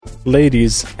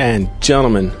Ladies and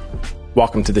gentlemen,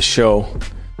 welcome to the show.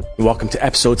 Welcome to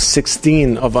episode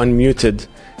 16 of Unmuted.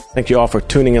 Thank you all for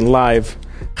tuning in live.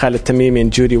 Khaled Tamimi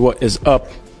and Judy, what is up?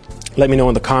 Let me know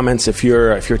in the comments if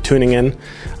you're tuning in.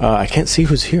 I can't see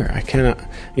who's here. I cannot.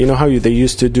 You know how they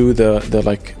used to do the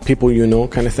like people you know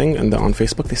kind of thing, and on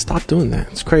Facebook they stopped doing that.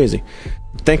 It's crazy.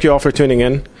 Thank you all for tuning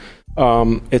in.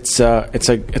 It's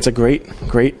a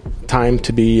great time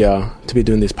to be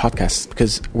doing these podcasts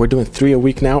because we're doing 3 a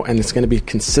week now, and it's going to be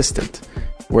consistent.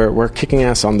 We're kicking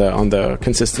ass on the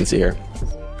consistency here.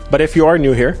 But if you are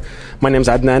new here, my name's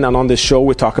Adnan, and on this show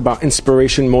we talk about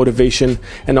inspiration, motivation,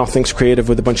 and all things creative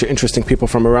with a bunch of interesting people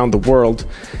from around the world.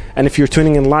 And if you're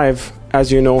tuning in live,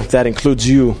 as you know, that includes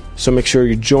you. So make sure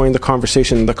you join the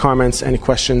conversation in the comments. Any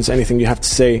questions, anything you have to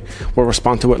say, we'll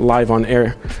respond to it live on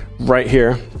air right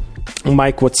here.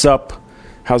 Mike, what's up?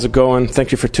 How's it going?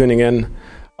 Thank you for tuning in.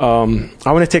 I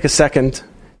want to take a second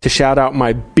to shout out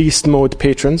my Beast Mode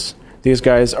patrons. These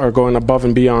guys are going above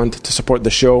and beyond to support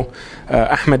the show.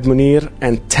 Ahmed Munir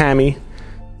and Tammy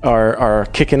are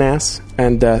kicking ass.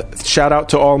 And shout out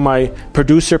to all my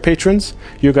producer patrons.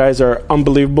 You guys are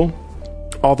unbelievable.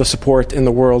 All the support in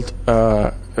the world.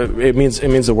 It means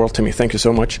the world to me. Thank you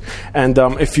so much. And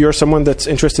if you're someone that's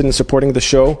interested in supporting the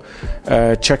show,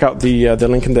 check out the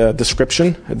link in the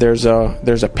description. There's a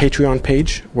Patreon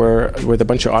page with a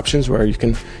bunch of options where you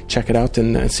can check it out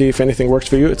and see if anything works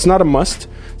for you. It's not a must.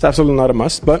 It's absolutely not a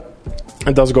must, but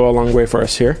it does go a long way for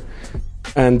us here.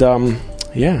 And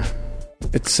yeah,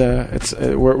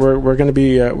 we're going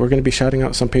to be shouting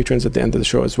out some patrons at the end of the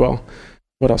show as well.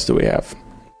 What else do we have?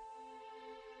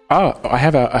 Oh, I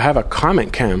have a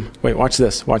comment cam. Wait, watch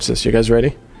this. Watch this. You guys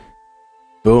ready?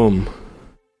 Boom.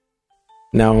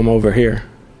 Now I'm over here.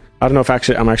 I don't know if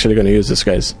I'm actually going to use this,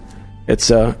 guys. It's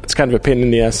kind of a pain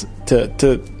in the ass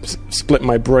to split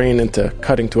my brain into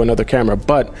cutting to another camera.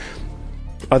 But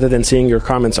other than seeing your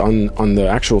comments on the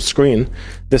actual screen,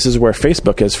 this is where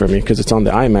Facebook is for me because it's on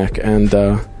the iMac, and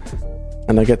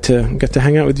I get to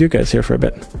hang out with you guys here for a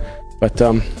bit. But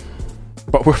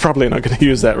we're probably not going to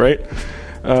use that, right?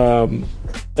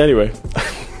 Anyway,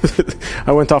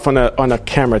 I went off on a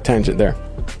camera tangent there.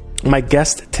 My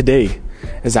guest today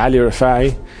is Ali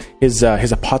Rafai. He's a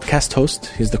podcast host.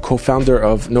 He's the co-founder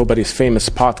of Nobody's Famous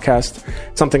Podcast,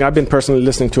 something I've been personally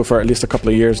listening to for at least a couple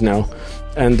of years now.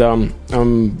 And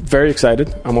I'm very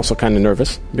excited. I'm also kind of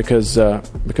nervous because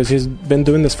he's been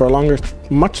doing this for a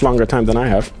much longer time than I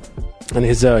have. And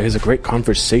he's a great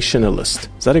conversationalist.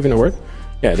 Is that even a word?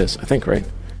 Yeah, it is. I think, right?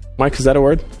 Mike, is that a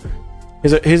word?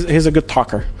 He's a good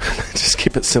talker. Just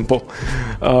keep it simple.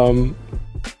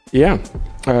 Yeah.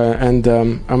 And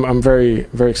I'm very,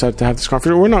 very excited to have this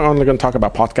conversation. We're not only going to talk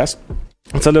about podcasts.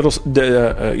 It's a little,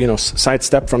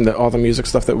 sidestep from all the music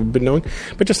stuff that we've been doing,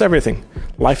 but just everything,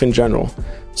 life in general.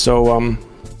 So,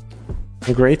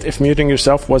 great if muting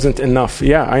yourself wasn't enough.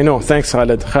 Yeah, I know. Thanks,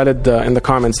 Khaled. Khaled in the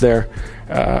comments there,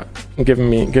 giving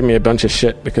me a bunch of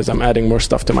shit because I'm adding more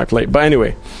stuff to my plate. But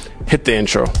anyway, hit the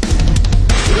intro.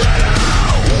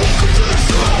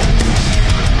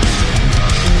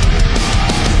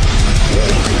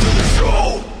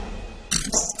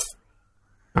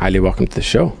 Ali, welcome to the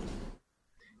show.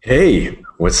 Hey,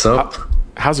 what's up?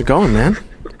 How's it going, man?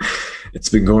 It's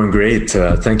been going great.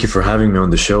 Thank you for having me on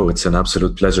the show. It's an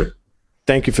absolute pleasure.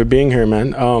 Thank you for being here,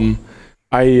 man.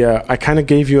 I kind of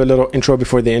gave you a little intro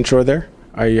before the intro there.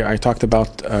 I talked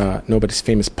about Nobody's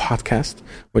Famous Podcast,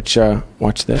 which,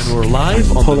 watch this. And we're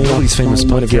live on the Nobody's Famous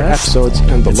Podcast. One of your episodes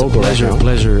and the logo right now.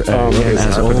 Pleasure,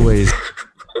 as always.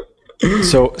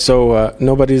 So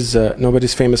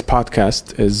Nobody's Famous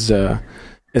Podcast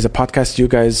is a podcast you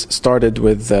guys started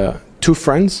with 2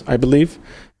 friends, I believe.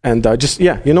 And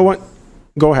you know what?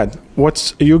 Go ahead.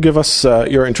 You give us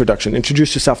your introduction.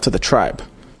 Introduce yourself to the tribe.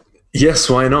 Yes,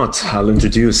 why not? I'll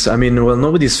introduce.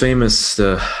 Nobody's Famous.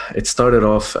 It started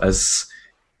off as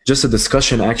just a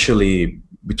discussion, actually,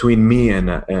 between me and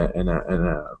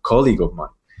a colleague of mine.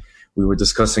 We were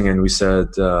discussing, and we said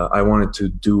I wanted to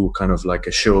do kind of like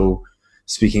a show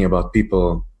speaking about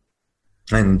people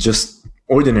and just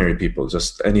ordinary people,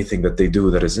 just anything that they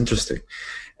do that is interesting.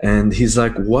 And he's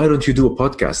like, why don't you do a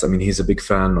podcast? I mean, he's a big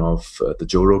fan of the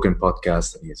Joe Rogan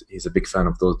podcast, and he's a big fan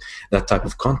of that type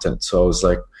of content. So I was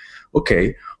like,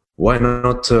 okay, why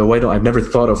not? I've never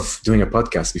thought of doing a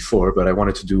podcast before, but I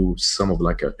wanted to do some of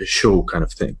like a show kind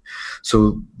of thing.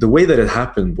 So the way that it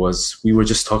happened was we were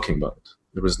just talking about it.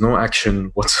 There was no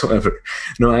action whatsoever.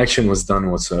 No action was done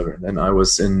whatsoever. And I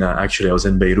was in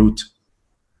Beirut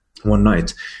one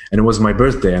night, and it was my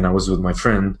birthday, and I was with my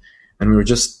friend, and we were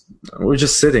just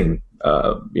sitting,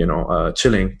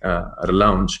 chilling at a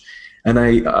lounge, And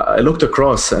I looked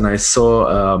across and I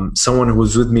saw someone who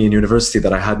was with me in university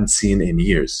that I hadn't seen in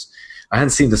years. I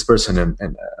hadn't seen this person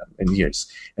in years.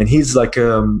 And he's like,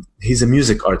 he's a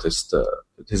music artist.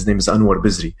 His name is Anwar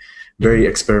Bizri, very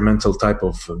experimental type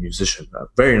of musician, a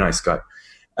very nice guy.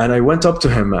 And I went up to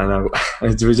him and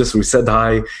we said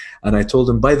hi. And I told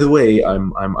him, by the way,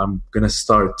 I'm going to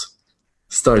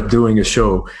start doing a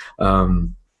show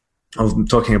of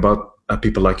talking about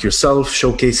people like yourself,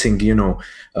 showcasing,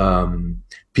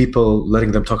 people,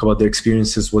 letting them talk about their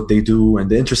experiences, what they do, and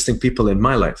the interesting people in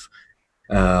my life.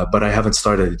 But I haven't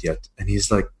started it yet. And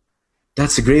he's like,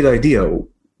 that's a great idea.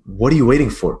 What are you waiting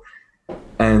for?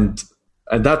 And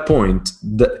at that point,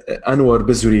 Anwar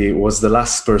Bizri was the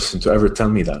last person to ever tell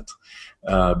me that,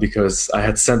 because I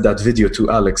had sent that video to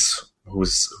Alex,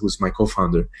 who's my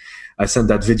co-founder. I sent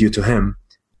that video to him.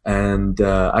 And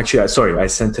I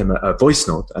sent him a voice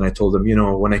note, and I told him,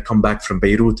 when I come back from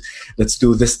Beirut, let's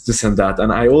do this and that.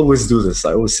 And I always do this.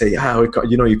 I always say,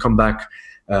 you come back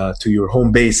to your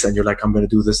home base, and you're like, I'm going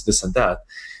to do this and that.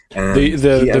 And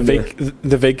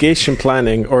the vacation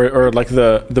planning or like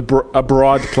the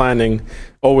abroad planning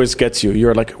always gets you.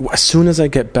 You're like, as soon as I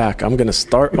get back, I'm going to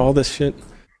start all this shit.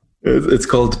 It's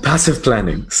called passive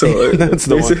planning. So that's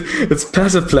the one. It's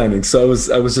passive planning. So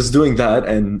I was just doing that,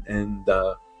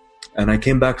 and I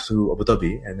came back to Abu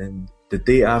Dhabi, and then the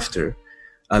day after,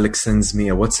 Alex sends me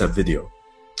a WhatsApp video,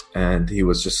 and he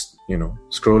was just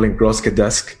scrolling across the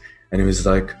desk, and he was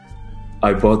like,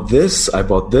 I bought this, I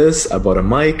bought a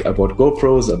mic, I bought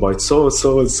GoPros, I bought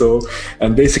so,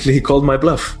 and basically he called my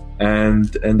bluff, and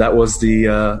that was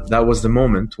the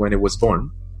moment when it was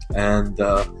born. And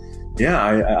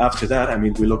after that,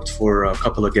 we looked for a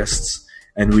couple of guests,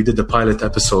 and we did the pilot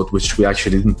episode, which we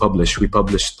actually didn't publish. We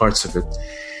published parts of it,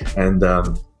 and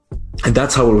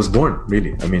that's how it was born.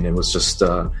 Really, it was just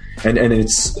and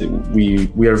it's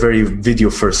we are very video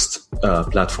first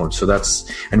platform. So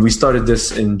and we started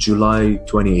this in July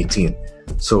 2018.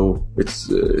 So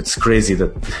it's crazy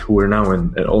that we're now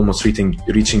almost reaching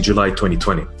July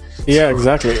 2020. Yeah,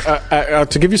 exactly.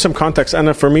 To give you some context,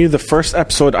 Anna, for me, the first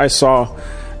episode I saw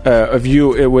of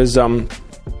you, it was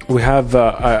we have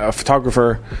a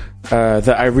photographer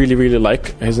that I really, really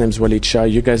like. His name's Walid Shah.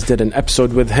 You guys did an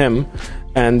episode with him,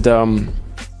 and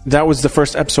that was the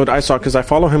first episode I saw because I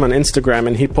follow him on Instagram,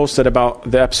 and he posted about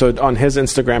the episode on his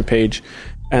Instagram page.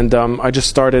 And I just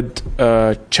started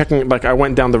checking, like I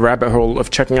went down the rabbit hole of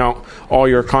checking out all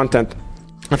your content.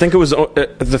 I think it was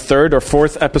the third or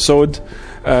fourth episode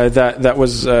that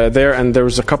was there, and there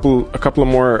was a couple of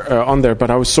more on there. But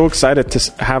I was so excited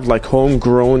to have like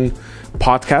homegrown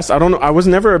podcasts. I don't know. I was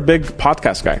never a big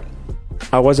podcast guy.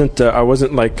 I wasn't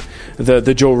like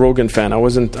the Joe Rogan fan. I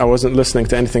wasn't listening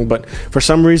to anything. But for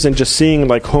some reason, just seeing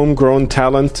like homegrown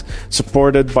talent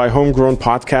supported by homegrown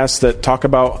podcasts that talk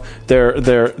about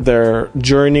their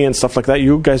journey and stuff like that.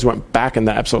 You guys went back in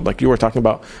that episode, like you were talking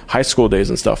about high school days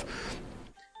and stuff.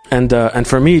 And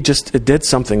for me, just it did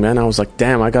something, man. I was like,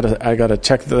 damn, I gotta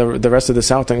check the rest of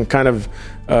this out, and kind of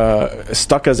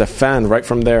stuck as a fan right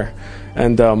from there.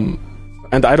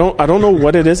 And I don't know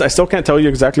what it is. I still can't tell you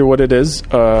exactly what it is,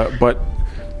 but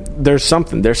there's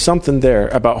something there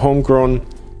about homegrown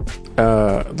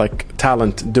like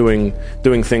talent doing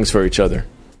things for each other.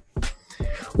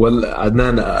 Well,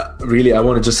 Adnan, really, I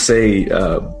want to just say,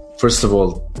 first of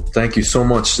all, thank you so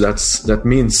much. That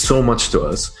means so much to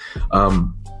us.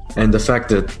 And the fact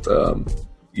that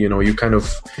you kind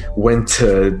of went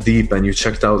deep and you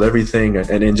checked out everything,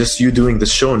 and just you doing the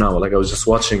show now. Like I was just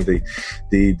watching the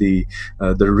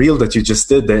reel that you just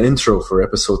did, the intro for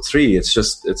episode 3.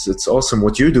 It's awesome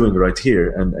what you're doing right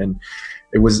here, and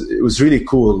it was really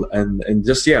cool. And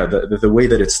just the way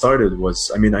that it started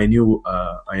was, I knew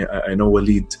I know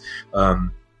Walid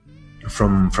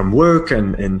from work,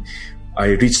 and I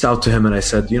reached out to him and I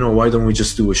said, why don't we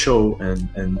just do a show?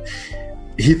 And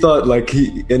he thought, like,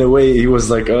 in a way he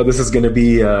was like, oh, this is going to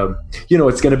be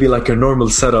it's going to be like a normal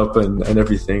setup and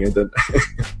everything. And then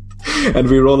and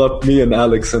we roll up, me and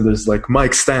Alex, and there's like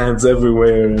mic stands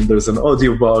everywhere, and there's an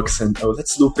audio box, and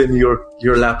let's loop in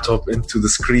your laptop into the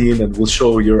screen, and we'll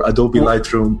show your Adobe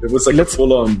Lightroom. It was like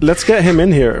full on. Let's get him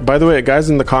in here. By the way, guys,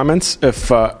 in the comments,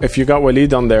 if you got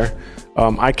Walid on there,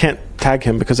 I can't tag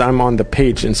him because I'm on the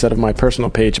page instead of my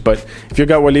personal page. But if you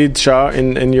got Walid Shah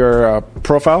in your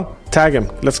profile, tag him.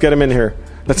 Let's get him in here.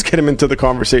 Let's get him into the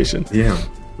conversation. Yeah.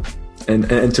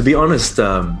 And to be honest,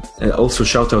 also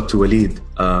shout out to Walid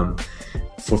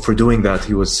for doing that.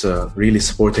 He was really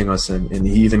supporting us, and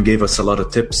he even gave us a lot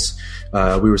of tips.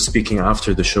 We were speaking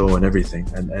after the show and everything.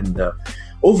 And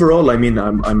overall,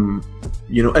 I'm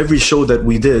every show that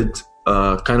we did,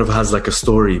 kind of has like a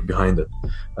story behind it,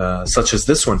 such as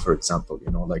this one, for example.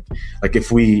 You know, like if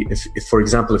for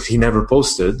example, if he never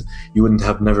posted, you wouldn't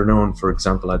have never known, for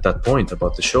example, at that point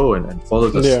about the show and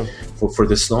followed us for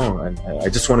this long. And I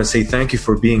just want to say thank you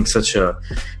for being such a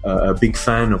big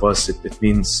fan of us. It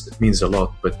means a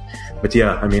lot. But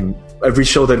yeah, I mean, every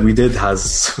show that we did has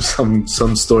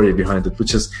some story behind it,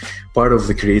 which is part of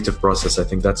the creative process. I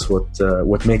think that's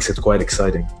what makes it quite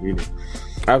exciting, really.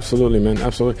 Absolutely, man.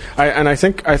 Absolutely. I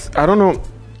think I don't know.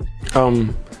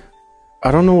 I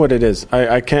don't know what it is.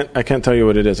 I can't tell you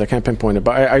what it is. I can't pinpoint it.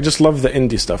 But I just love the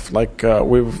indie stuff. Like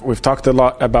we've talked a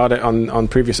lot about it on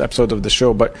previous episodes of the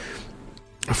show. But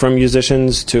from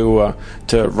musicians to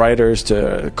writers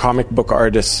to comic book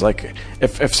artists, like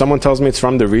if someone tells me it's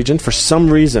from the region, for some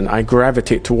reason I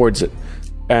gravitate towards it,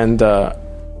 and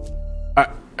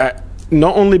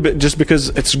not only just because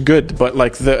it's good, but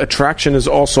like the attraction is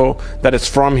also that it's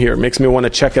from here. It makes me want to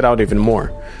check it out even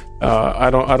more. I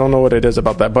don't know what it is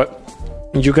about that, but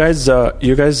you guys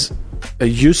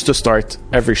used to start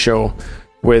every show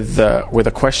with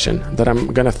a question that I'm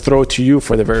gonna throw to you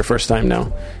for the very first time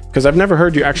now, because I've never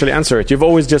heard you actually answer it. You've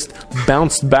always just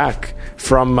bounced back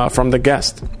from the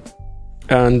guest,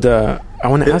 and I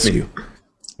want to ask you,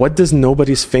 what does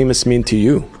Nobody's Famous mean to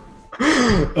you?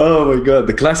 Oh my god,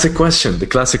 the classic question.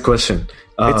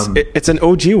 It's an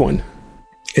OG one.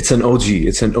 It's an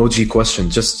OG question,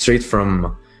 just straight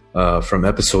from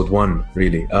episode 1,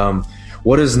 really.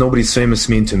 What does Nobody's Famous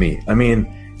mean to me? I mean,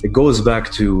 it goes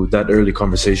back to that early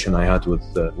conversation I had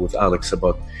with Alex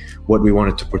about what we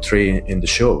wanted to portray in the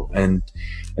show, and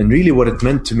really what it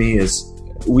meant to me is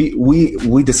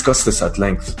we discussed this at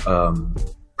length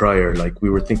prior. Like,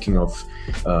 we were thinking of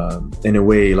in a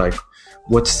way, like,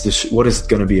 what is it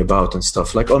going to be about and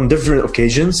stuff, like on different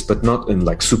occasions, but not in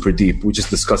like super deep. We just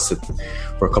discussed it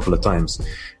for a couple of times.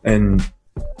 And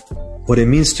what it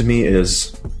means to me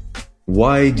is,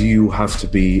 why do you have to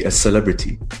be a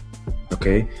celebrity?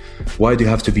 Okay, why do you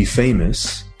have to be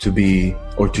famous to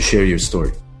share your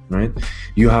story, right?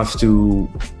 You have to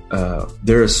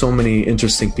there are so many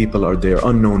interesting people out there,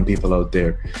 unknown people out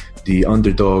there, the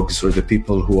underdogs, or the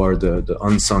people who are the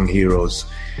unsung heroes,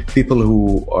 people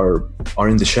who are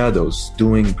in the shadows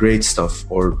doing great stuff,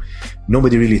 or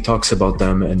nobody really talks about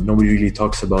them, and nobody really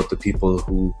talks about the people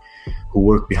who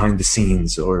work behind the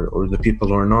scenes, or the people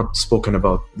who are not spoken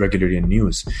about regularly in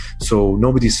news. So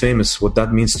Nobody's Famous, what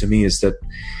that means to me is that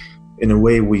in a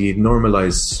way we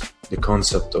normalize the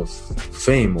concept of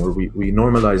fame, or we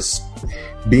normalize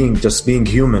being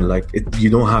human. Like, you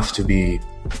don't have to be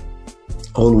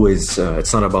always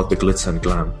it's not about the glitz and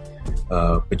glam,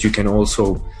 but you can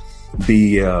also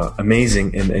be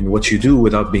amazing in what you do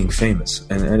without being famous,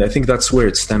 and I think that's where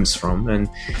it stems from,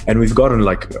 and we've gotten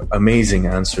like amazing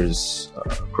answers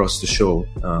across the show,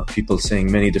 people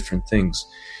saying many different things,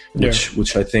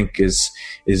 which I think is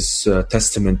a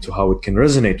testament to how it can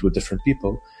resonate with different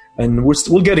people, and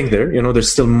we're getting there. You know,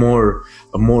 there's still more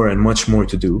and much more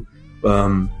to do,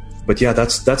 but yeah,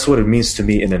 that's what it means to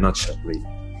me in a nutshell, really.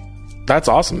 That's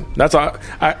awesome.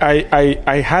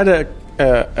 I had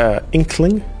a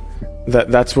inkling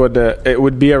that's what it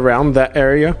would be around that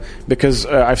area, because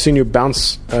I've seen you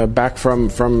bounce back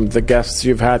from the guests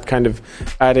you've had, kind of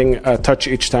adding a touch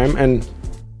each time, and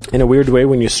in a weird way,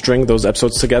 when you string those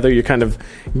episodes together, you kind of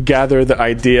gather the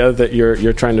idea that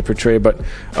you're trying to portray. But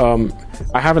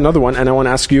I have another one, and I want to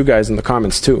ask you guys in the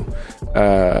comments too.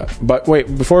 But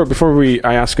wait, before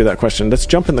I ask you that question, let's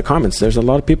jump in the comments. There's a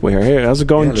lot of people here. Hey, how's it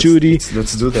going, Judy?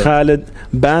 Let's do that. Khalid,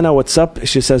 Bana, what's up?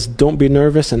 She says, "Don't be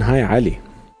nervous," and hi, Ali.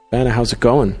 Bana, how's it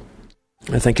going?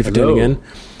 Thank you for tuning in.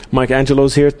 Mike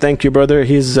Angelo's here. Thank you, brother.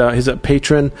 He's a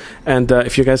patron, and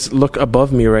if you guys look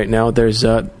above me right now, there's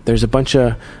a bunch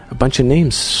of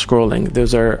names scrolling.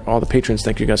 Those are all the patrons.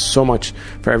 Thank you guys so much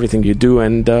for everything you do,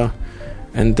 and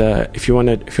if you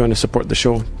want to support the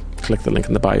show, click the link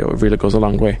in the bio. It really goes a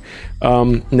long way.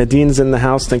 Nadine's in the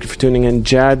house. Thank you for tuning in.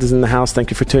 Jad is in the house.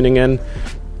 Thank you for tuning in.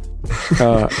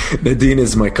 Nadine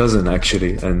is my cousin,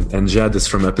 actually, and Jad is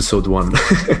from episode 1.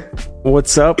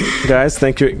 What's up, guys?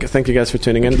 Thank you guys for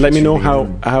tuning in. Let me know how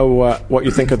what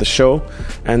you think of the show,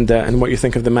 and what you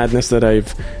think of the madness that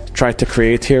I've tried to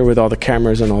create here with all the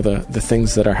cameras and all the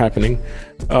things that are happening.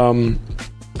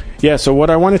 So what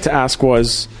I wanted to ask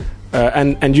was,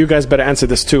 and you guys better answer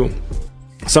this too.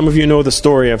 Some of you know the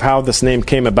story of how this name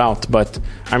came about, but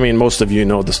I mean, most of you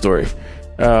know the story.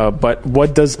 But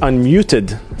what does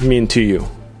Unmuted mean to you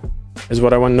is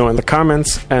what I want to know in the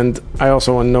comments, and I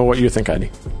also want to know what you think, Ali.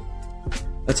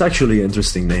 That's actually an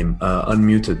interesting name,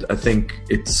 Unmuted. I think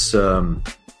it's, to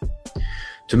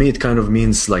me, it kind of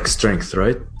means like strength,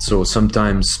 right? So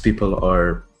sometimes people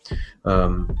are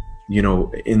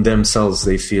in themselves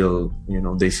they feel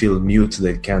mute.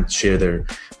 They can't share their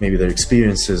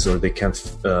experiences, or they can't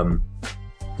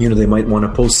they might want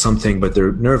to post something, but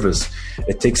they're nervous.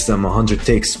 It takes them 100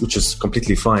 takes, which is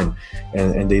completely fine,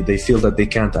 and they feel that they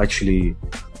can't actually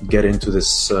get into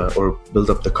this or build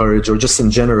up the courage, or just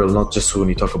in general, not just when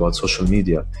you talk about social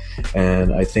media.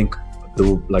 And I think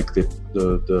the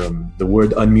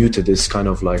word unmuted is kind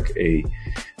of like a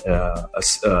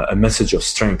message of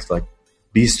strength. Like,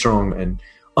 be strong and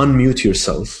unmute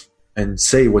yourself and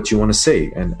say what you want to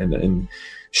say, and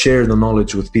share the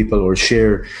knowledge with people, or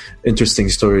share interesting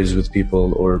stories with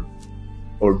people, or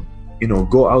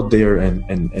go out there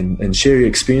and share your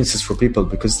experiences for people,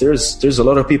 because there's a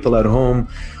lot of people at home,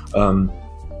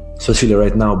 especially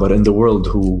right now, but in the world,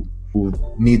 who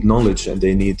need knowledge, and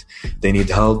they need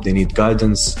help, they need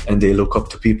guidance, and they look up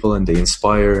to people, and they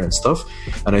inspire and stuff.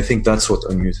 And I think that's what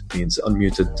unmuted means.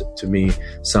 Unmuted to me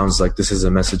sounds like this is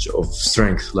a message of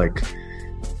strength, like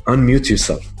unmute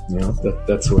yourself.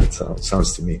 That's what it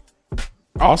sounds to me.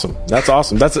 Awesome. That's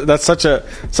awesome. That's such a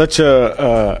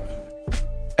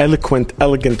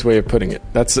elegant way of putting it.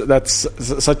 That's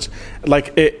such,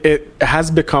 like, it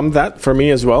has become that for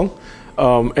me as well.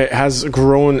 It has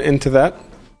grown into that,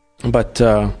 but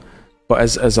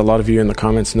as a lot of you in the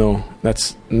comments know,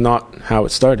 that's not how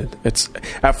it started. It's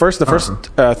at first the first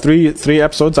three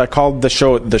episodes I called the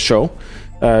show,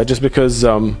 just because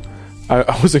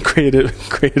I wasn't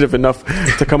creative enough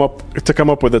to come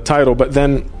up with a title. But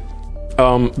then,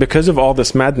 because of all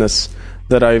this madness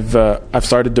that I've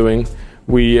started doing,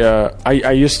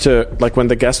 I used to, like, when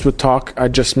the guest would talk,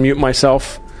 I'd just mute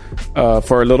myself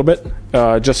for a little bit,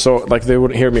 just so, like, they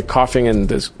wouldn't hear me coughing and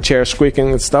the chair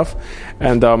squeaking and stuff.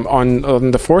 And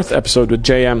on the fourth episode with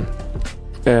JM,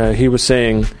 he was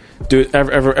saying, "Dude,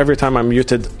 every time I'm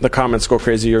muted, the comments go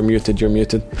crazy. You're muted.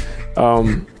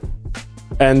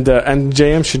 And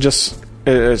JM should just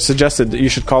suggested that you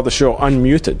should call the show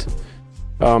Unmuted,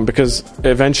 because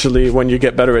eventually, when you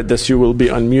get better at this, you will be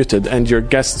unmuted, and your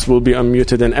guests will be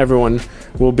unmuted, and everyone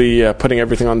will be putting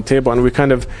everything on the table." And we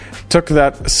kind of took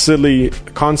that silly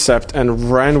concept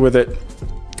and ran with it,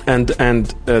 and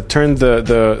turned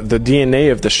the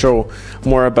DNA of the show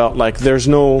more about, like, there's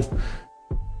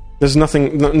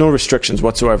nothing, no restrictions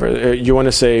whatsoever. You want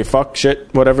to say fuck,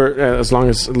 shit, whatever, as long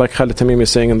as, like Khaled Tamimi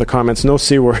is saying in the comments, no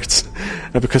C words,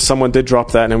 because someone did drop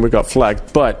that and we got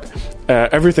flagged. But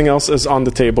everything else is on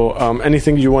the table.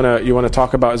 Anything you wanna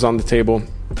talk about is on the table,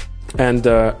 and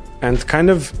kind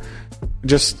of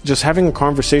just having a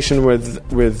conversation with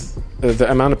the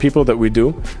amount of people that we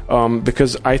do,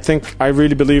 because I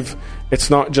really believe it's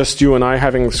not just you and I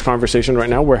having this conversation right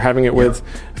now. We're having it with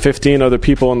 15 other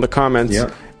people in the comments.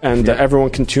 Yeah. And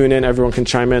everyone can tune in, everyone can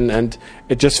chime in, and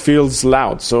it just feels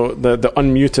loud. So the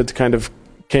unmuted kind of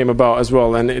came about as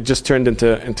well, and it just turned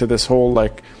into this whole,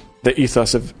 like, the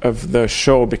ethos of the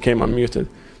show became unmuted.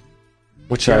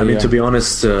 Which to be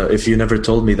honest, if you never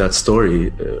told me that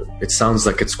story, it sounds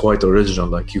like it's quite original,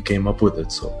 like you came up with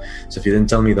it. So if you didn't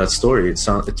tell me that story,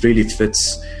 it really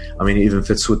fits. I mean, it even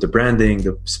fits with the branding.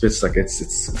 The spits, like,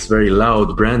 it's very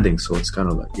loud branding, so it's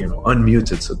kind of like,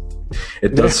 unmuted. So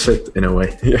it does fit in a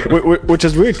way. Yeah. Which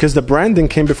is weird, because the branding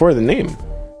came before the name.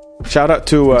 Shout out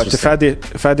to Fadi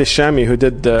Shami, who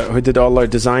did all our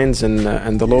designs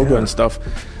and the logo and stuff.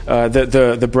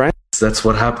 The brand. That's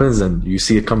what happens, and you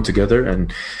see it come together,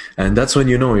 and that's when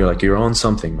you're on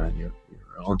something, man. You're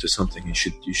onto something.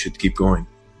 You should keep going.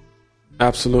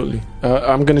 Absolutely.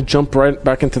 I'm gonna jump right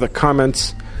back into the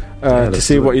comments to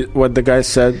see what the guys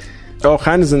said. Oh,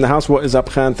 Khan is in the house. What is up,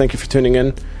 Khan? Thank you for tuning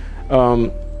in.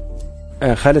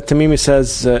 Khaled Tamimi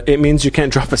says, it means you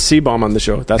can't drop a C-bomb on the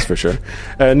show, that's for sure.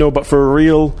 No, but for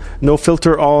real, no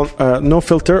filter, all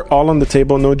on the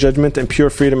table, no judgment, and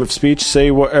pure freedom of speech. Say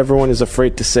what everyone is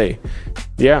afraid to say.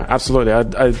 Yeah, absolutely.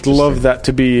 I'd love that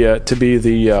to be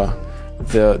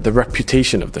the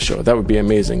reputation of the show. That would be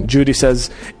amazing. Judy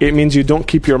says, it means you don't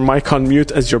keep your mic on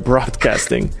mute as you're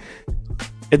broadcasting.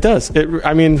 It does.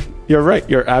 I mean, you're right.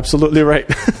 You're absolutely right.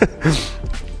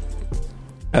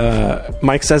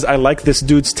 Mike says, I like this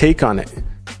dude's take on it.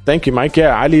 Thank you, Mike.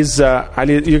 Yeah, Ali,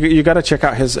 you got to check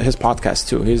out his podcast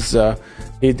too.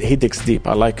 He digs deep.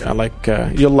 I like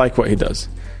you'll like what he does.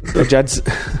 Jad's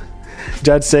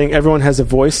saying everyone has a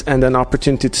voice and an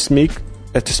opportunity to speak.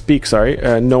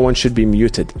 No one should be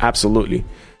muted. Absolutely.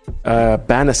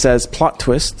 Bana says, plot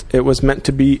twist. It was meant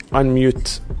to be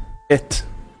unmute it.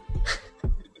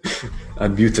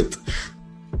 Unmute it.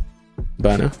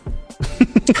 Bana.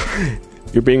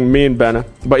 You're being mean, Bana.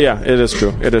 But yeah, it is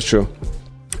true. It is true.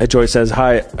 Joy says,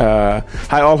 hi,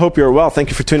 all, hope you're well. Thank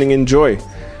you for tuning in, Joy.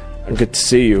 Good to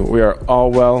see you. We are all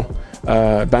well.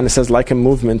 Bana says, like a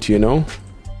movement, you know.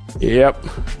 Yep.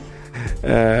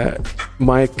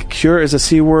 My cure is a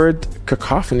C word.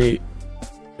 Cacophony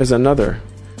is another.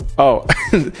 Oh,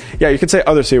 yeah, you could say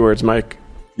other C words, Mike.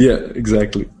 Yeah,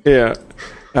 exactly. Yeah.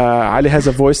 Ali has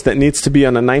a voice that needs to be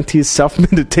on a 90s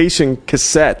self-meditation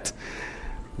cassette.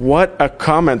 What a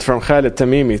comment from Khaled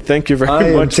Tamimi. Thank you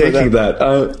very much for that.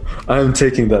 I am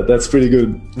taking that. That's pretty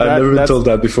good. I've never been told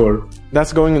that before.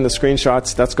 That's going in the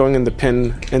screenshots. That's going in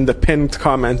the pinned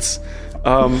comments.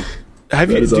 Have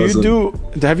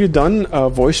you done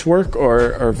voice work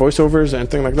or voiceovers or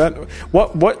anything like that?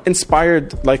 What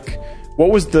inspired, like, what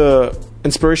was the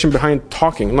inspiration behind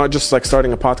talking, not just like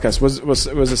starting a podcast?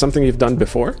 Was it something you've done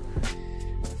before?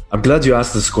 I'm glad you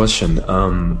asked this question.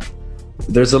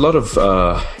 There's a lot of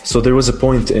so there was a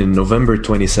point in November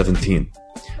 2017,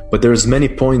 but there's many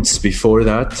points before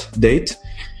that date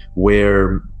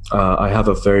where I have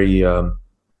a very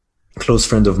close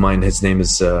friend of mine. His name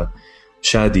is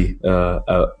Shadi.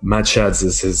 Mad Shads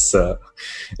is his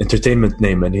entertainment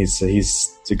name, and he's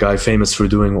the guy famous for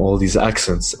doing all these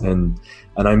accents. And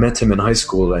I met him in high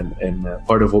school, and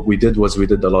part of what we did was we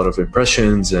did a lot of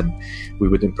impressions, and we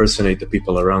would impersonate the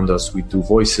people around us. We'd do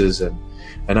voices,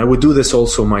 and I would do this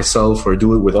also myself or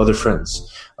do it with other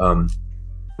friends.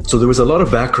 So there was a lot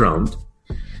of background.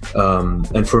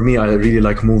 And for me, I really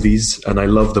like movies, and I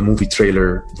love the movie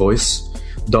trailer voice.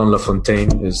 Don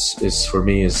LaFontaine is for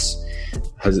me is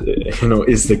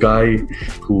the guy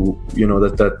who,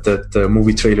 that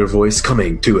movie trailer voice,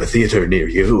 coming to a theater near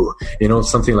you,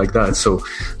 something like that.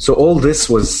 So all this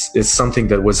is something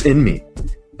that was in me.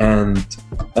 And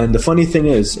the funny thing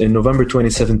is, in November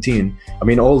 2017,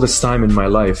 all this time in my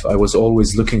life, I was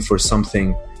always looking for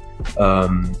something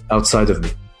outside of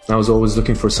me. I was always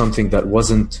looking for something that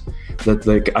wasn't that,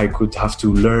 like, I could have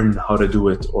to learn how to do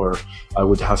it, or I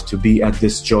would have to be at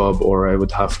this job, or I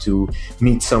would have to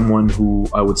meet someone who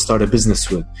I would start a business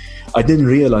with. I didn't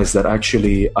realize that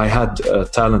actually I had a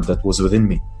talent that was within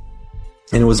me,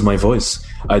 and it was my voice.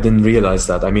 I didn't realize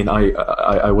that.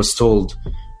 I was told,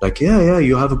 like, yeah,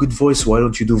 you have a good voice. Why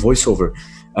don't you do voiceover?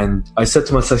 And I said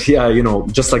to myself,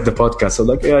 just like the podcast. So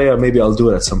like, yeah, maybe I'll do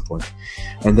it at some point.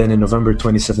 And then in November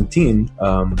 2017,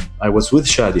 I was with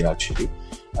Shadi actually,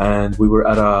 and we were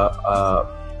at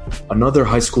another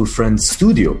high school friend's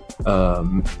studio,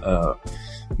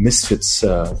 Misfits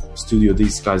studio.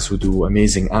 These guys who do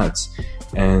amazing ads.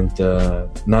 And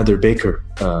Nader Baker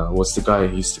was the guy.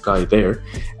 He's the guy there,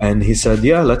 and he said,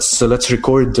 "Yeah, let's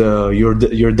record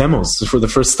your demos for the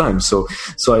first time." So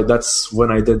that's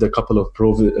when I did a couple of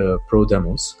pro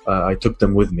demos. I took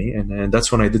them with me, and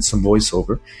that's when I did some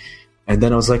voiceover. And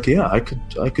then I was like, "Yeah, I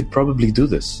could probably do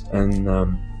this." And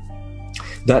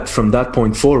that from that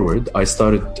point forward, I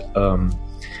started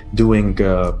doing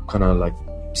kind of like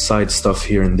side stuff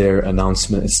here and there,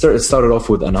 announcement. It started off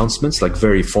with announcements, like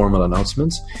very formal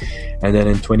announcements, and then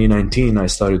in 2019 I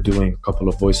started doing a couple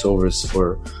of voiceovers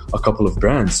for a couple of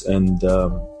brands, and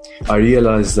I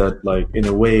realized that, like, in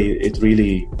a way it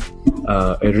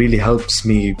really helps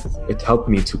me. It helped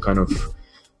me to kind of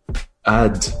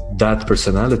add that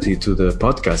personality to the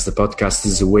podcast. The podcast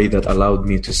is a way that allowed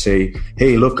me to say,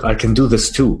 hey, look, I can do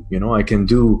this too. I can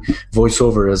do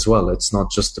voiceover as well. It's not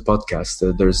just the podcast.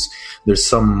 There's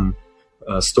some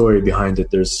story behind it.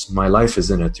 There's my life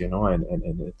is in it,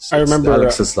 and it's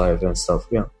Alex's life and stuff.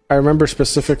 Yeah. I remember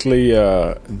specifically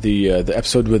the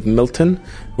episode with Milton,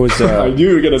 who's I knew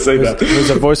you were gonna say that. Who's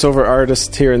a voiceover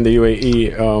artist here in the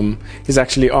UAE. He's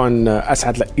actually on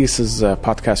Asad Lais's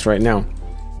podcast right now.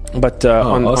 But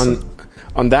awesome.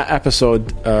 on that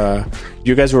episode,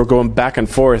 you guys were going back and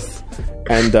forth,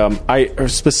 and I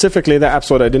specifically that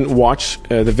episode I didn't watch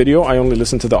the video. I only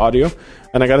listened to the audio,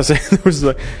 and I gotta say there was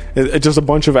just a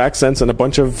bunch of accents and a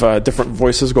bunch of different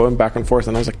voices going back and forth,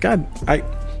 and I was like, God,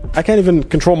 I can't even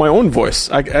control my own voice.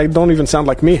 I don't even sound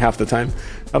like me half the time.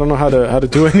 I don't know how to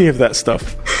do any of that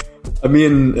stuff. I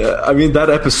mean that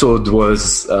episode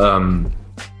was.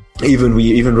 We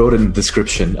even wrote in the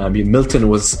description. Milton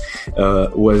was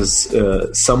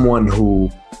someone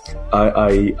who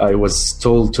I was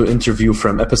told to interview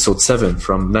from episode 7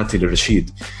 from Natalie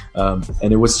Rashid,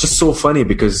 and it was just so funny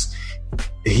because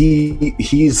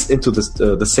he's into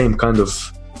the same kind of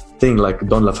thing, like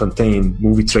Don LaFontaine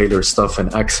movie trailer stuff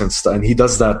and accents, and he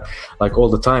does that like all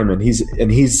the time, and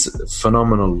he's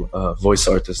phenomenal voice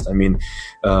artist.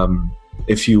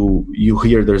 If you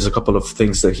hear, there's a couple of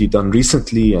things that he done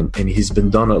recently, and he's been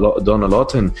done a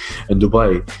lot in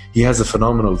Dubai. He has a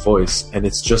phenomenal voice, and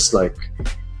it's just like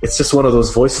it's just one of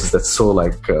those voices that's so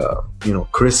like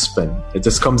crisp, and it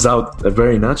just comes out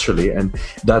very naturally. And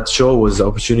that show was the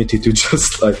opportunity to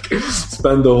just like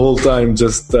spend the whole time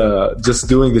just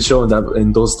doing the show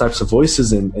in those types of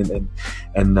voices and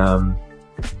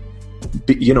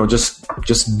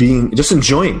just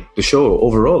enjoying the show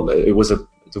overall. It was a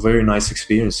very nice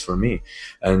experience for me,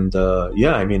 and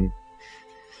I mean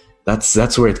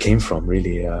that's where it came from,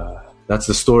 really. That's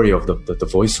the story of the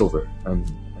voiceover, and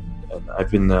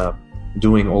I've been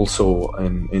doing also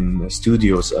in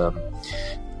studios.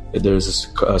 There's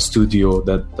a studio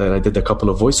that I did a couple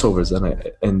of voiceovers,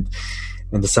 and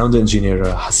the sound engineer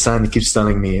Hassan keeps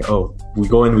telling me, "Oh, we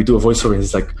go in, we do a voiceover, and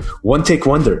it's like one take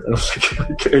wonder." And I'm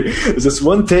like, "Okay, it's just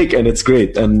one take, and it's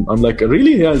great." And I'm like,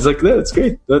 "Really?" Yeah, it's like, "Yeah, it's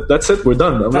great. That's it. We're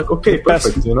done." I'm like, "Okay,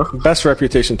 perfect." Best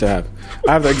reputation to have.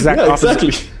 I have the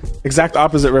exact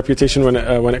opposite reputation when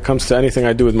it comes to anything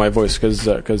I do with my voice, because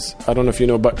I don't know if you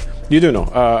know, but you do know.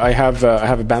 I have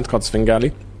a band called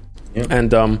Svengali,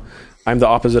 and I'm the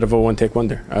opposite of a one take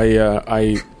wonder.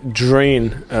 I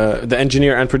drain. The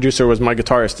engineer and producer was my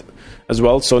guitarist as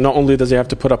well, so not only does he have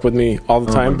to put up with me all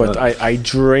the time, but I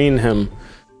drain him,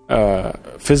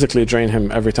 physically drain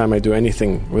him every time I do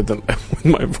anything with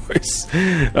my voice.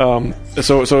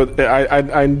 So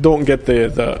I don't get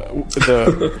the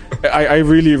I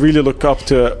really look up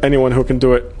to anyone who can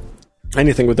do it,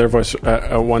 anything with their voice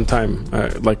at one time,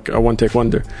 like a one take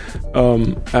wonder.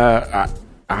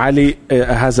 Ali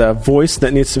has a voice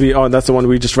that needs to be. Oh, that's the one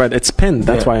we just read. It's pinned.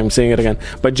 That's why I'm saying it again.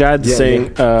 But Jad's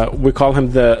saying we call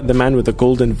him the man with the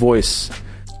golden voice.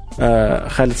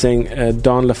 Khalid saying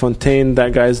Don LaFontaine.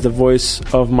 That guy is the voice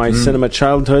of my cinema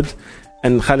childhood.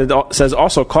 And Khalid says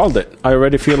also called it. I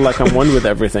already feel like I'm one with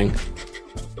everything.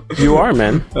 You are,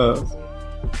 man.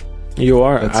 You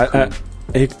are. Cool.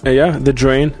 The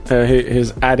drain.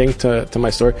 He's adding to my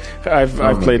story.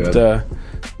 I've played.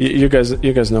 You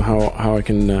guys know how I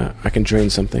can drain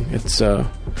something. It's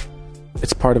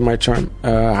part of my charm.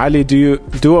 Ali, do you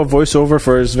do a voiceover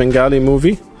for a Svengali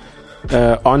movie?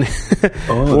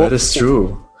 That is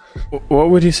true. What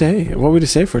would you say? What would you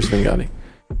say for Svengali?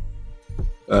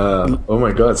 Oh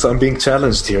my God! So I'm being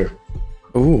challenged here.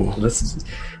 Ooh.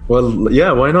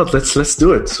 Why not? Let's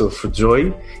do it. So for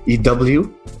Joy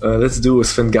EW, let's do a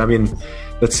Svengali.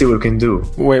 Let's see what we can do.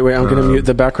 Wait, I'm gonna mute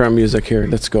the background music here.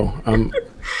 Let's go.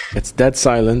 It's dead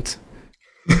silent,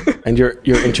 and you're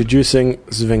introducing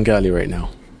Svengali right now.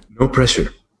 No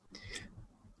pressure.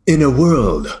 In a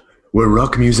world where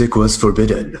rock music was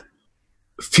forbidden,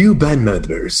 few band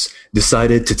members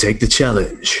decided to take the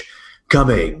challenge.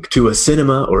 Coming to a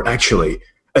cinema, or actually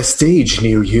a stage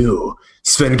near you,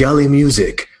 Svengali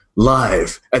music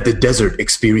live at the Desert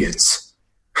Experience.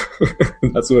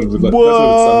 That's what it sounds like.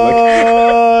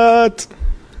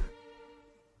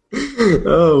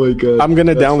 Oh my God! I'm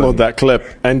gonna download that clip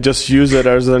and just use it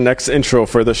as the next intro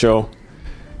for the show.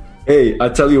 Hey, I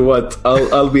tell you what,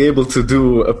 I'll be able to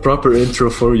do a proper intro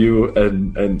for you,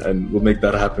 and we'll make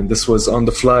that happen. This was on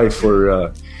the fly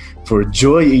for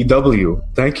Joy EW.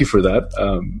 Thank you for that.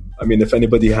 I mean, if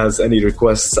anybody has any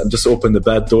requests, I've just opened the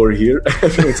bad door here.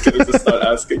 Everyone's gonna just start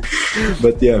asking.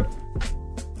 But yeah.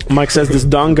 Mike says this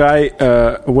Don guy,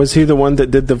 was he the one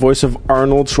that did the voice of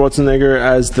Arnold Schwarzenegger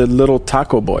as the little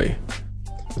taco boy?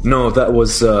 No, that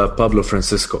was Pablo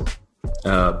Francisco.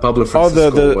 Pablo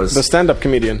Francisco was the stand-up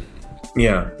comedian.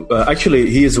 Yeah, actually,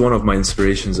 he is one of my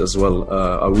inspirations as well.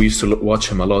 We used to watch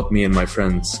him a lot, me and my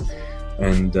friends.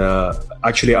 And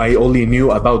actually, I only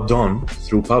knew about Don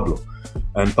through Pablo.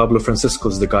 And Pablo Francisco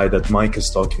is the guy that Mike is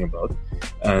talking about.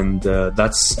 And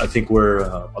that's, I think, where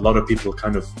a lot of people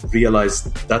kind of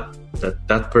realized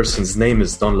that person's name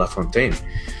is Don LaFontaine.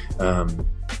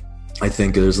 I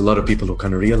think there's a lot of people who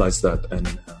kind of realize that. And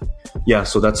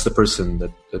so that's the person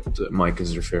that Mike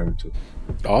is referring to.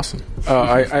 Awesome.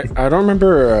 I don't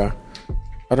remember.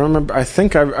 I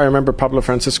think I remember Pablo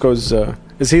Francisco's.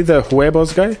 Is he the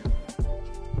Huevos guy?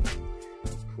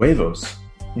 Huevos?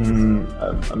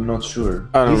 I'm not sure.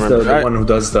 I don't remember. The one who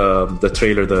does the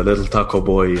trailer, the little taco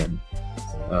boy, and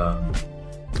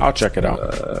I'll check it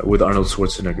out with Arnold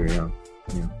Schwarzenegger.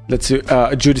 Yeah. Let's see.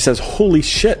 Judy says, "Holy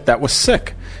shit, that was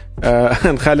sick."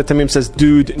 And Khalid Tamim says,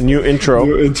 "Dude, new intro."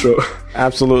 New intro.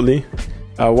 Absolutely.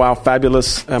 Wow,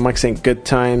 fabulous. Mike saying, "Good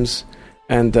times."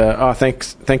 And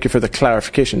thank you for the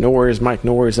clarification. No worries, Mike.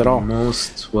 No worries at all.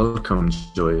 Most welcome,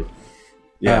 Joy.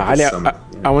 Yeah, Ali,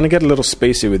 I want to get a little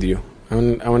spacey with you. I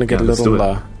want to get a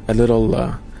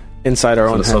little inside our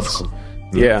own heads.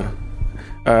 Yeah,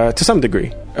 to some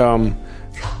degree.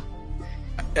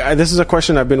 This is a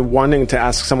question I've been wanting to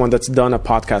ask someone that's done a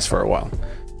podcast for a while.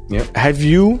 Yeah. Have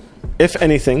you, if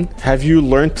anything,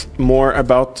 learned more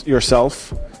about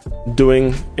yourself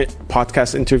doing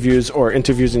podcast interviews or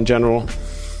interviews in general?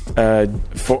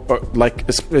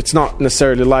 It's not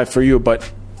necessarily live for you,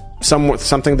 but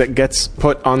something that gets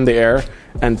put on the air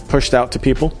and pushed out to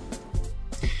people?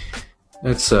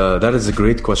 That is a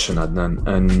great question, Adnan,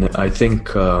 and I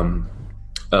think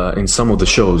in some of the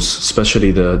shows,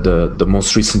 especially the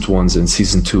most recent ones in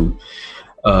season 2,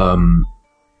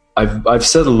 I've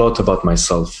said a lot about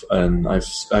myself, and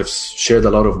I've shared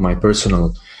a lot of my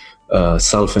personal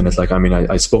self in it. Like, I mean,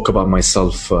 I spoke about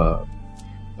myself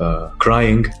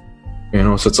crying,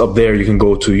 so it's up there. You can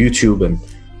go to YouTube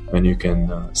and you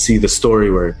can see the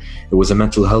story where it was a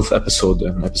mental health episode,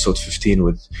 in episode 15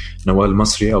 with Nawal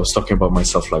Masri. I was talking about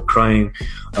myself like crying.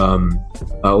 I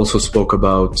also spoke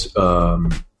about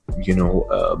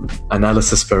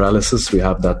analysis paralysis. We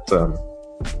have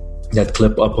that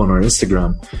clip up on our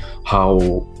Instagram,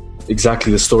 how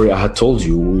exactly the story I had told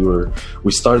you.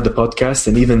 We started the podcast,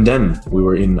 and even then we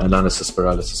were in analysis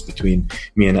paralysis between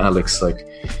me and Alex. Like,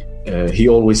 he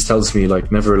always tells me,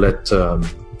 like, never let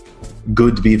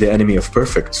good be the enemy of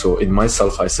perfect. So in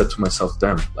myself, I said to myself,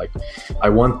 damn, like, I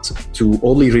want to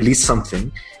only release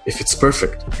something if it's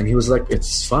perfect. And he was like,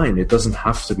 it's fine, it doesn't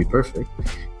have to be perfect,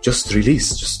 just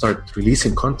start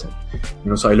releasing content.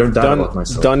 So I learned that about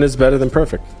myself. Done is better than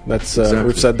perfect. That's exactly.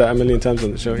 We've said that a million times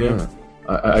on the show. Yeah.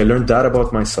 I learned that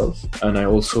about myself, and I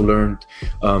also learned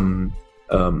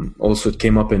also it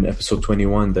came up in episode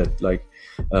 21 that, like,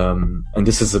 and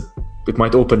this is it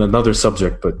might open another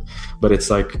subject, but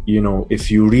it's like, if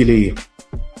you really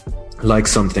like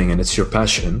something and it's your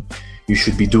passion, you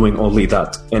should be doing only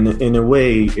that. And in a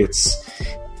way, it's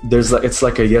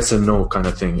like a yes and no kind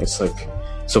of thing. It's like,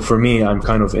 so for me, I'm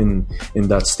kind of in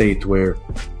that state where,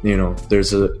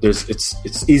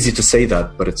 it's easy to say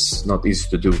that, but it's not easy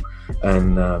to do.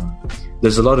 And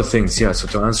there's a lot of things. Yeah. So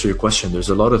to answer your question, there's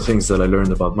a lot of things that I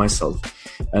learned about myself,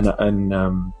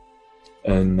 and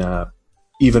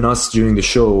even us during the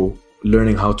show,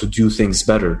 learning how to do things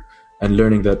better, and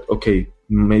learning that, okay,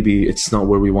 maybe it's not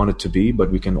where we want it to be, but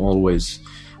we can always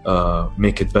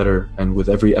make it better. And with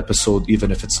every episode, even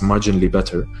if it's marginally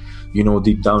better,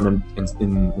 deep down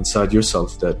inside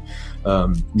yourself that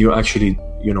you're actually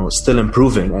still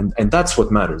improving, and that's what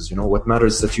matters. What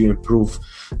matters is that you improve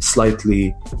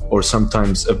slightly, or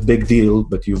sometimes a big deal,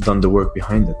 but you've done the work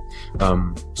behind it.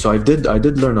 So I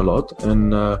did learn a lot,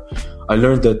 and I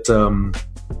learned that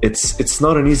it's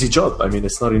not an easy job. I mean,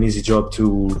 it's not an easy job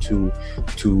to do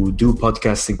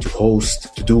podcasting, to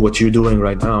host, to do what you're doing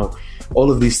right now. All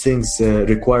of these things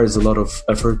requires a lot of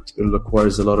effort, it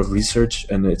requires a lot of research,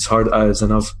 and it's hard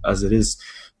enough as it is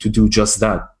to do just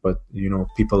that. But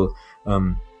people,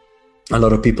 a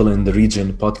lot of people in the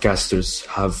region, podcasters,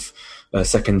 have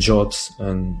second jobs,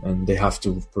 and they have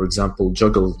to, for example,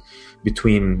 juggle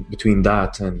between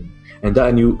that and that.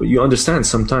 And you understand,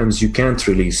 sometimes you can't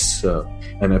release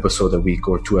an episode a week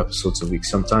or 2 episodes a week.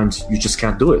 Sometimes you just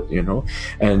can't do it,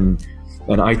 and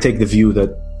I take the view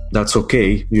that that's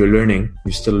okay. You're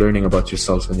still learning about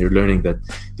yourself, and you're learning that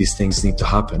these things need to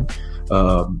happen.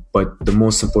 But the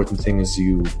most important thing is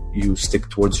you stick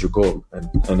towards your goal, I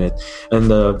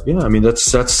mean,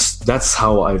 that's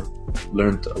how I've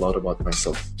learned a lot about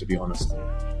myself, to be honest.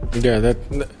 Yeah,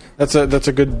 that's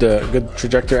a good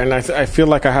trajectory, and I feel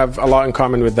like I have a lot in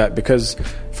common with that, because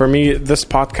for me, this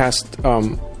podcast,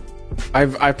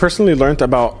 I personally learned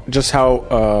about just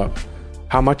how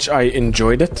much I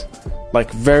enjoyed it. Like,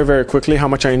 very, very quickly, how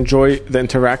much I enjoy the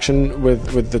interaction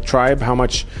with the tribe, how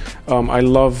much I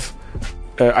love,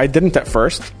 I didn't at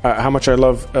first, how much I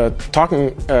love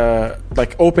talking,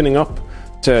 like opening up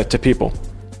to people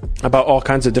about all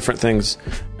kinds of different things.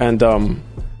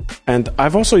 And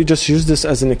I've also just used this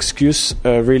as an excuse,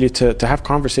 really, to have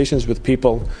conversations with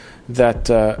people that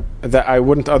I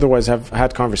wouldn't otherwise have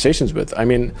had conversations with. I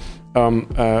mean,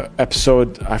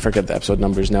 episode, I forget the episode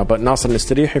numbers now, but Nasser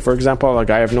Nistarihi, for example, a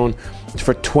guy I've known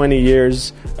for 20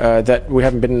 years, that we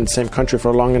haven't been in the same country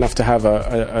for long enough to have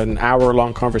an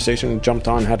hour-long conversation, jumped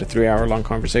on, had a 3-hour-long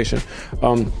conversation.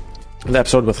 The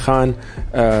episode with Khan,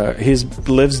 he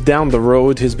lives down the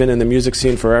road, he's been in the music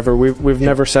scene forever. We've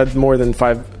never said more than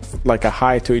 5, like, a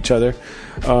hi to each other,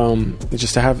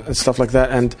 just to have stuff like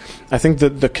that. And I think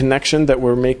that the connection that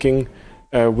we're making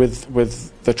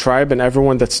with the tribe and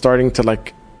everyone that's starting to,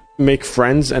 like, make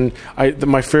friends, and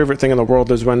my favorite thing in the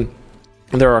world is when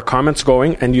there are comments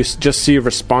going and you just see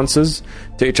responses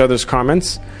to each other's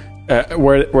comments,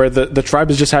 where the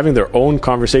tribe is just having their own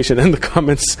conversation in the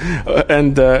comments,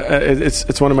 and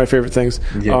it's one of my favorite things.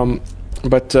 Yeah.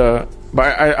 But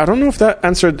I don't know if that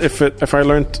answered if I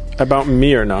learned about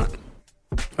me or not.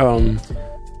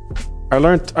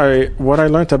 what I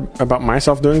learned about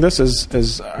myself doing this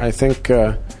is I think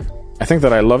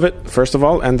that I love it, first of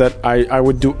all, and that I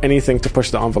would do anything to push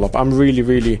the envelope. I'm really,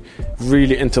 really,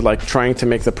 really into like trying to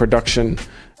make the production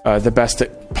the best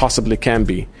it possibly can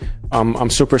be. I'm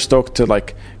super stoked to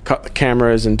like cut the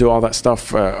cameras and do all that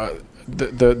stuff.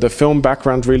 The film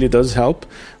background really does help,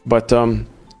 but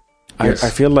Yes. I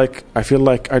feel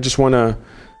like I just want to,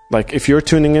 like, if you're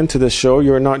tuning into this show,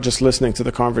 you're not just listening to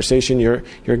the conversation. You're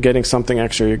getting something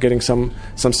extra. You're getting some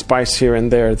spice here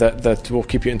and there that will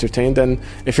keep you entertained. And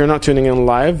if you're not tuning in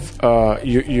live,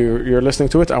 you're listening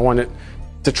to it. I want it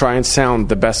to try and sound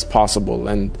the best possible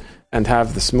and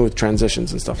have the smooth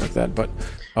transitions and stuff like that. But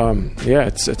yeah,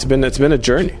 it's been a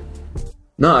journey.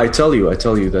 No, I tell you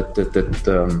that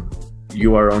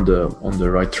you are on the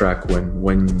right track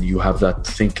when you have that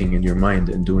thinking in your mind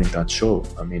and doing that show.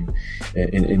 I mean,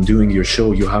 in doing your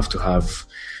show, you have to have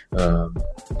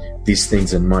these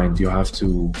things in mind. You have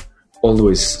to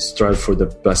always strive for the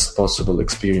best possible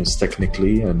experience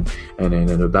technically and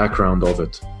in the background of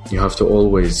it. You have to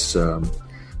always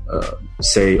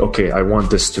say, okay, I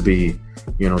want this to be,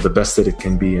 the best that it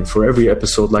can be. And for every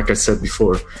episode, like I said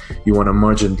before, you want to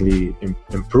marginally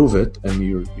improve it, and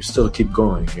you still keep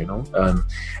going,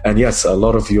 and yes,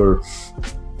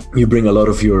 you bring a lot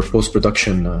of your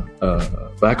post-production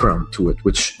background to it,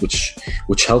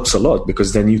 which helps a lot,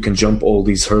 because then you can jump all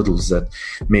these hurdles that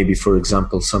maybe, for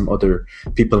example, some other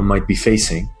people might be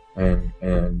facing, and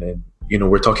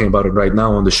we're talking about it right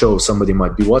now on the show. Somebody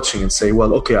might be watching and say,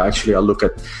 well, okay, actually I'll look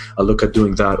at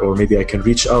doing that, or maybe I can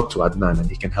reach out to Adnan and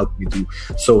he can help me do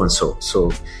so and so.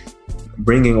 So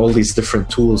bringing all these different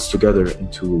tools together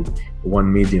into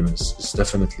one medium is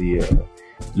definitely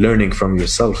learning from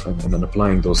yourself and then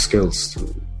applying those skills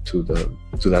to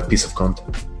that piece of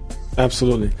content.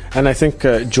 Absolutely. And I think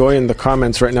Joy in the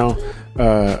comments right now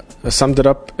summed it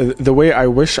up the way I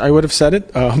wish I would have said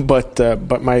it,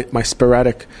 but my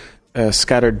sporadic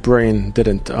scattered brain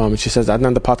didn't. She says,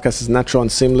 Adnan, the podcast is natural and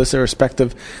seamless,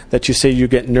 irrespective that you say you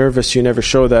get nervous, you never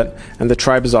show that, and the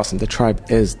tribe is awesome. The tribe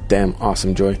is damn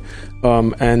awesome, Joy.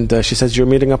 And she says, you're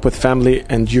meeting up with family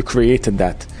and you created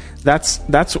that. That's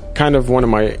kind of one of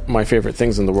my favorite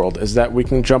things in the world, is that we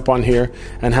can jump on here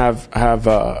and have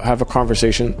a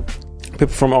conversation.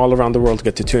 People from all around the world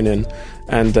get to tune in,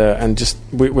 and just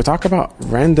we talk about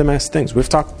random ass things. We've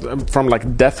talked from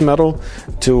like death metal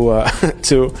to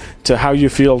how you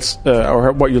feel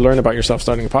or what you learn about yourself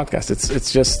starting a podcast.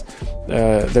 It's just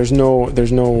there's no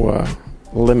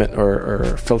limit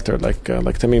or filter like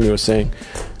Tamimi was saying.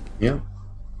 Yeah.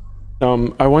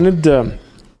 I wanted to.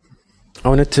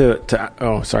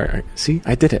 Oh, sorry. See,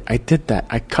 I did it. I did that.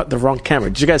 I cut the wrong camera.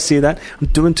 Did you guys see that? I'm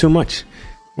doing too much.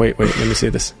 Wait. Let me see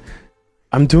this.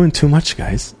 I'm doing too much,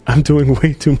 guys. I'm doing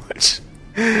way too much.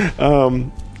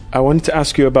 I wanted to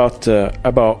ask you about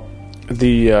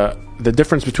the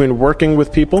difference between working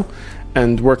with people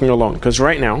and working alone. Because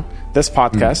right now, this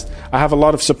podcast, I have a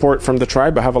lot of support from the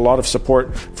tribe. I have a lot of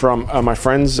support from my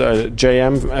friends,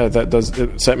 JM,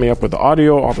 that set me up with the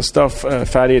audio, all the stuff.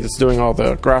 Fadi, that's doing all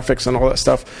the graphics and all that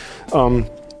stuff.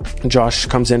 Josh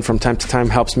comes in from time to time,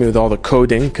 helps me with all the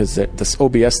coding, because this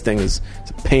OBS thing is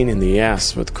a pain in the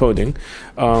ass with coding.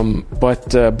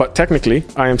 But technically,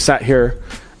 I am sat here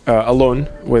alone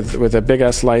with a big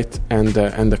ass light and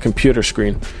the computer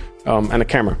screen and a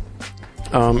camera.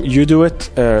 You do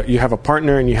it. You have a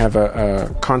partner and you have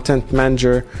a content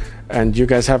manager, and you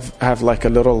guys have like a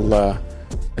little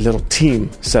team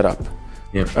set up.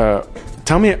 Yeah.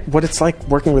 Tell me what it's like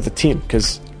working with a team,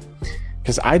 because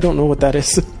I don't know what that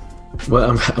is.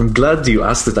 Well, I'm glad you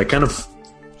asked it. I kind of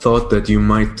thought that you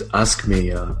might ask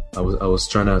me. I was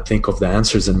trying to think of the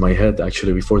answers in my head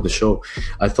actually before the show.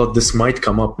 I thought this might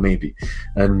come up maybe,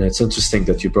 and it's interesting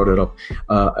that you brought it up.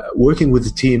 Working with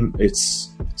the team, it's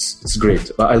great.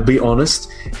 But I'll be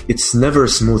honest, it's never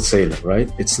smooth sailing,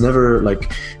 right? It's never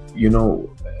like,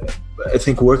 I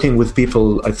think working with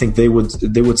people, I think they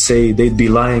would say, they'd be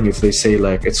lying if they say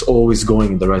like it's always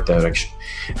going in the right direction,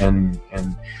 and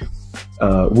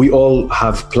you all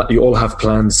have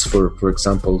plans for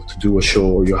example, to do a show,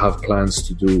 or you have plans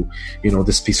to do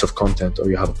this piece of content, or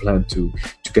you have a plan to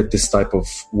get this type of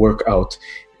work out,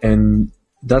 and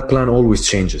that plan always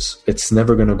changes. It's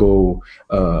never going to go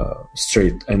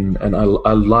straight, and I'll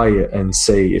lie and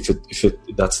say if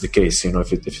that's the case,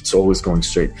 if it's always going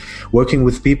straight. Working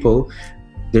with people,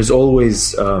 there's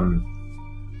always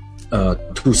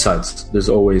two sides. There's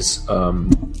always a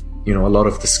lot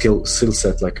of the skill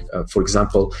set. Like for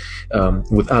example,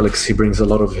 with Alex, he brings a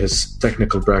lot of his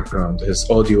technical background, his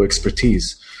audio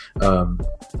expertise, and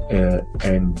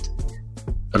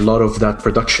a lot of that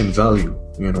production value,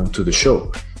 to the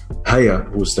show. Haya,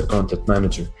 who's the content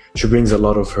manager, she brings a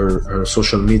lot of her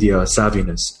social media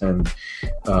savviness, and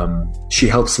she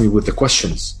helps me with the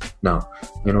questions now.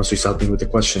 So she's helping with the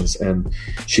questions, and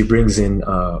she brings in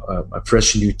a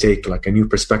fresh new take, like a new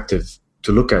perspective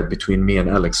to look at between me and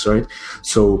Alex, right?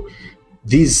 So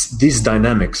these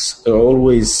dynamics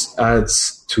always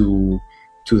adds to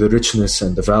the richness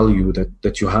and the value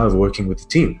that you have working with the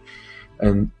team.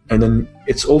 And then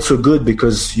it's also good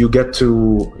because you get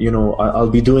to, I'll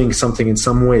be doing something in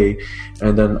some way,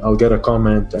 and then I'll get a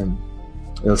comment and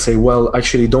they'll say, well,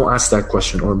 actually don't ask that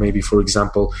question. Or maybe, for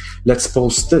example, let's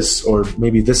post this, or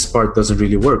maybe this part doesn't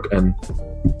really work. And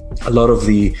a lot of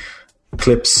the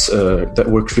clips that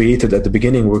were created at the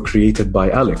beginning were created by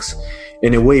Alex.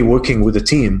 In a way, working with a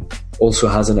team also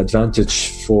has an advantage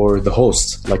for the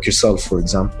host, like yourself, for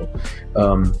example.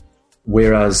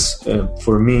 Whereas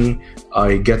for me,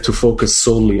 I get to focus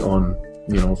solely on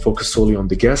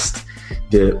the guest.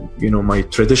 My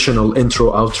traditional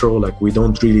intro, outro, like we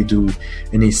don't really do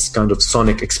any kind of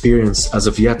sonic experience as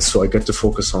of yet. So I get to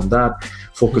focus on that,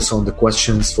 focus on the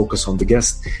questions, focus on the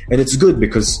guest. And it's good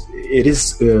because it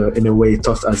is in a way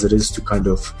tough as it is to kind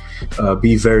of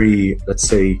be very, let's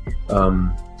say,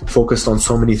 focused on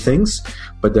so many things,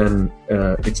 but then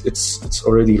it's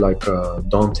already like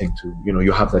daunting to,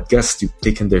 you have that guest, you've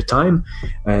taken their time,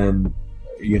 and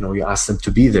you ask them to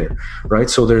be there,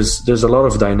 right? So there's a lot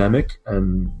of dynamic,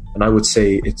 and I would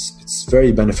say it's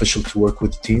very beneficial to work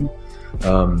with the team.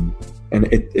 And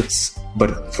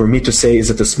but for me to say, is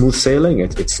it a smooth sailing?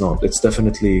 It's not. It's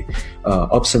definitely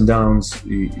ups and downs.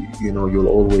 You'll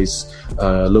always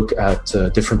look at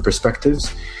different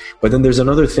perspectives. But then there's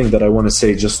another thing that I want to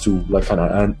say, just to like kind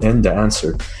of end the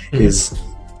answer, is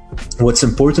what's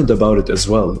important about it as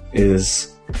well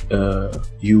is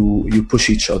you push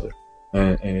each other,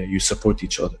 you support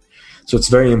each other. So it's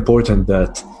very important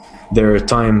that there are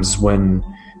times when,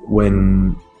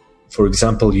 for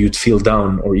example, you'd feel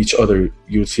down, or each other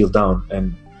you'd feel down,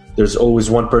 and there's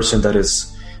always one person that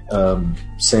is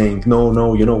saying, no,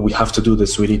 we have to do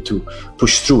this, we need to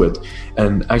push through it.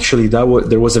 And actually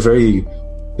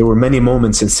there were many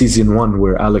moments in season 1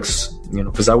 where Alex,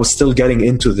 because I was still getting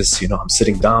into this, I'm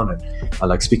sitting down and I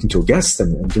like speaking to a guest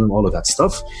and doing all of that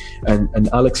stuff. And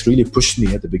Alex really pushed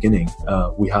me at the beginning.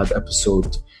 We had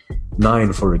episode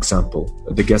 9, for example.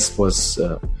 The guest was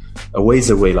a ways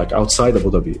away, like outside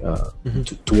Abu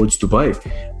Dhabi, towards Dubai.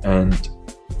 And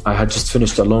I had just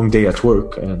finished a long day at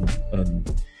work, and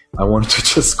I wanted to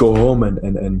just go home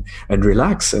and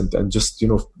relax and just,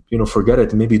 forget it,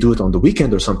 and maybe do it on the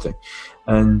weekend or something.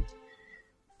 And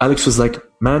Alex was like,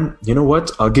 man, you know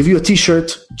what? I'll give you a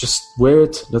t-shirt, just wear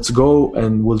it. Let's go.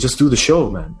 And we'll just do the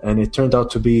show, man. And it turned out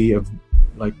to be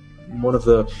like one of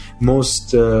the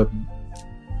most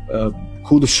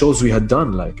coolest shows we had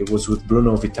done. Like, it was with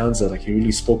Bruno Vitanza. Like, he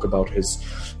really spoke about his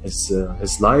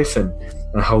life and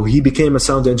how he became a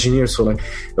sound engineer. So like,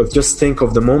 just think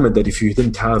of the moment that if you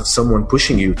didn't have someone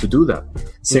pushing you to do that.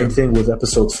 Same thing with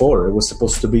episode 4. It was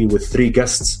supposed to be with 3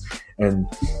 guests, and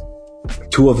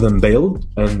 2 of them bailed,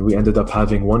 and we ended up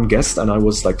having 1 guest. And I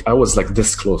was like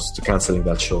this close to canceling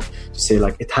that show, to say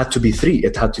like, it had to be 3.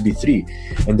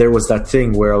 And there was that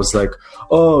thing where I was like,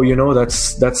 oh,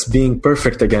 that's being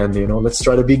perfect again, let's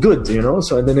try to be good,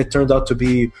 So, and then it turned out to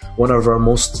be one of our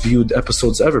most viewed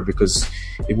episodes ever, because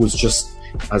it was just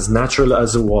as natural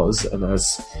as it was, and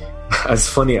as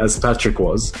funny as Patrick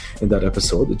was in that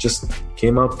episode. It just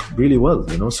came out really well,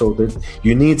 So that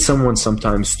you need someone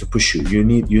sometimes to push you. You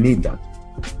need that.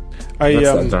 That's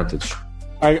the advantage.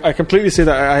 I completely see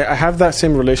that. I have that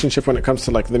same relationship when it comes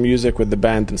to like the music with the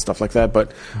band and stuff like that.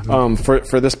 But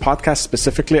for this podcast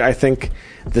specifically, I think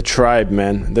the tribe,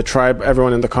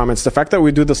 everyone in the comments, the fact that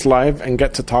we do this live and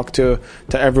get to talk to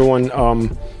everyone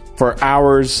for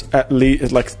hours at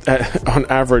least, like on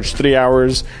average 3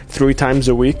 hours, 3 times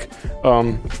a week.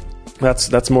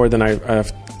 That's more than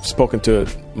I've spoken to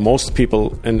most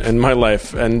people in my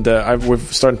life, and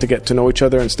we've started to get to know each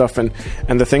other and stuff, and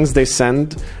the things they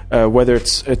send, whether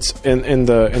it's in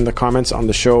the comments on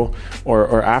the show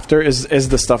or after, is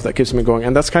the stuff that keeps me going.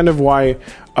 And that's kind of why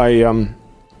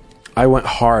I went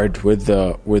hard with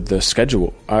the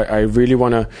schedule. I really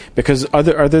want to, because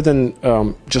other than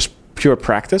just pure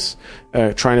practice,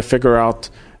 trying to figure out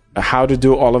how to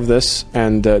do all of this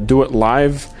and do it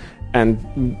live. And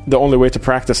the only way to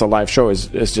practice a live show is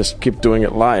just keep doing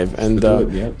it live. And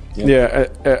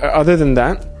other than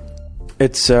that,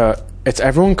 it's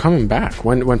everyone coming back.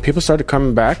 When people started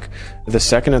coming back, the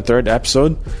second and third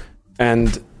episode,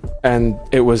 and and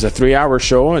it was a 3-hour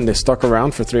show, and they stuck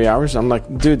around for 3 hours. I'm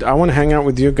like, dude, I want to hang out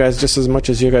with you guys just as much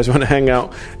as you guys want to hang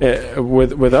out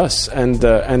with us, and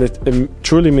it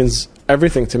truly means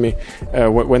everything to me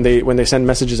when they send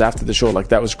messages after the show, like,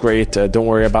 that was great, don't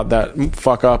worry about that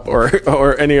fuck up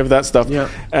or any of that stuff. Yeah.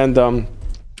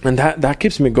 And that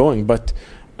keeps me going. But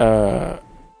I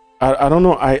don't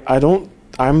know,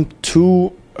 I'm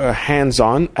too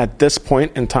hands-on at this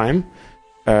point in time.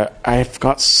 I've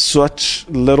got such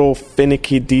little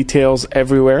finicky details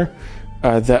everywhere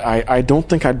that I don't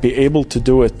think I'd be able to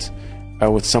do it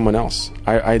with someone else.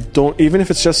 I don't, even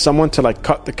if it's just someone to like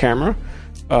cut the camera,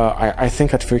 I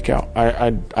think I'd freak out.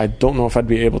 I don't know if I'd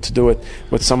be able to do it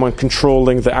with someone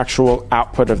controlling the actual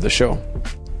output of the show.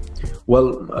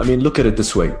 Well, I mean, look at it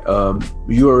this way.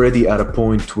 You're already at a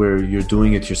point where you're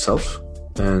doing it yourself,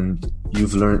 and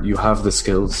you've learned, you have the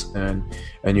skills, and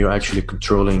you're actually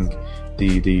controlling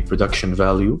the production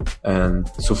value. And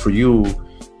so for you,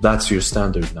 that's your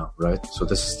standard now, right? So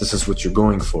this is what you're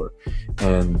going for.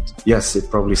 And yes, it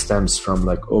probably stems from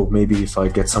like, oh, maybe if I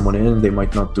get someone in, they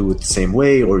might not do it the same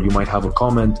way, or you might have a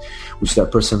comment which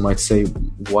that person might say,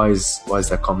 why is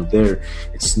that comment there?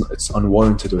 It's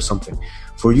unwarranted or something.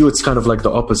 For you, it's kind of like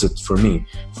the opposite. For me,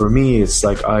 it's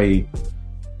like I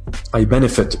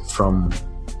benefit from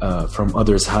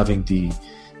others having the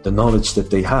knowledge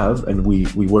that they have, and we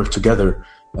work together,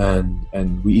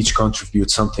 and we each contribute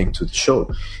something to the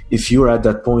show. If you're at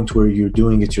that point where you're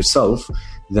doing it yourself,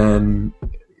 then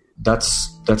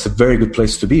that's a very good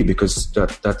place to be, because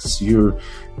that's you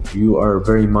are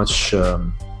very much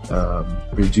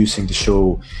reducing the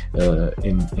show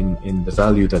in the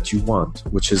value that you want,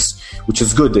 which is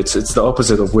good. It's the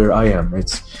opposite of where I am.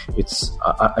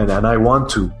 And I want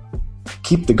to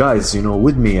keep the guys,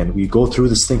 with me, and we go through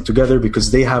this thing together,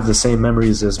 because they have the same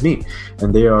memories as me,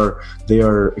 and they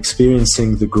are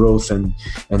experiencing the growth and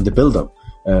the build-up.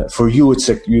 For you, it's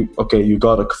like you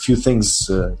got a few things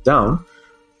down,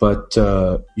 but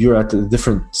you're at a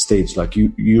different stage. Like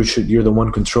you're the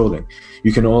one controlling.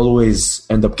 You can always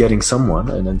end up getting someone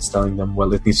and then telling them,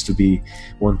 well, it needs to be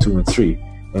 1, 2, and 3,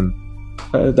 and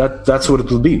that's what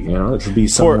it will be. It'll be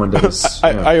someone that is.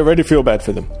 I already feel bad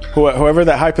for them. Whoever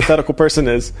that hypothetical person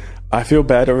is, I feel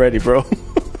bad already, bro.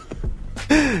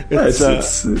 This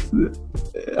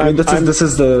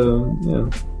is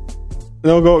the.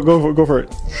 No, go for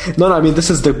it. No, I mean, this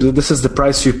is the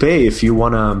price you pay if you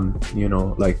wanna,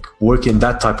 like work in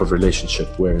that type of relationship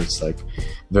where it's like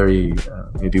very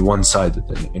maybe one-sided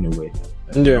in a way.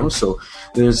 Yeah. So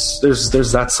there's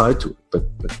that side to it,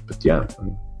 but yeah. I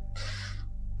mean,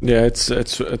 yeah, it's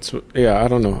yeah. I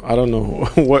don't know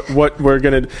what we're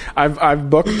gonna.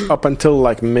 I've booked up until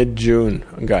like mid-June,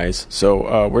 guys.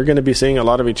 So we're gonna be seeing a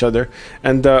lot of each other,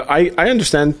 and I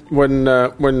understand when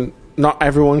not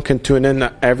everyone can tune in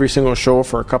every single show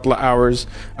for a couple of hours,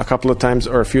 a couple of times,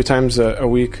 or a few times a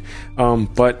week.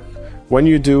 But when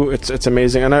you do, it's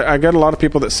amazing. And I get a lot of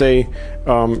people that say,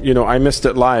 I missed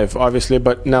it live, obviously,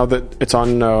 but now that it's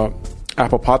on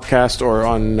Apple Podcast or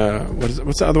on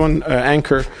what's the other one,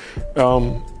 Anchor,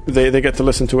 they get to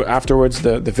listen to it afterwards.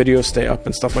 The videos stay up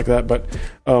and stuff like that. But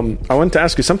I wanted to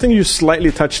ask you something you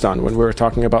slightly touched on when we were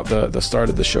talking about the start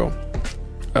of the show.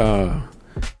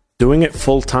 Doing it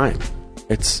full time.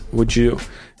 Would you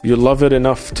love it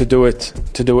enough to do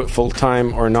it full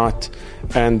time or not?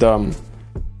 And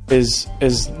is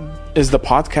the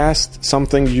podcast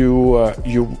something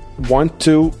you want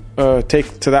to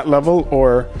take to that level,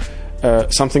 or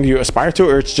something you aspire to,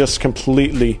 or it's just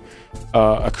completely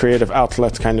a creative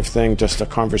outlet kind of thing, just a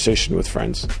conversation with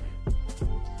friends?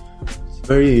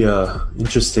 Very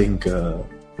interesting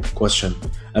question.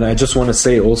 And I just want to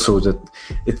say also that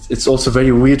it's also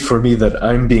very weird for me that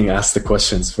I'm being asked the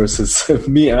questions versus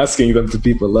me asking them to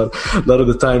people. A lot of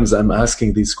the times I'm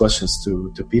asking these questions to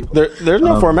people. There's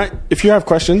no format. If you have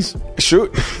questions,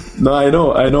 shoot. No, I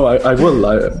know. I will.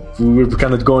 We're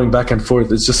kind of going back and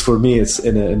forth. It's just for me. It's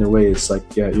in a way. It's like,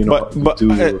 yeah, But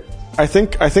I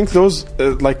think those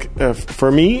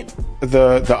for me,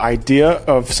 the idea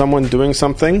of someone doing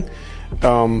something.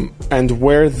 And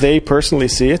where they personally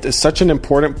see it is such an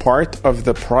important part of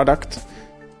the product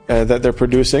that they're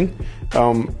producing,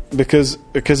 because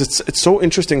it's so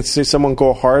interesting to see someone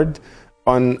go hard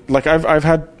on, like I've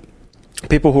had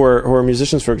people who are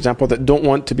musicians, for example, that don't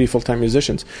want to be full-time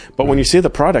musicians, but when you see the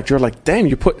product, you're like, damn,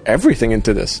 you put everything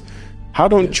into this. How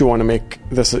don't you want to make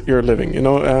this your living?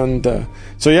 And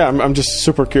so yeah, I'm just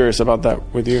super curious about that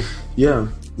with you. Yeah.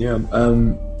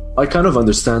 I kind of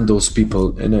understand those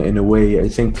people in a way. I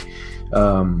think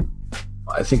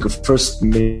I think first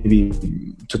maybe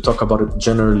to talk about it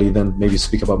generally, then maybe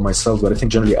speak about myself. But I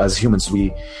think generally as humans,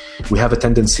 we have a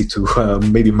tendency to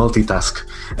maybe multitask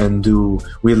and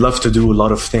we love to do a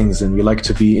lot of things, and we like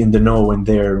to be in the know and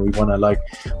there. We want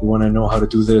to know how to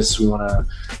do this. We want to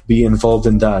be involved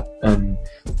in that. And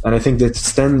I think that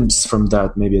stems from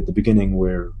that maybe at the beginning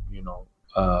where,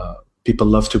 people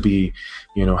love to be,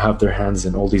 have their hands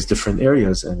in all these different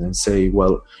areas and say,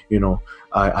 well,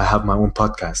 I have my own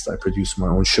podcast. I produce my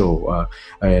own show.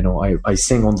 I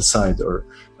sing on the side, or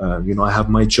I have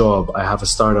my job. I have a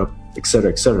startup,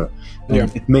 etc., etc.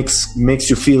 And it makes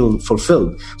you feel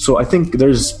fulfilled. So I think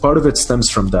there's part of it stems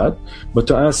from that. But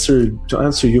to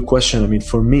answer your question, I mean,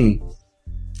 for me,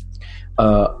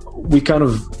 we kind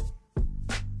of,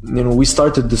 we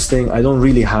started this thing. I don't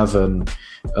really have an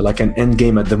end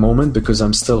game at the moment, because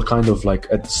I'm still kind of like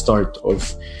at the start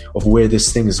of where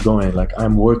this thing is going. Like,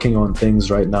 I'm working on things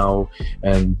right now,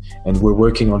 and we're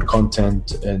working on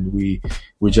content, and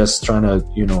we're just trying to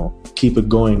keep it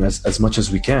going as much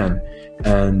as we can.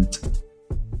 And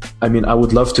I mean, I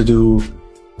would love to do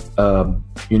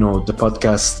the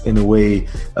podcast in a way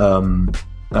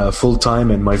full time,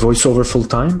 and my voiceover full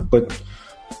time, but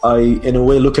I in a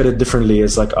way look at it differently,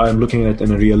 as like I'm looking at it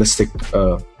in a realistic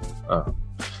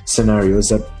scenarios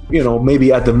that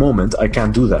maybe at the moment I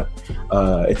can't do that.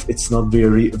 It's not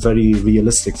very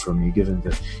realistic for me, given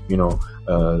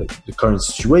the current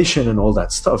situation and all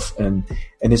that stuff. And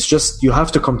it's just, you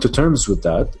have to come to terms with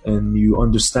that, and you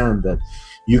understand that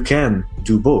you can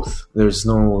do both. There's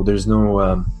no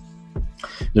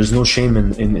shame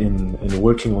in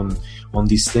working on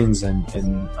these things.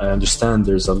 And I understand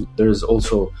there's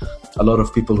also a lot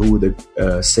of people who would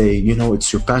say,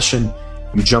 it's your passion.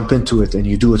 You jump into it and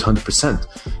you do it 100%.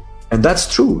 And that's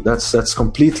true. That's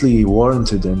completely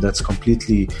warranted, and that's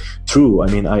completely true. I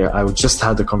mean, I just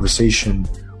had a conversation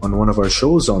on one of our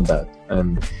shows on that.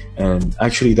 And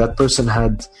actually that person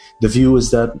had the view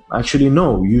is that actually,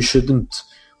 no, you shouldn't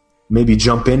maybe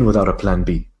jump in without a plan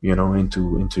B,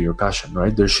 into your passion,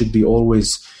 right? There should be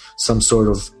always some sort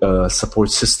of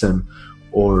support system,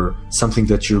 or something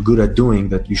that you're good at doing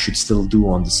that you should still do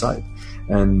on the side.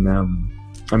 And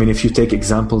I mean, if you take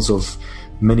examples of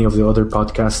many of the other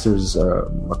podcasters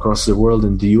across the world,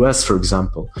 in the US, for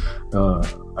example,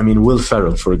 I mean, Will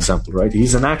Ferrell, for example, right?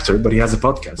 He's an actor, but he has a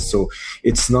podcast. So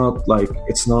it's not like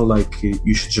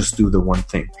you should just do the one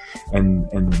thing.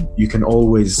 And you can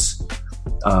always,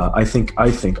 I think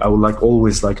I would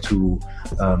always like to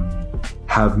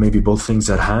have maybe both things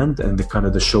at hand, and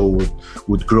the show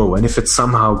would grow. And if it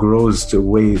somehow grows to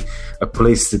a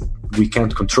place that we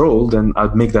can't control, then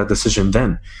I'd make that decision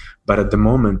then. But at the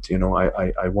moment,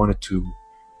 I want it to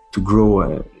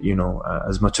grow,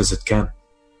 as much as it can.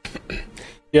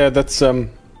 Yeah, that's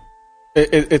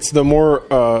it's the more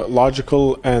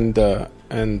logical and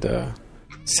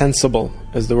sensible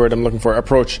is the word I'm looking for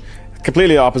approach.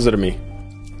 Completely opposite of me.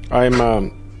 I'm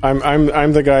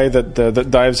the guy that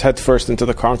dives headfirst into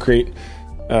the concrete,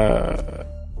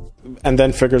 and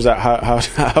then figures out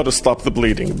how to stop the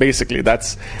bleeding. Basically,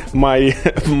 that's my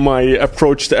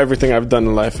approach to everything I've done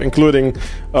in life, including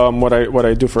what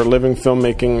I do for a living,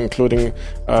 filmmaking, including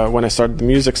when I started the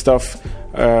music stuff,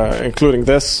 including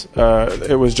this.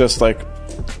 It was just like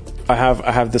I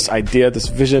have this idea, this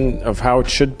vision of how it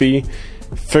should be,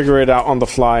 figure it out on the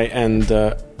fly,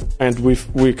 and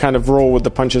we kind of roll with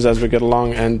the punches as we get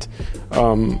along. And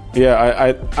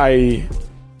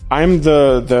I'm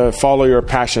the follow your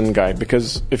passion guy,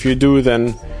 because if you do,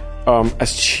 then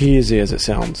as cheesy as it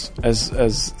sounds,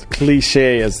 as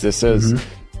cliche as this is,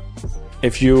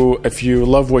 if you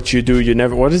love what you do, you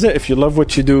never, what is it? If you love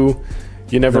what you do,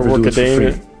 you never work a day in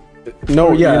it.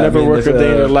 No, you never work a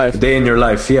day in your life. Day in your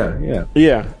life, yeah.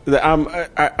 I'm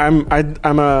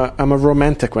a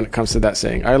romantic when it comes to that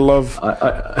saying. I love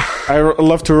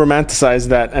to romanticize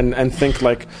that and think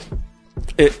like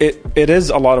it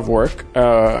is a lot of work,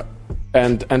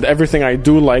 and everything I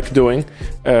do like doing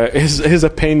is a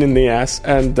pain in the ass,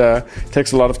 and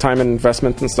takes a lot of time and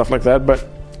investment and stuff like that. But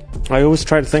I always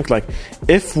try to think like,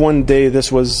 if one day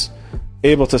this was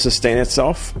able to sustain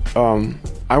itself,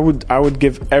 I would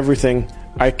give everything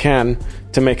I can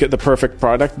to make it the perfect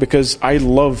product, because I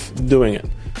love doing it.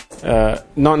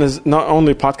 Not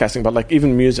only podcasting, but like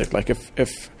even music. Like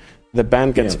if the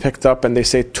band gets picked up and they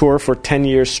say tour for 10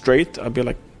 years straight, I'll be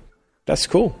like, that's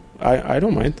cool. I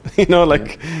don't mind.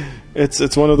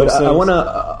 It's one of those things.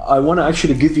 I wanna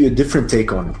actually give you a different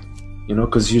take on it.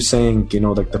 Because you're saying,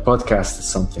 like the podcast is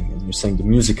something, and you're saying the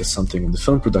music is something, and the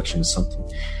film production is something.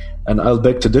 And I'll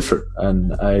beg to differ.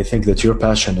 And I think that your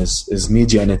passion is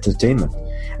media and entertainment.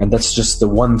 And that's just the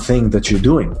one thing that you're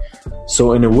doing.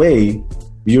 So in a way,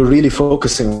 you're really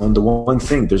focusing on the one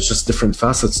thing. There's just different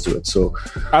facets to it. So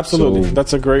absolutely,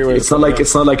 that's a great way. It's not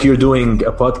like you're doing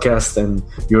a podcast and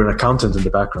you're an accountant in the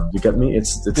background. You get me?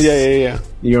 It's yeah.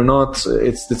 You're not.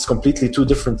 It's completely two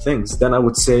different things. Then I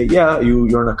would say, yeah,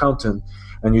 you're an accountant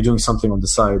and you're doing something on the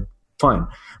side. Fine,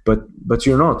 but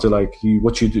you're not. Like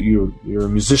what you do, you're a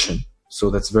musician.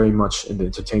 So that's very much in the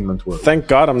entertainment world. Thank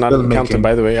God I'm not an accountant,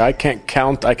 by the way. I can't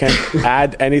count. I can't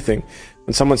add anything.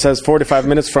 When someone says 45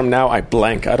 minutes from now, I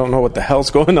blank. I don't know what the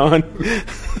hell's going on.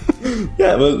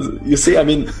 Yeah, well, you see, I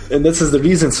mean, and this is the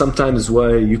reason sometimes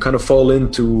why you kind of fall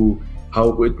into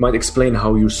how it might explain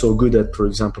how you're so good at, for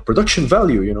example, production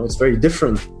value. You know, it's very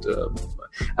different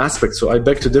aspects. So I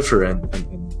beg to differ and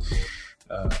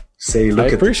say,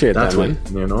 look at it that way.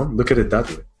 Man. You know, look at it that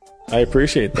way. I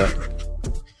appreciate that.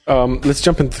 Let's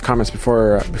jump into the comments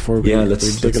before we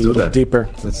dig a little deeper.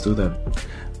 Let's do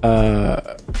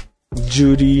that.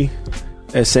 Judy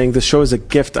is saying the show is a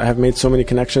gift. I have made so many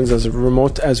connections as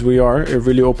remote as we are. It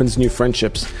really opens new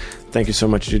friendships. Thank you so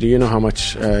much, Judy. You know how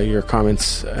much your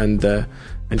comments and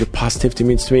your positivity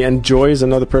means to me. And Joy is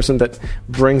another person that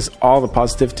brings all the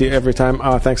positivity every time.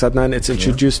 Thanks, Adnan. It's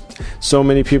introduced so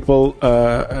many people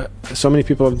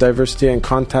of diversity and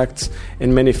contacts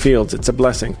in many fields. It's a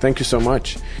blessing. Thank you so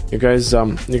much. You guys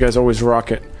always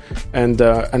rock it. And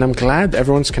I'm glad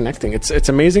everyone's connecting. It's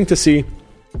amazing to see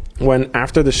when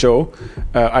after the show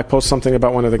I post something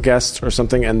about one of the guests or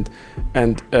something, and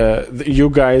you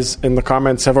guys in the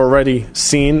comments have already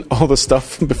seen all the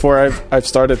stuff before I've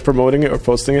started promoting it or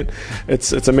posting it.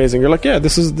 It's amazing. You're like, yeah,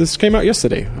 this came out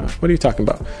yesterday. What are you talking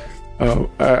about?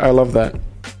 I love that.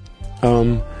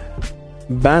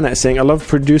 Bana is saying, I love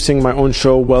producing my own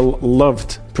show. Well,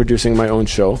 loved producing my own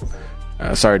show.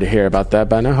 Sorry to hear about that,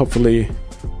 Bana. Hopefully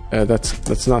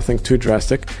that's nothing too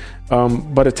drastic.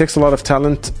 But it takes a lot of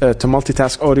talent to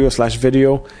multitask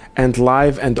audio/video and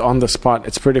live and on the spot.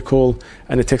 It's pretty cool,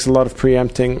 and it takes a lot of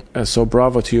preempting. So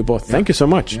bravo to you both. Thank you so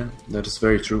much. Yeah, that is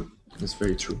very true. That's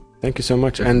very true. Thank you so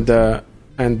much. And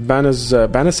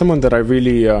Bana's someone that I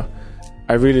really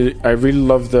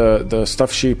love the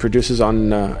stuff she produces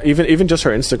on. Even just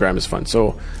her Instagram is fun.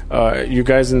 So you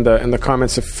guys in the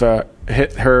comments, if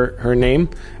hit her name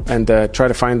and try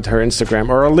to find her Instagram,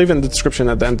 or I'll leave it in the description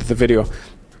at the end of the video.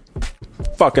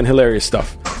 Fucking hilarious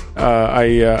stuff.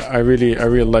 I really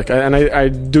like, and I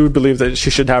do believe that she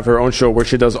should have her own show where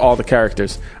she does all the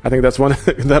characters. I think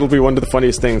that'll be one of the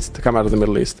funniest things to come out of the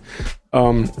Middle East.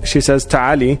 She says,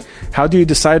 Ta'ali, how do you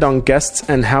decide on guests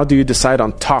and how do you decide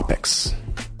on topics?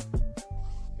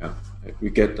 Yeah, we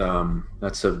get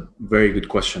that's a very good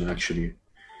question actually,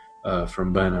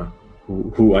 from Bana,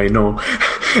 who I know,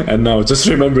 and now just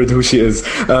remembered who she is.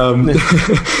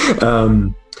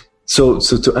 So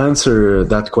to answer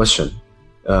that question,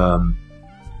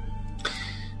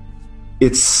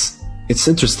 it's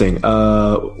interesting.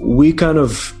 We kind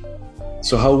of,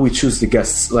 so how we choose the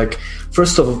guests. Like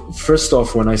first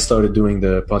off, when I started doing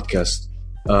the podcast,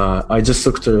 I just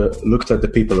looked at the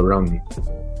people around me.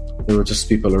 There were just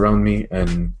people around me,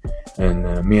 and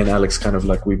me and Alex kind of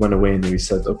like, we went away and we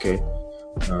said, okay,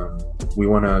 we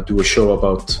want to do a show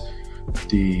about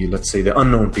let's say the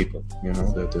unknown people, you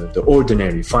know, the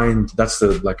ordinary. That's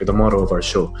the motto of our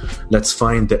show. Let's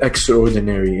find the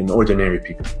extraordinary in ordinary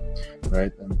people,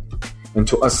 right? And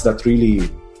to us, that really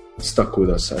stuck with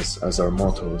us as our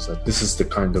motto, is that this is the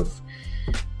kind of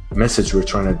message we're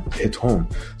trying to hit home.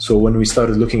 So when we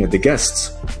started looking at the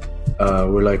guests,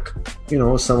 we're like, you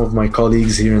know, some of my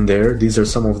colleagues here and there. These are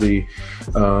some of the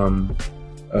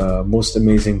most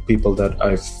amazing people that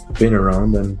I've been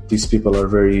around, and these people are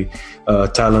very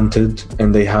talented,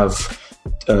 and they have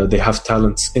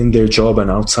talents in their job and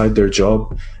outside their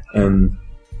job, and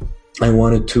I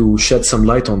wanted to shed some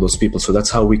light on those people. So that's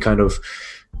how we kind of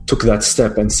took that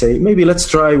step and say, maybe let's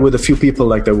try with a few people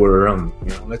like that were around.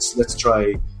 You know, let's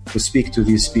try to speak to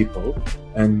these people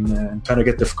and kind of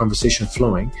get the conversation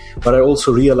flowing. But I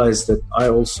also realized that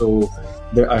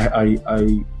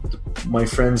my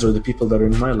friends or the people that are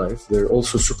in my life, they're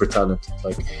also super talented.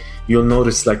 Like you'll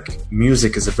notice, like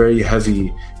music is a very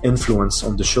heavy influence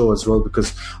on the show as well,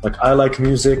 because like I like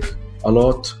music a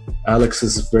lot. Alex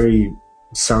is a very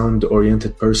sound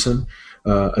oriented person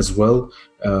as well.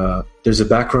 There's a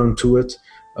background to it.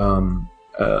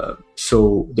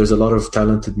 So there's a lot of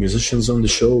talented musicians on the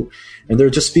show, and they're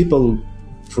just people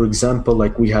for example,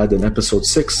 like we had in episode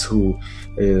 6 who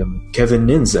Kevin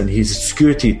Nins, and he's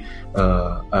security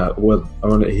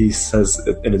he says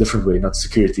it in a different way, not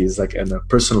security, is like a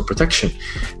personal protection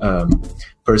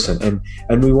person,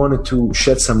 and we wanted to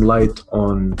shed some light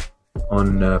on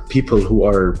people who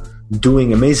are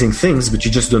doing amazing things, but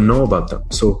you just don't know about them.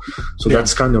 So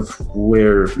that's kind of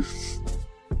where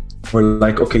we're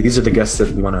like, okay, these are the guests that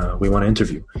we wanna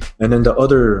interview. And then the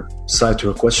other side to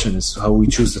your question is how we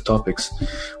choose the topics.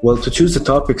 Well, to choose the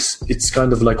topics, it's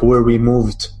kind of like where we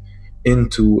moved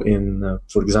into in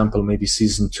for example, maybe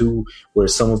season 2, where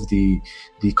some of the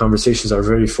conversations are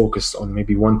very focused on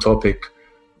maybe one topic,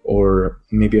 or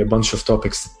maybe a bunch of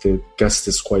topics that the guest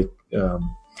is quite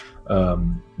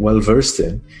well versed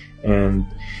in. And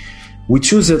we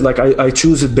choose it, like I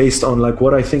choose it based on like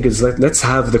what I think is like, let's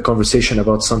have the conversation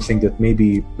about something that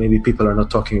maybe people are not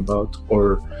talking about,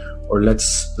 or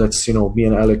let's me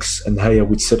and Alex and Haya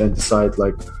would sit and decide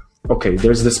like, okay,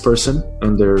 there's this person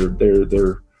and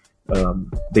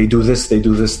they do this,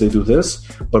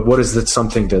 but what is that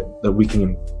something that we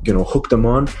can hook them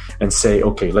on and say,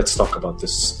 okay, let's talk about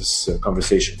this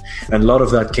conversation. And a lot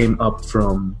of that came up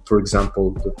from, for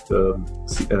example, the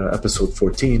episode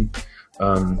 14.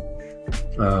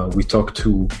 We talked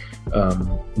to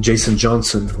Jason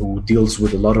Johnson, who deals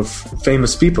with a lot of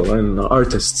famous people and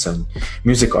artists and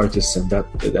music artists,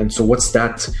 and so what's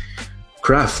that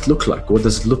craft look like? What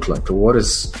does it look like? Or what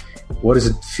does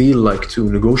it feel like to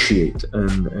negotiate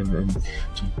and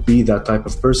to be that type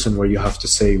of person where you have to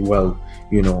say, well,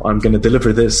 I'm going to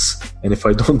deliver this, and if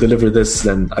I don't deliver this,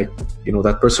 then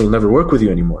that person will never work with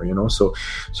you anymore. So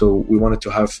we wanted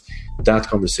to have that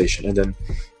conversation. And then,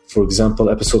 for example,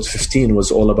 episode 15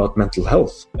 was all about mental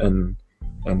health and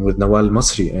with Nawal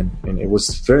Masri, and it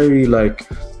was very like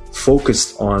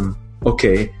focused on,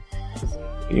 okay,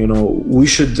 we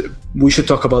should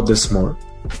talk about this more.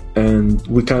 And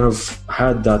we kind of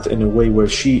had that in a way where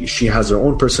she has her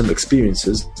own personal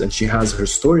experiences and she has her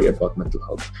story about mental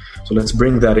health. So let's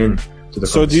bring that in to the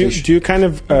conversation. So do you kind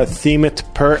of theme it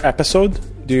per episode?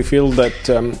 Do you feel that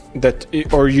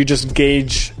or you just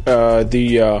gauge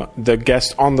the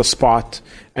guest on the spot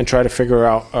and try to figure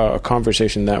out a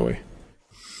conversation that way?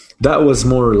 That was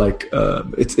more like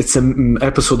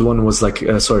episode 1 was like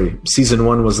season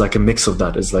 1 was like a mix of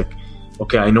that. It's like,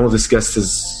 okay, I know this guest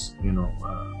is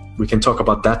we can talk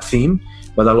about that theme,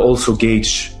 but I'll also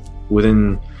gauge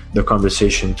within the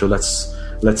conversation to let's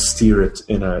steer it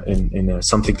in a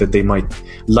something that they might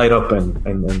light up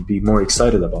and be more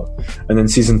excited about. And then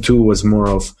season 2 was more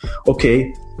of,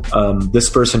 okay, this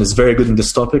person is very good in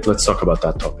this topic, let's talk about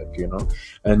that topic,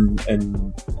 and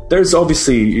there's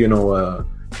obviously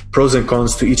pros and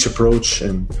cons to each approach,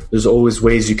 and there's always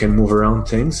ways you can move around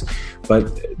things, but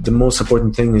the most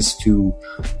important thing is to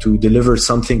deliver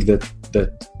something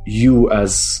that you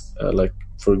as like,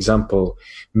 for example,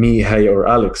 me, Haya, or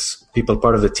Alex, people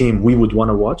part of the team, we would want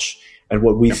to watch, and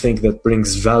what we think that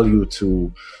brings value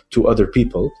to other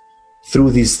people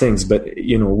through these things. But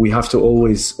we have to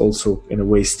always also in a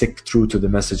way stick true to the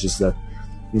messages that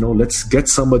let's get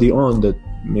somebody on that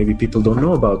maybe people don't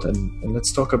know about, and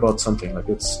let's talk about something like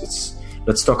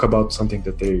let's talk about something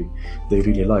that they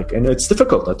really like. And it's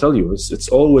difficult, I tell you, it's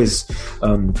always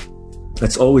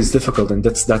difficult, and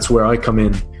that's where I come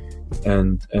in,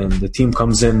 and the team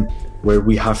comes in, where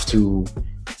we have to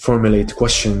formulate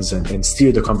questions and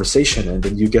steer the conversation, and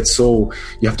then you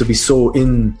have to be so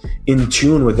in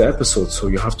tune with the episode, so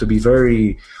you have to be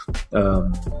very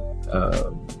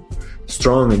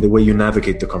strong in the way you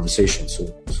navigate the conversation.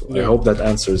 So yeah. I hope that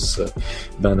answers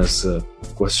Bana's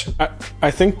question.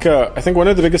 I think one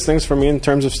of the biggest things for me in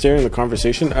terms of steering the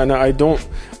conversation, and I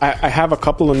have a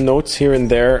couple of notes here and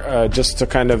there just to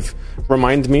kind of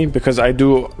remind me, because I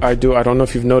don't know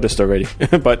if you've noticed already,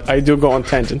 but I do go on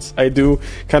tangents. I do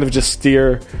kind of just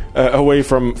steer away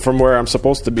from where I'm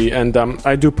supposed to be, and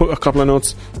I do put a couple of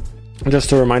notes just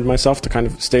to remind myself to kind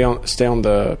of stay on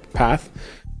the path.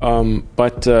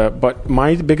 But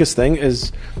my biggest thing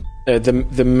is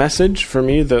the message for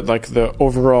me, the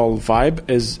overall vibe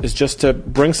is just to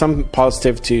bring some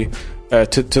positivity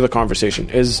to the conversation.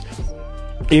 Is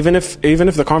even if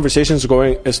the conversation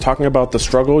is talking about the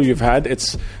struggle you've had,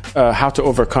 it's how to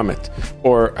overcome it,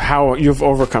 or how you've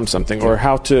overcome something, or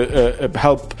how to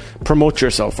help promote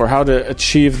yourself, or how to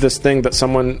achieve this thing that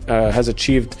someone has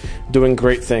achieved doing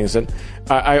great things. And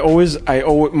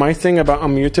my thing about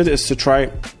Unmuted is to try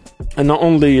and not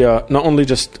only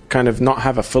just kind of not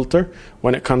have a filter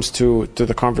when it comes to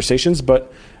the conversations,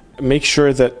 but make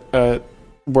sure that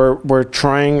we're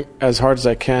trying as hard as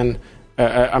I can.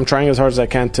 I'm trying as hard as I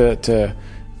can to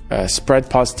spread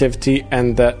positivity,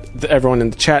 and that everyone in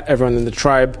the chat, everyone in the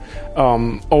tribe,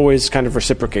 always kind of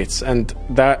reciprocates. And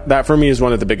that for me is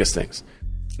one of the biggest things.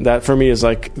 That for me is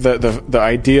like the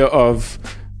idea of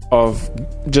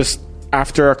just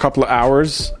after a couple of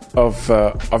hours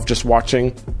of just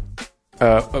watching,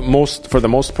 for the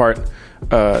most part,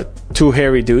 two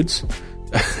hairy dudes.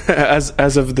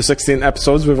 As of the 16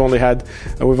 episodes, we've only had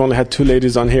two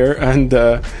ladies on here, and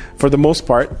for the most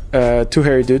part, two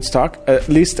hairy dudes talk. At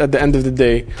least at the end of the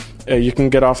day, you can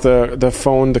get off the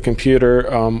phone, the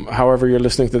computer, however you're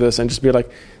listening to this, and just be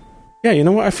like, yeah, you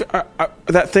know what?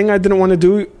 That thing I didn't want to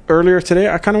do earlier today,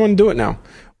 I kind of want to do it now.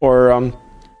 Or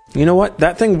you know what?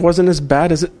 That thing wasn't as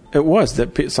bad as it was.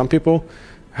 That some people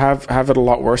have it a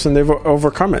lot worse, and they've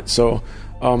overcome it. So.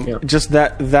 Just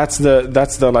that's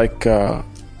the like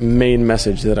main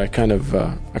message that I kind of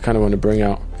want to bring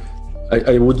out.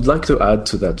 I would like to add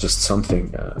to that just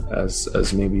something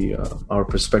as maybe our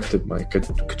perspective, Mike,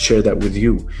 could share that with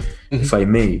you, if I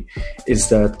may, is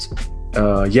that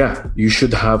you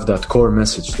should have that core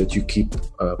message that you keep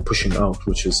pushing out,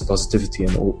 which is positivity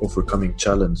and overcoming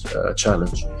challenge,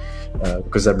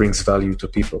 because that brings value to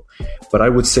people. But I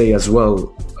would say as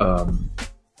well,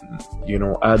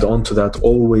 add on to that,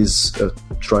 always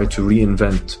try to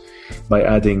reinvent by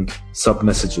adding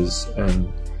sub-messages and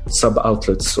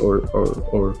sub-outlets or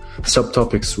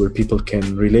subtopics where people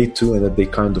can relate to, and that they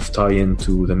kind of tie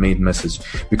into the main message.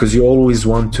 Because you always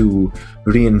want to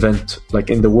reinvent, like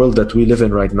in the world that we live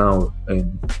in right now,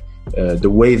 and the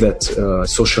way that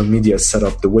social media is set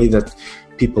up, the way that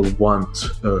people want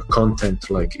content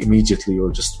like immediately,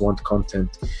 or just want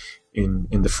content in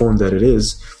the form that it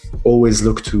is. Always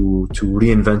look to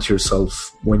reinvent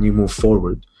yourself when you move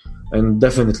forward, and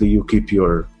definitely you keep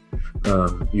your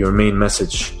main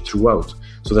message throughout.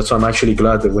 So that's why I'm actually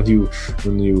glad that when you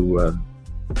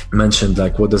mentioned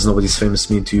like what does Nobody's Famous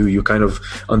mean to you, you kind of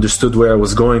understood where I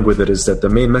was going with it. Is that the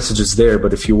main message is there,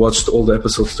 but if you watched all the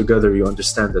episodes together, you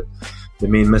understand that the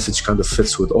main message kind of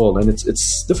fits with all. And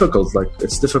it's difficult. Like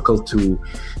it's difficult to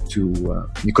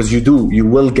because you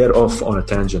will get off on a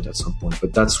tangent at some point.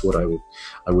 But that's what I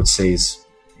would say is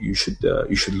you should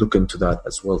look into that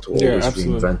as well, to always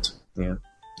reinvent. Yeah.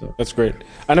 That's great.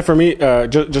 And for me,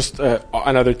 just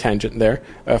another tangent there.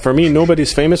 For me,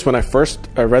 Nobody's Famous, when I first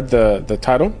read the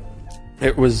title,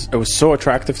 it was so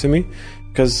attractive to me,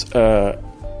 because to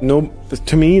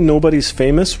me, Nobody's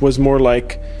Famous was more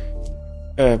like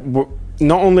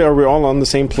not only are we all on the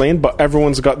same plane, but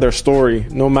everyone's got their story,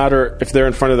 no matter if they're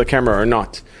in front of the camera or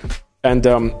not. And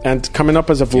coming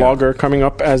up as a vlogger, coming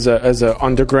up as a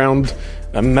underground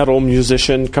metal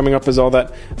musician, coming up as all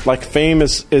that, like fame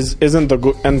isn't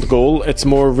the end goal. It's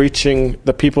more reaching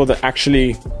the people that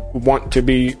actually want to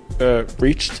be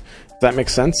reached. If that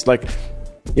makes sense. Like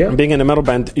being in a metal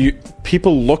band,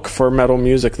 people look for metal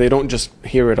music. They don't just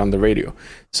hear it on the radio.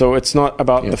 So it's not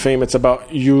about the fame. It's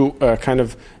about you kind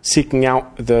of seeking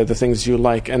out the things you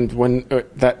like. And when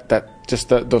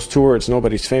those two words,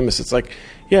 Nobody's Famous, it's like,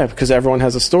 yeah, because everyone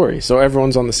has a story. So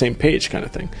everyone's on the same page, kind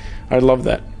of thing. I love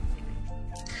that.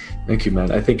 Thank you, man.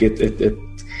 I think I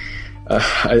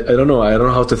don't know. I don't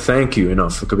know how to thank you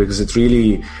enough, because it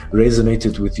really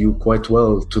resonated with you quite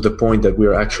well, to the point that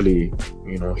we're actually,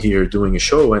 here doing a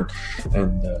show, and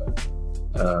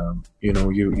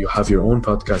you have your own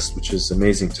podcast, which is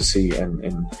amazing to see,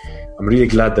 and I'm really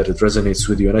glad that it resonates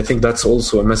with you. And I think that's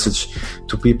also a message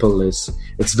to people, is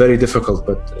it's very difficult,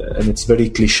 and it's very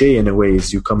cliche in a way,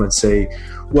 is you come and say,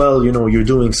 well, you're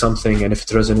doing something, and if it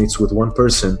resonates with one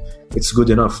person, it's good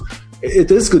enough.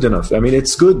 It is good enough. I mean,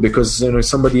 it's good because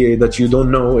somebody that you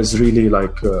don't know is really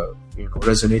like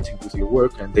resonating with your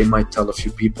work, and they might tell a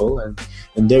few people, and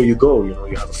there you go.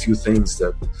 You have a few things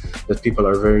that people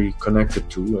are very connected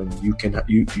to, and you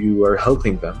are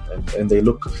helping them, and they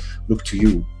look to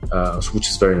you, which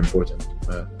is very important.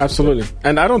 Absolutely.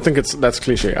 And I don't think that's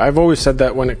cliche. I've always said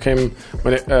that when it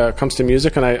comes to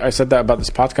music, and I said that about this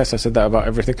podcast. I said that about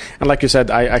everything. And like you said,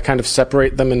 I kind of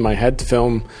separate them in my head: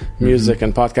 film, music,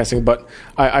 and podcasting. But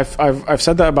I've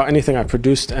said that about anything I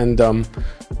produced. And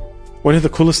one of the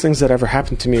coolest things that ever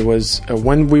happened to me was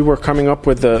when we were coming up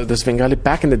with the Svengali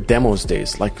back in the demos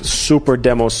days, like super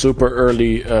demos, super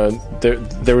early.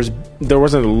 There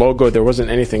wasn't a logo, there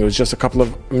wasn't anything. It was just a couple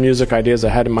of music ideas I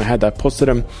had in my head. I posted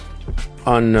them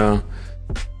on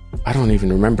I don't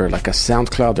even remember, like a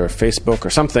SoundCloud or a Facebook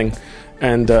or something.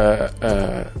 And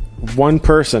one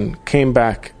person came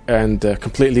back and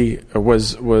completely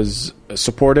was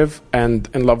supportive and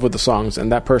in love with the songs,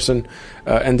 and that person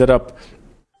ended up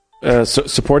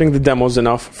supporting the demos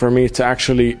enough for me to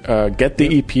actually get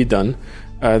the EP done,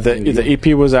 The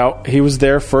EP was out. He was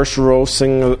there first row,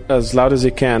 singing as loud as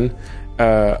he can,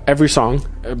 every song,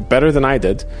 better than I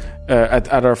did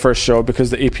at our first show, because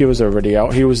the EP was already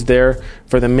out. He was there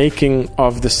for the making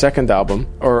of the second album,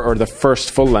 or the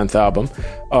first full-length album.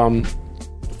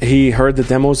 He heard the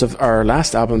demos of our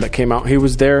last album that came out. He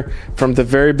was there from the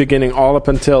very beginning, all up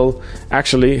until,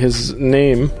 actually, his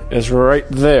name is right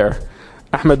there.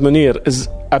 Ahmed Munir is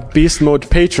a beast mode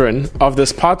patron of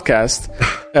this podcast,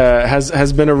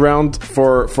 has been around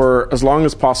for as long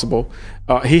as possible.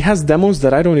 He has demos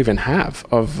that I don't even have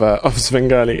of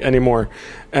Svengali anymore,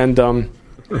 and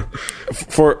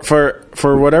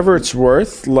for whatever it's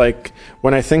worth, like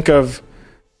when I think of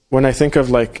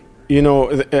like, you know,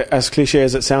 as cliche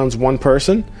as it sounds, one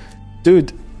person,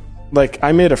 dude. Like,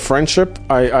 I made a friendship.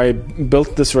 I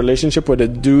built this relationship with a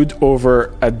dude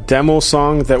over a demo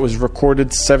song that was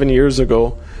recorded 7 years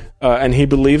ago, and he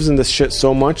believes in this shit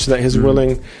so much that he's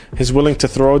willing to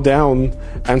throw down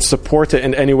and support it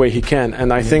in any way he can.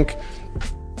 And I think,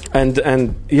 and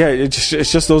yeah, it's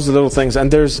just those little things.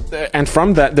 And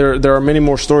from that there are many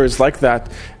more stories like that,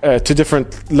 to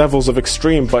different levels of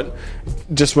extreme. But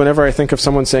just whenever I think of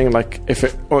someone saying, like,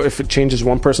 if it changes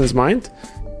one person's mind,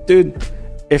 dude.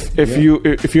 If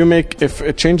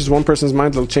it changes one person's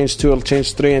mind, it'll change two, it'll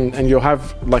change three, and you'll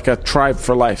have like a tribe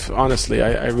for life. Honestly,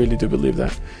 I really do believe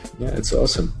that. Yeah, it's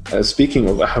awesome. Speaking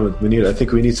of Ahmed Munir, I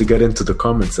think we need to get into the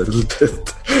comments a little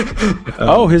bit.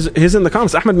 He's in the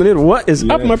comments. Ahmed Munir, what is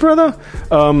up, my brother?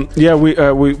 I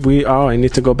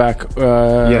need to go back.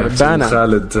 Bana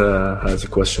Khalid has a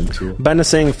question too. Bana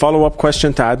saying, follow-up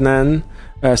question to Adnan.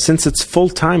 Since it's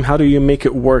full-time, how do you make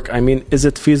it work? I mean, is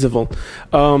it feasible?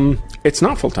 It's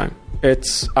not full-time.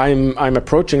 I'm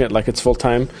approaching it like it's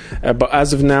full-time, but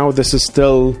as of now, this is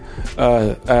still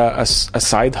a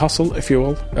side hustle, if you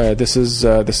will. This is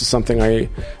something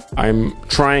I'm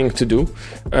trying to do.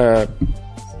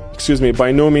 Excuse me.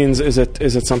 By no means is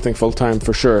it something full-time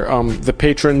for sure. The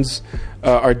patrons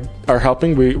are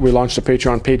helping. We launched a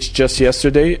Patreon page just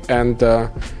yesterday, and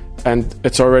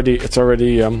it's already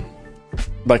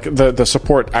like the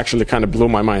support actually kind of blew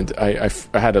my mind. I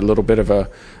had a little bit of a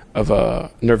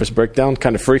nervous breakdown,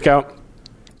 kind of freak out,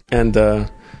 and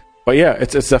but yeah,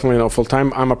 it's definitely not full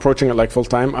time. I'm approaching it like full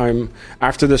time. I'm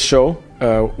after this show,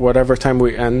 whatever time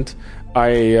we end,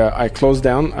 I close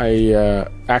down. I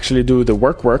actually do the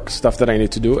work stuff that I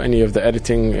need to do, any of the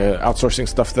editing, outsourcing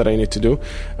stuff that I need to do,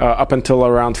 up until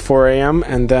around 4 a.m.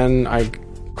 and then I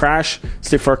crash,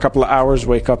 sleep for a couple of hours,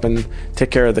 wake up and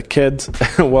take care of the kids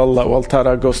while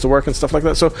Tara goes to work and stuff like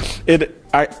that. So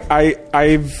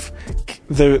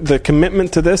the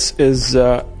commitment to this is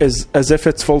as if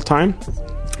it's full time,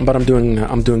 but I'm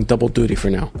doing double duty for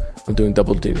now. I'm doing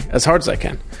double duty as hard as I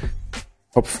can.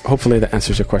 Hopefully that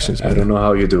answers your questions. I don't know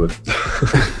how you do it.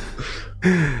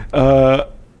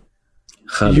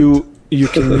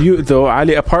 You though,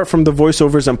 Ali, apart from the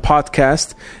voiceovers and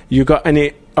podcast, you got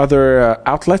any other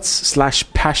outlets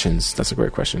 / passions? That's a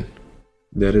great question.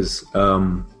 There is.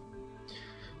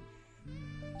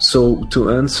 So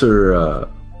to answer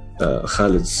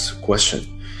Khalid's question,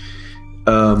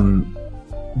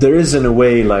 there is in a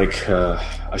way like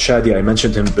Ashadi, I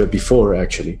mentioned him before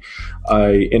actually.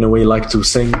 I in a way like to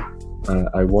sing.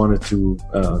 I wanted to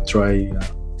try,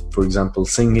 for example,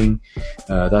 singing.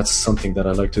 That's something that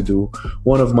I like to do.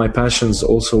 One of my passions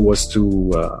also was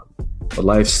to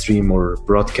live stream or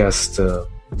broadcast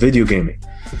video gaming.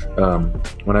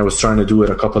 When I was trying to do it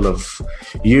a couple of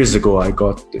years ago, I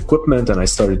got equipment and I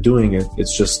started doing it.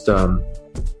 It's just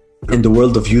in the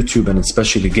world of YouTube and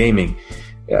especially gaming,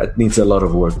 it needs a lot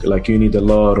of work. Like you need a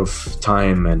lot of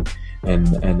time and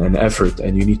effort,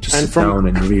 and you need to sit down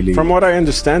and really. From what I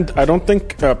understand, I don't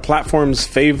think platforms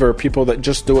favor people that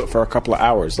just do it for a couple of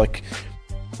hours. Like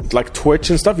Twitch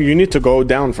and stuff, you need to go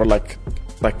down for like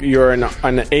you're an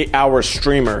 8-hour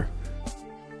streamer.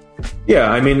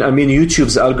 Yeah, I mean,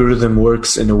 YouTube's algorithm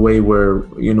works in a way where,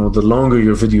 you know, the longer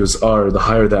your videos are, the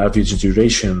higher the average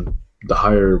duration, the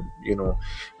higher, you know,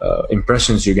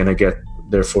 impressions you're gonna get.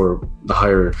 Therefore, the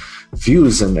higher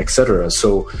views and etc.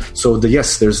 So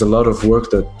yes, there's a lot of work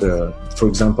that, for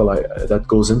example, that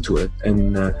goes into it,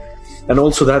 and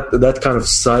also that kind of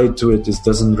side to it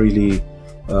doesn't really.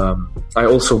 I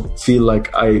also feel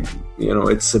like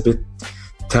it's a bit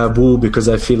taboo because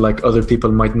I feel like other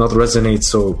people might not resonate.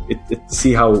 So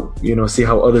see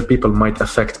how other people might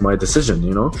affect my decision,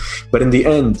 you know. But in the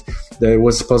end, there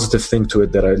was a positive thing to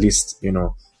it that at least, you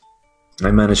know, I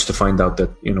managed to find out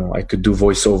that, you know, I could do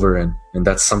voiceover and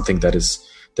that's something that is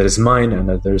mine, and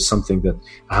that there's something that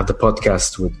I have the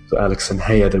podcast with Alex and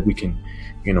Haya that we can,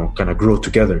 you know, kind of grow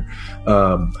together.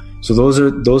 So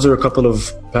those are a couple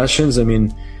of passions. I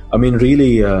mean,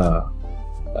 really,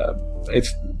 if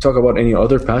talk about any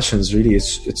other passions, really,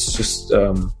 it's just.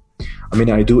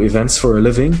 I do events for a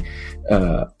living,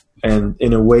 and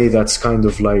in a way, that's kind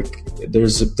of like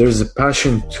there's a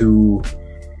passion to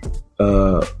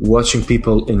watching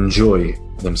people enjoy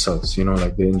themselves.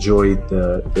 Like they enjoy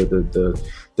the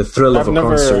thrill of a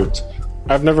concert.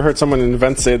 I've never heard someone in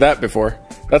events say that before.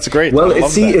 That's great. Well,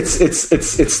 it's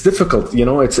difficult.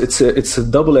 It's a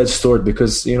double-edged sword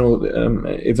because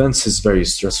events is very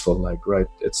stressful. Like, right?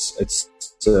 It's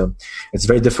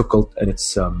very difficult, and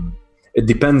it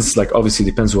depends. Like, obviously,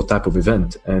 depends what type of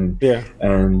event, and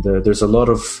there's a lot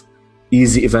of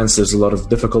easy events. There's a lot of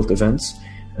difficult events,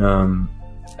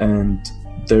 and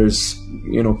there's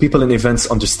people in events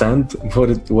understand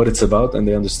what it's about, and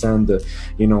they understand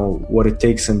what it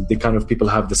takes, and they kind of people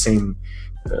have the same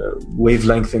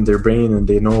wavelength in their brain, and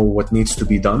they know what needs to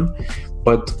be done.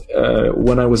 But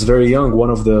when I was very young,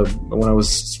 when I was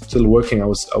still working, I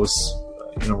was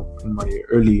in my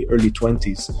early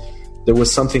 20s, there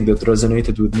was something that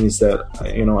resonated with me, is that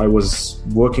I was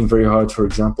working very hard, for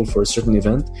example, for a certain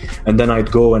event, and then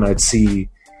I'd go and I'd see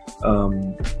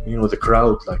the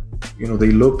crowd, like,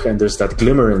 they look, and there's that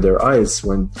glimmer in their eyes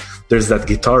when there's that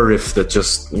guitar riff that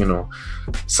just,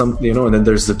 and then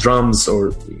there's the drums,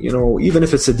 or, even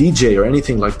if it's a DJ or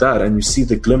anything like that, and you see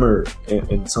the glimmer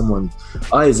in someone's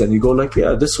eyes, and you go like,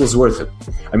 yeah, this was worth it.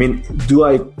 I mean, do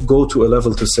I go to a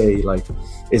level to say, like,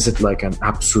 is it like an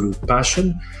absolute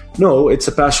passion? No, it's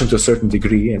a passion to a certain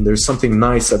degree, and there's something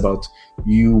nice about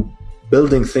you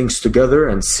building things together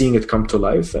and seeing it come to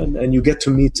life, and you get to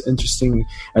meet interesting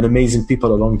and amazing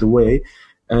people along the way,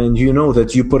 and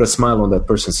that you put a smile on that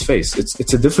person's face.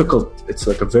 It's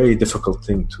like a very difficult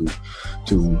thing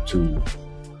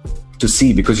to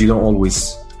see, because you don't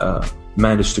always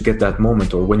manage to get that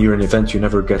moment, or when you're in an event, you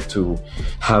never get to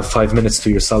have 5 minutes to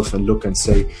yourself and look and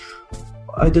say,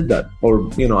 I did that, or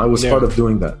I was part of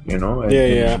doing that. And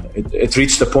it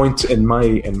reached a point in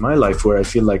my life where I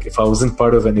feel like if I wasn't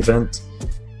part of an event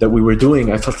that we were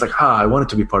doing, I felt like I wanted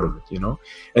to be part of it.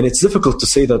 And it's difficult to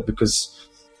say that because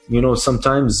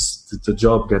sometimes the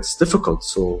job gets difficult,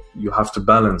 so you have to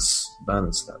balance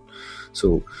that.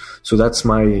 So that's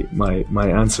my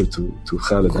answer to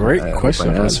Khaled. Great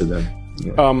question. I answered that.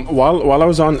 Yeah. While I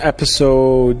was on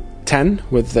episode 10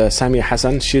 with Samia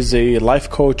Hassan, she's a life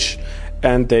coach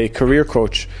and a career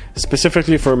coach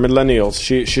specifically for millennials.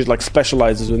 She like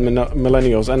specializes with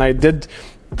millennials, and I did,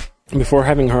 before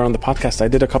having her on the podcast, I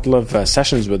did a couple of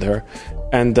sessions with her,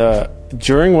 and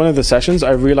during one of the sessions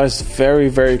I realized very,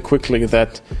 very quickly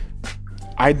that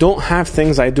I don't have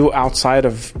things I do outside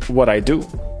of what I do.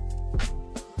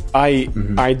 I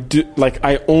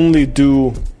only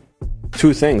do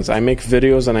two things. I make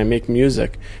videos and I make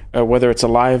music, whether it's a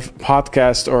live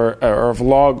podcast or a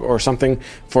vlog or something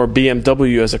for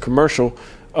BMW as a commercial,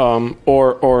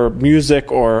 or music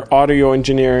or audio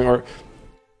engineering, or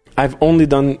I've only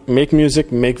done make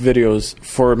music, make videos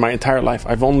for my entire life.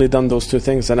 I've only done those two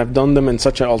things, and I've done them in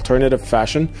such an alternative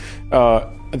fashion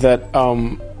that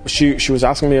she was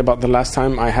asking me about the last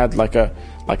time I had like a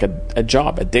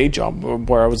job, a day job,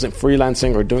 where I wasn't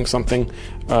freelancing or doing something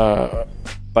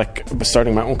like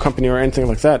starting my own company or anything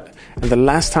like that. And the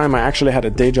last time I actually had a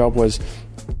day job was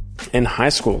in high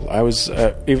school. I was,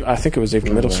 I think it was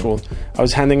even middle school. I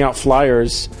was handing out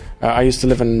flyers. I used to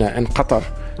live in Qatar,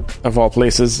 of all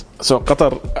places. So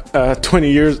Qatar,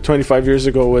 25 years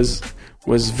ago was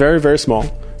very, very small.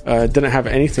 Didn't have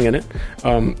anything in it.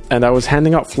 And I was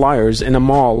handing out flyers in a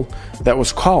mall that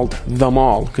was called The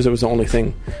Mall, because it was the only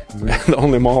thing, the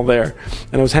only mall there.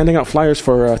 And I was handing out flyers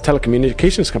for a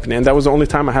telecommunications company. And that was the only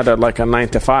time I had a 9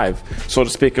 to 5, so to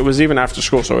speak. It was even after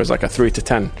school, so it was like a 3 to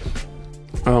 10.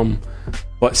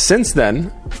 But since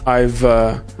then, I've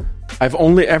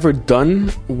only ever done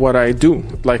what I do.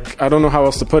 Like, I don't know how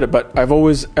else to put it, but I've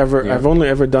only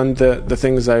ever done the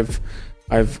things I've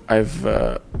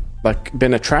like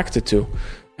been attracted to,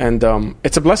 and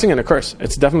it's a blessing and a curse.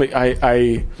 It's definitely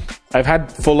I've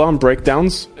had full-on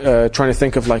breakdowns trying to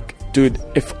think of like, dude,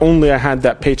 if only I had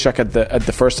that paycheck at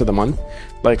the first of the month,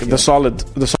 like the solid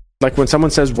like when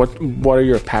someone says what are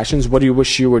your passions, what do you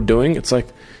wish you were doing, it's like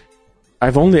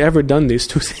I've only ever done these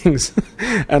two things,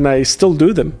 and I still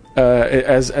do them.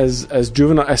 As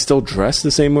juvenile, I still dress the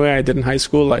same way I did in high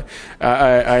school. I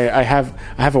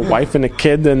have a wife and a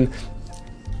kid, and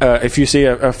if you see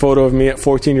a photo of me at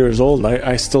 14 years old,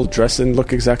 I still dress and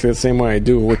look exactly the same way I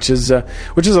do, which is a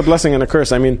blessing and a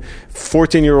curse. I mean,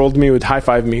 14-year-old me would high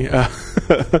five me.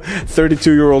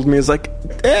 32-year-old me is like,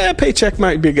 paycheck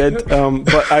might be good,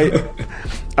 but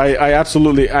I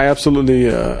absolutely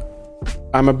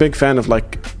I'm a big fan of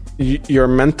like your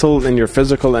mental and your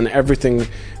physical and everything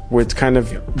would kind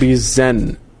of be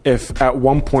zen if at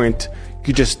one point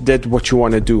you just did what you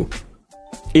want to do,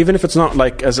 even if it's not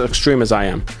like as extreme as I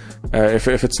am. If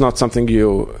it's not something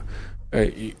you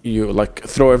like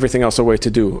throw everything else away to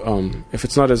do. If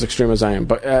it's not as extreme as I am,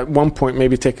 but at one point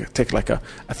maybe take like a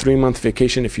 3-month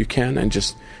vacation if you can, and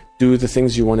just do the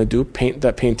things you want to do. Paint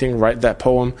that painting, write that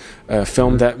poem,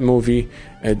 film that movie,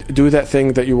 do that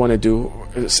thing that you want to do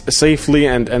safely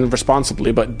and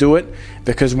responsibly, but do it,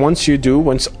 because once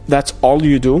that's all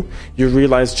you do, you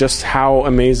realize just how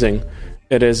amazing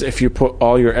it is if you put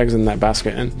all your eggs in that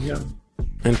basket,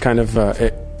 and kind of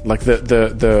like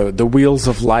the wheels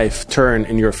of life turn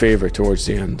in your favor towards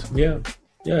the end. Yeah,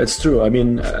 it's true. I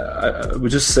mean, I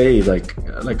would just say like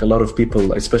a lot of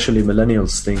people, especially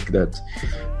millennials, think that.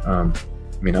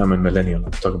 I mean, I'm a millennial.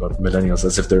 I'm talking about millennials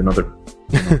as if they're another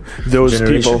those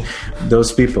generation.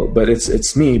 Those people. But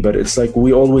it's me. But it's like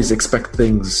we always expect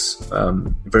things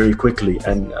very quickly,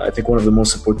 and I think one of the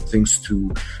most important things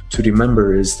to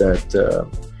remember is that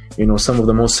some of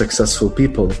the most successful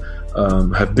people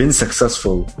have been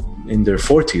successful in their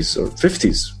 40s or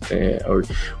 50s or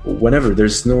whenever.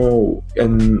 There's no,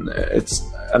 and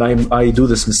I do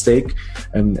this mistake,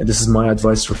 and this is my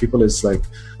advice for people, is like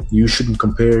you shouldn't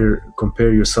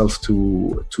compare yourself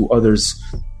to others,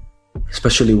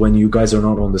 especially when you guys are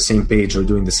not on the same page or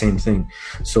doing the same thing.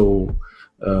 So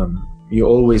you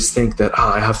always think that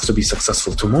I have to be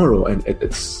successful tomorrow, and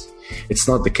it's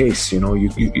not the case.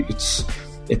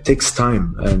 It takes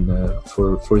time and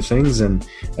for things, and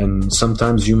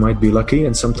sometimes you might be lucky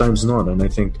and sometimes not. And I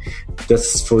think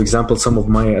that's, for example, some of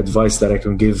my advice that I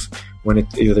can give when it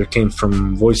either came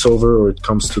from voiceover or it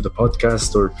comes to the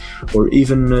podcast or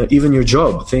even your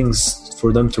job. Things,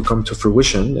 for them to come to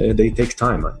fruition, they take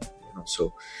time.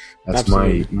 So that's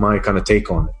my kind of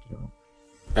take on it.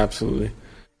 Absolutely.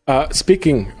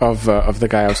 Speaking of the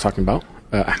guy I was talking about,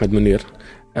 Ahmed Munir,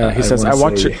 he says,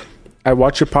 I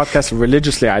watch your podcast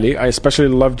religiously, Ali. I especially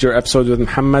loved your episode with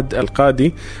Muhammad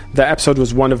Al-Qadi. That episode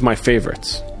was one of my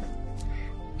favorites.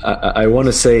 I want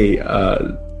to say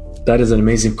that is an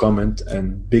amazing comment,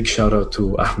 and big shout out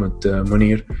to Ahmed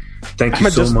Munir. Thank you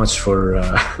so much for...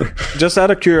 Just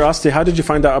out of curiosity, how did you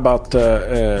find out about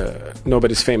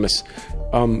Nobody's Famous?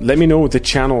 Let me know the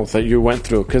channel that you went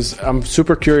through, because I'm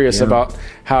super curious about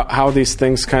how these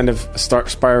things kind of start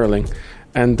spiraling.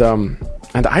 And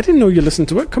I didn't know you listened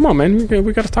to it. Come on, man.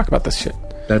 We got to talk about this shit.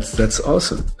 That's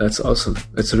awesome. That's awesome.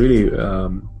 It's really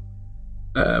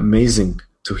amazing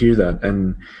to hear that.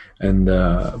 And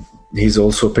he's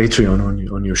also a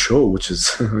Patreon on your show, which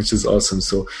is awesome.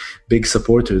 So big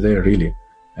supporter there, really.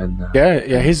 And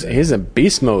he's a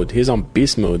beast mode. He's on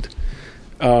beast mode.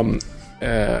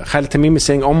 Khalid Tamim is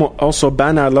saying, also,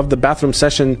 Bana, I love the bathroom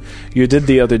session you did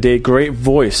the other day. Great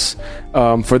voice.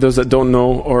 For those that don't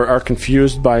know or are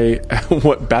confused by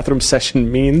what bathroom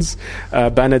session means,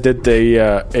 Bana did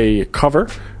a cover.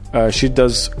 She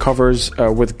does covers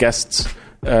with guests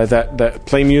that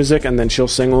play music, and then she'll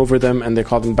sing over them, and they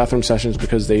call them bathroom sessions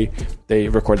because they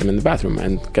record them in the bathroom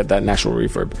and get that natural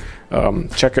reverb.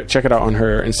 Check it out on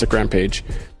her Instagram page.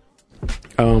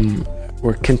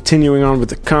 We're continuing on with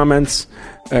the comments.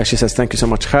 She says, thank you so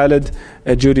much, Khalid.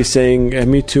 Judy saying,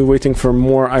 me too, waiting for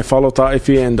more. I follow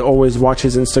Ta'ifi and always watch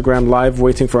his Instagram live,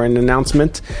 waiting for an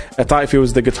announcement. Ta'ifi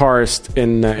was the guitarist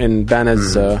in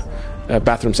Bana's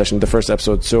bathroom session, the first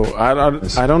episode. So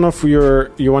I don't know if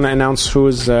you want to announce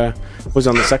who's on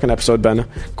the second episode, Bana.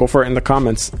 Go for it in the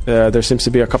comments. There seems to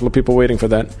be a couple of people waiting for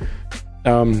that.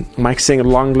 Mike saying,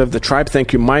 long live the tribe.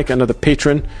 Thank you, Mike, another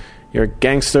patron. You're a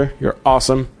gangster. You're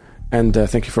awesome. And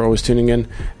thank you for always tuning in.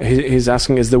 He's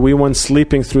asking, is the wee one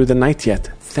sleeping through the night yet?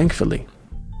 Thankfully.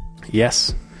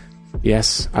 Yes.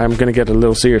 I'm going to get a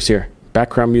little serious here.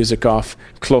 Background music off.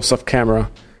 Close-up camera.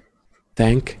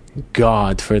 Thank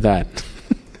God for that.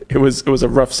 It was a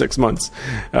rough 6 months.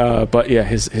 But yeah,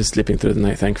 he's sleeping through the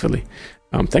night, thankfully.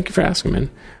 Thank you for asking, man.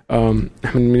 Ahmed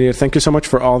Munir, thank you so much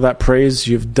for all that praise.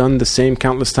 You've done the same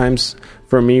countless times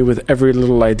for me with every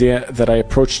little idea that I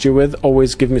approached you with.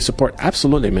 Always give me support.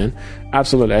 Absolutely, man.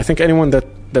 Absolutely. I think anyone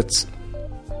that's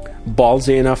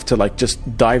ballsy enough to like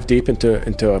just dive deep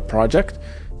into a project,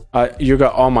 you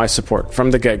got all my support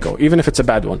from the get-go. Even if it's a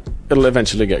bad one, it'll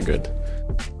eventually get good.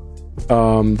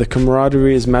 The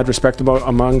camaraderie is mad respectable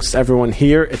amongst everyone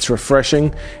here. It's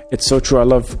refreshing. It's so true. I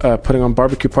love putting on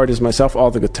barbecue parties myself.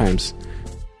 All the good times.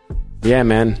 Yeah,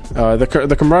 man.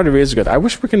 The camaraderie is good. I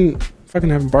wish we can fucking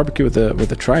have a barbecue with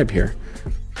the tribe here.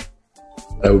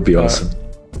 That would be awesome.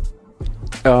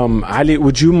 Ali,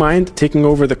 would you mind taking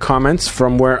over the comments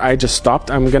from where I just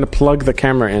stopped? I'm going to plug the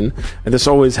camera in, and this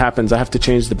always happens. I have to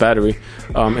change the battery.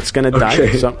 It's going to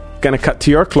die, so I'm going to cut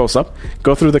to your close-up,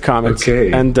 go through the comments,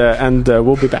 and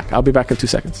we'll be back. I'll be back in 2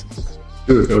 seconds.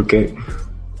 Good, okay.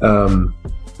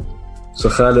 So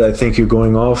Khaled, I think you're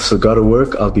going off, so gotta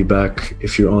work. I'll be back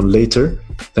if you're on later.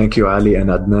 Thank you, Ali and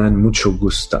Adnan. Mucho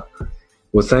gusta.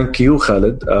 Well, thank you,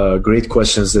 Khaled. Great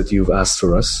questions that you've asked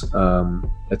for us.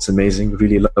 That's amazing.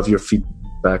 Really love your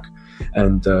feedback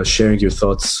and sharing your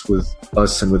thoughts with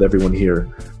us and with everyone here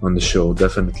on the show,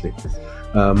 definitely.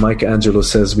 Mike Angelo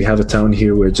says, we have a town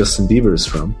here where Justin Bieber is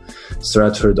from,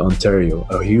 Stratford, Ontario,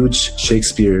 a huge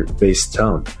Shakespeare-based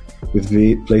town with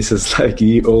places like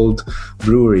Ye Old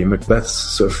Brewery, Macbeth's.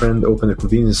 So a friend opened a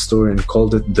convenience store and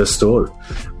called it The Store,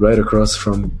 right across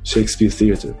from Shakespeare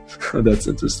Theatre. That's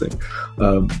interesting.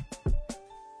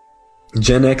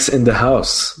 Gen X in the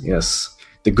house. Yes.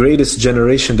 The greatest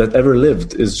generation that ever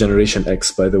lived is Generation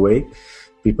X, by the way.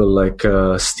 People like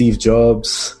Steve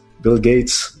Jobs, Bill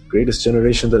Gates, greatest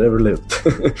generation that ever lived.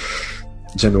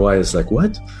 Gen Y is like,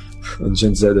 what? And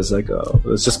Gen Z is like, oh,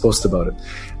 let's just post about it.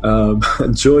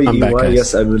 Joy EY, back,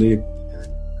 yes, I believe.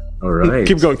 All right.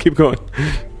 Keep going.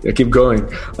 Yeah, keep going.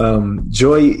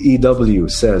 Joy EW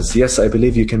says, yes, I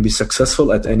believe you can be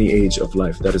successful at any age of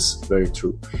life. That is very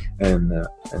true. And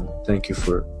thank you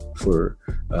for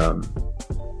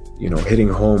hitting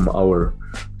home our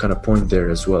kind of point there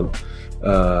as well.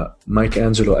 Mike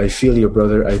Angelo, I feel you,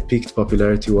 brother. I peaked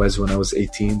popularity-wise when I was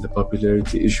 18. The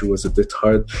popularity issue was a bit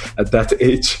hard at that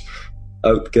age.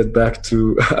 I'll get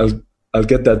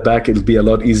that back. It'll be a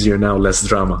lot easier now, less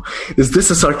drama. Is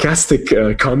this a sarcastic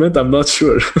comment? I'm not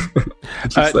sure.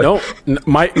 No,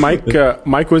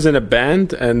 Mike was in a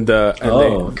band, and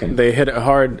they hit it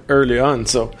hard early on.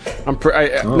 So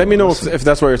let me know if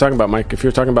that's what you're talking about, Mike. If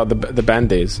you're talking about the band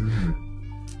days.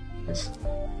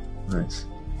 Nice.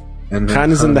 And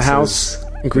Khan is in the house.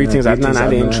 Greetings, Adnan,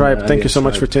 Ali, and Tribe. Thank you so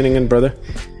much for tuning in, brother.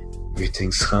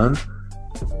 Greetings, Khan.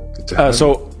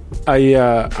 So, Ali,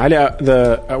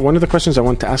 one of the questions I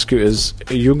want to ask you is,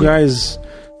 you guys,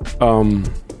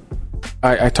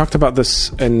 I talked about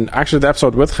this in actually the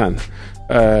episode with Khan.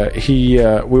 We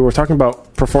were talking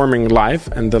about performing live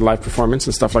and the live performance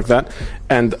and stuff like that,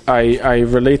 and I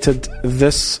related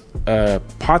this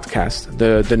podcast,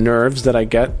 the nerves that I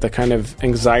get, the kind of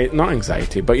not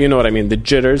anxiety, but you know what I mean, the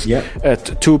jitters,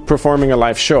 to performing a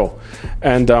live show.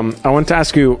 And I want to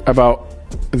ask you about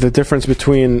the difference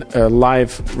between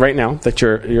live right now that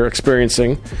you're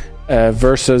experiencing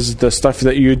versus the stuff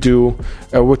that you do,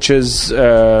 which is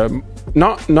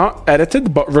not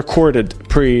edited but recorded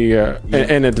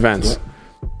in advance.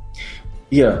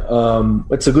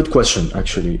 It's a good question,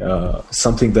 actually.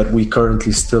 Something that we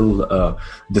currently still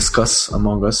discuss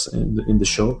among us in the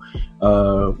show.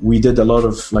 We did a lot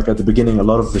of, like at the beginning, a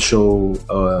lot of the show.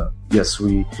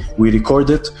 We record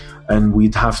it, and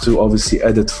we'd have to obviously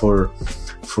edit for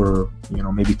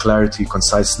maybe clarity,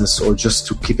 conciseness, or just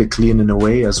to keep it clean in a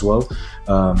way as well.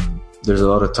 There's a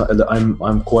lot of time.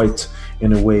 I'm quite,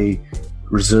 in a way,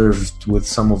 reserved with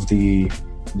some of the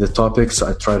topics.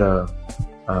 I try to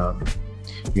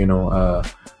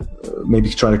maybe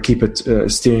try to keep it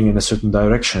steering in a certain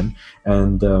direction.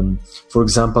 And for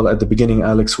example, at the beginning,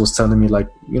 Alex was telling me, like,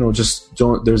 just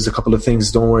don't, there's a couple of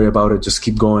things, don't worry about it, just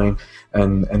keep going,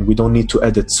 and we don't need to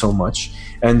edit so much.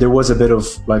 And there was a bit of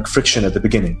like friction at the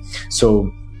beginning,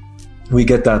 so we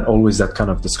get always that kind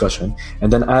of discussion.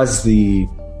 And then as the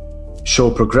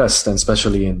show progressed, and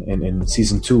especially in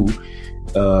season 2,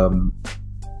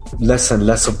 less and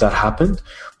less of that happened,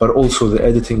 but also the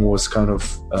editing was kind of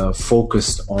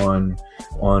focused on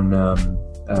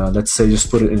let's say,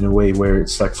 just put it in a way where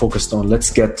it's like focused on,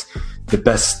 let's get the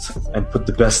best and put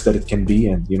the best that it can be,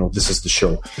 and this is the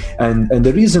show. And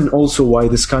the reason also why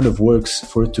this kind of works,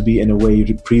 for it to be in a way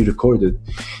pre-recorded,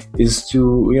 is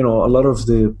to a lot of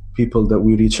the people that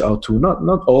we reach out to,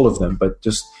 not all of them, but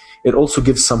just it also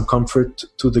gives some comfort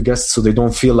to the guests, so they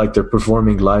don't feel like they're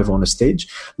performing live on a stage.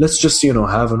 Let's just,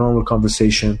 have a normal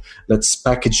conversation. Let's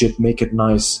package it, make it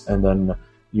nice, and then,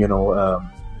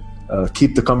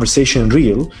 keep the conversation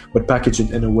real, but package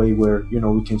it in a way where,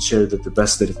 we can share the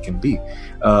best that it can be.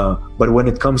 But when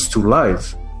it comes to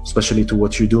live, especially to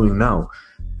what you're doing now,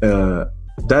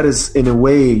 that is in a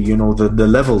way, the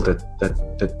level that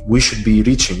we should be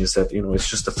reaching, is that, it's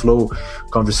just a flow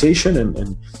conversation,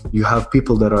 and you have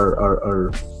people that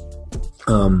are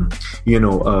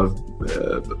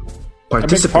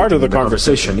participate part of in the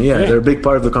conversation. Yeah, they're a big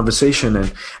part of the conversation,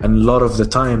 and a lot of the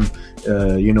time,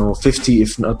 50,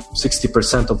 if not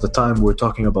 60% of the time, we're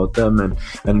talking about them and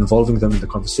involving them in the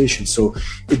conversation. So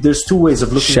there's two ways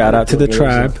of looking. Shout out to the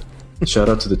tribe. Shout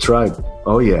out to the tribe.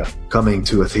 Oh yeah, coming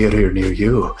to a theater near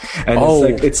you. And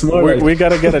it's more like we got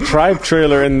to get a tribe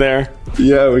trailer in there.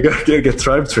 Yeah, we got to get a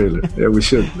tribe trailer. Yeah, we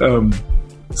should.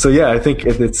 So yeah, I think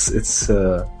it's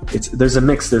there's a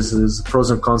mix. There's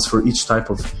pros and cons for each type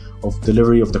of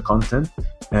delivery of the content,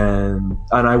 and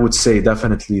I would say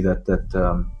definitely that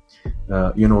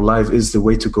live is the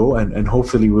way to go, and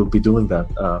hopefully we'll be doing that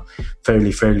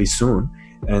fairly soon,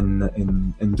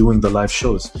 and doing the live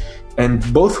shows. And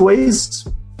both ways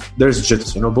there's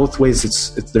jitters, both ways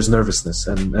there's nervousness,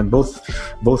 and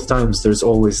both times there's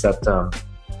always that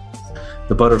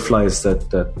the butterflies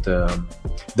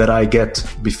that I get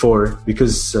before,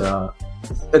 because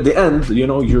at the end,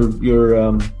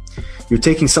 you're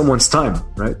taking someone's time,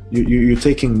 right? You're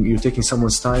taking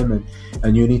someone's time,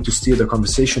 and you need to steer the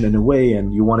conversation in a way,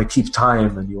 and you want to keep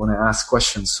time, and you want to ask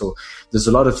questions. So there's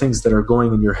a lot of things that are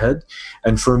going in your head.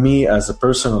 And for me, as a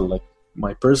personal,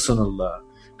 my personal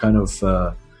kind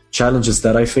of challenges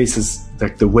that I face is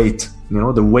like the wait.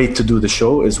 The wait to do the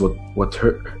show is what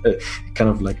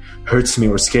hurts me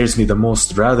or scares me the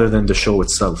most, rather than the show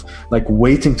itself. Like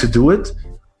waiting to do it.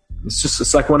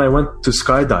 It's like when I went to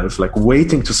skydive, like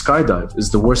waiting to skydive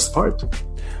is the worst part,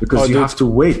 because you have to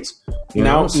wait.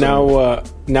 Now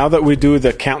that we do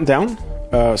the countdown,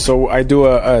 so I do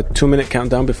a 2-minute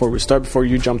countdown before we start, before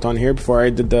you jumped on here, before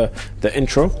I did the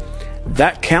intro.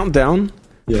 That countdown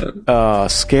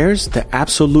scares the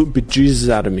absolute bejesus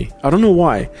out of me. I don't know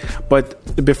why,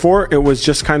 but before it was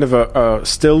just kind of a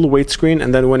still wait screen,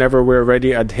 and then whenever we're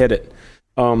ready, I'd hit it.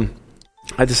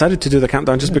 I decided to do the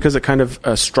countdown just because it kind of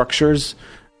structures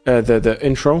the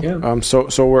intro. Yeah.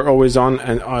 So we're always on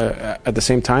and at the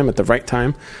same time, at the right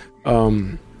time,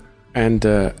 and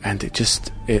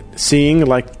it seeing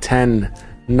like 10,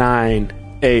 9,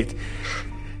 8.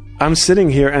 I'm sitting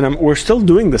here and we're still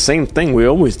doing the same thing we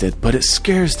always did, but it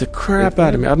scares the crap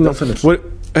out of me. I don't know.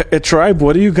 Tribe,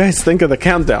 what do you guys think of the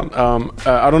countdown?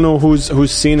 I don't know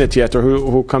who's seen it yet, or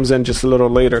who comes in just a little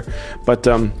later, but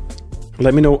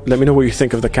let me know what you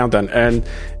think of the countdown, and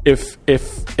if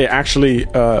it actually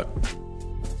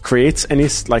creates any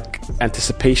like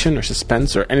anticipation or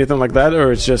suspense or anything like that,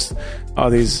 or it's just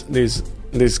these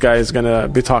guys gonna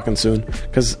be talking soon.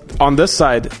 Because on this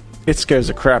side, it scares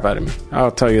the crap out of me.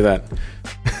 I'll tell you that.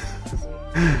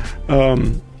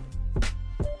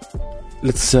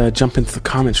 Let's jump into the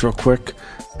comments real quick.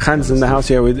 Khan's in the house.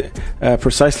 Yeah,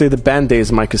 precisely the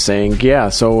Band-Aids, Mike is saying. Yeah,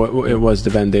 so it was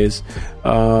the Band-Aids.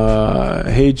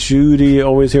 Hey Judy,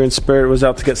 always here in spirit, was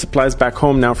out to get supplies back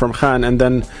home now from Khan. And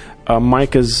then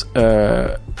Mike is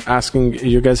asking,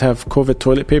 you guys have COVID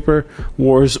toilet paper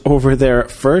wars over there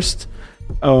first?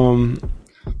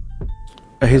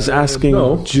 He's asking,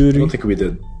 no, Judy. I don't think we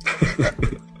did.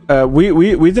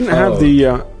 We didn't have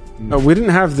we didn't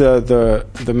have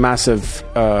the massive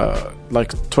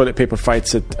like toilet paper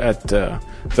fights at the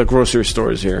grocery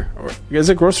stores here. Or is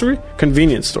it grocery?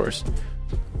 Convenience stores.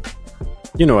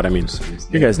 You know what I mean.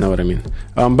 You guys know what I mean.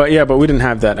 But we didn't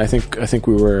have that. I think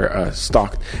we were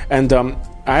stocked. And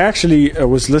I actually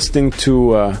was listening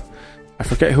to I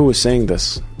forget who was saying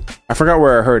this. I forgot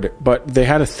where I heard it, but they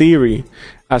had a theory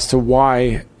as to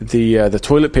why the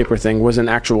toilet paper thing was an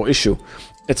actual issue.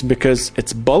 It's because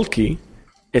it's bulky,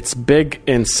 it's big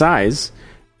in size,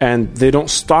 and they don't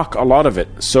stock a lot of it.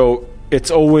 So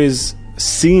it always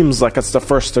seems like it's the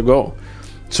first to go.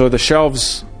 So the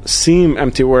shelves seem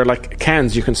empty, where like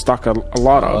cans you can stock a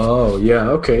lot of. Oh, yeah,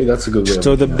 okay, that's a good way.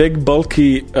 So the big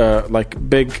bulky, bulk,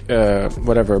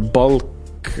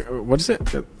 what is it?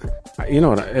 You know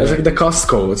what? It's like the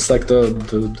Costco. It's like the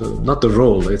not the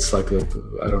roll. It's like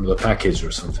the package or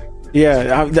something.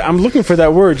 Yeah, I'm looking for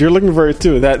that word. You're looking for it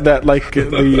too. That like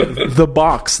the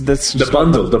box. That's the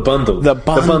bundle. The bundle.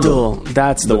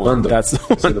 That's the one. That's the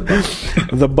one.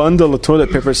 The bundle of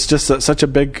toilet paper is just such a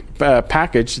big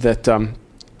package that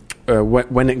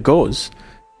when it goes,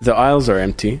 the aisles are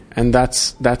empty, and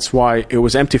that's why it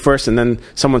was empty first. And then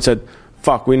someone said,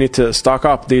 "Fuck, we need to stock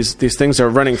up. These things are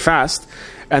running fast."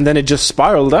 And then it just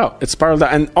spiraled out.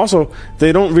 And also,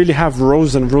 they don't really have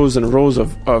rows and rows and rows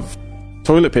of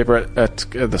toilet paper at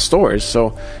the stores.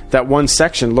 So that one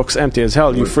section looks empty as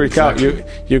hell. You freak out.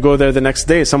 You go there the next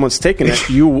day, someone's taking it.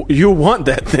 You want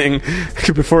that thing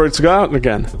before it's gone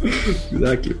again.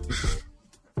 Exactly.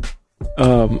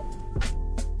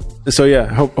 So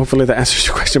yeah, hopefully that answers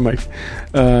your question, Mike.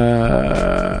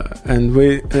 And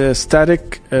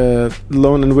static,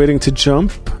 alone and waiting to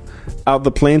jump. out of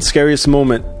the plane, scariest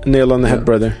moment. Nail on the head,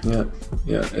 brother.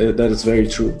 Yeah, that is very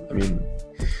true. I mean,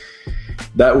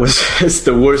 that was it's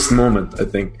the worst moment. I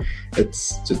think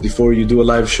it's just before you do a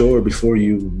live show or before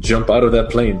you jump out of that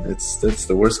plane. That's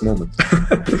the worst moment.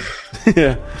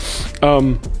 Yeah.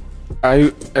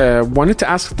 I wanted to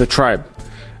ask the tribe,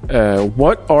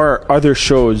 what are other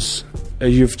shows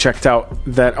you've checked out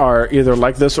that are either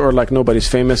like this or like Nobody's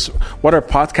Famous? What are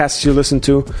podcasts you listen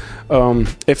to,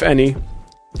 if any?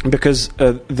 Because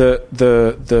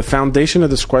the foundation of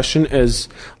this question is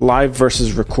live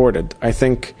versus recorded. I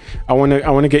think I want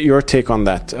to get your take on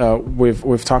that.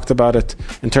 We've talked about it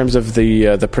in terms of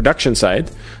the production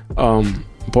side,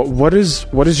 but what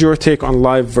is your take on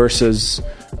live versus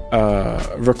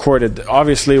recorded?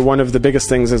 Obviously, one of the biggest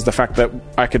things is the fact that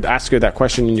I could ask you that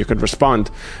question and you could respond,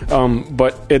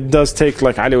 but it does take,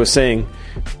 like Ali was saying,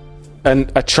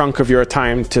 a chunk of your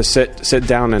time to sit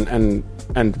down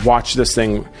and watch this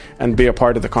thing and be a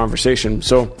part of the conversation.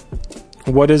 So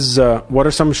what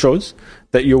are some shows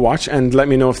that you watch, and let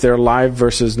me know if they're live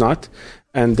versus not,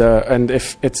 and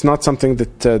if it's not something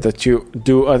that you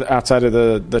do outside of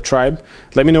the tribe,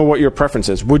 let me know what your preference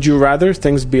is. Would you rather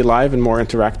things be live and more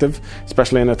interactive,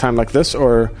 especially in a time like this,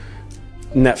 or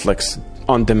Netflix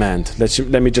on demand?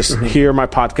 Let me just hear my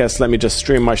podcast, let me just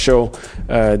stream my show,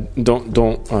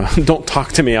 don't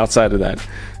talk to me outside of that.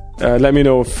 Let me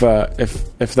know if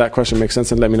that question makes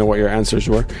sense, and let me know what your answers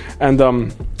were. And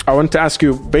I wanted to ask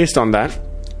you, based on that,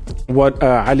 what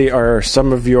Ali are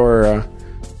some of your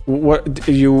what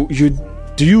do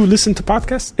you listen to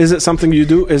podcasts? Is it something you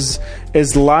do? Is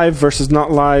live versus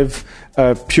not live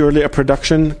purely a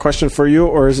production question for you,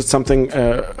 or is it something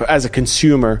as a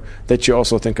consumer that you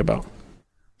also think about?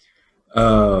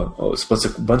 It's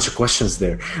a bunch of questions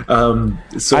there.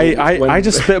 So I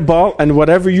just spitball, and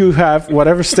whatever you have,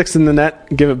 whatever sticks in the net,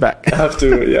 give it back. I have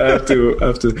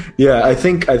to. Yeah, I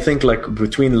think like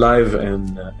between live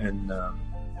and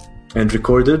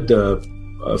recorded.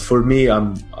 For me,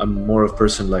 I'm more of a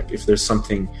person, like if there's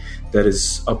something that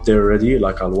is up there already,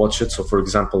 like I'll watch it. So for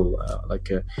example,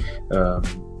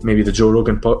 maybe the Joe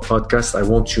Rogan podcast, I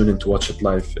won't tune in to watch it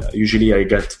live. Usually I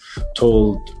get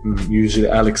told, usually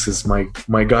Alex is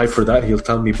my guy for that. He'll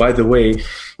tell me, by the way,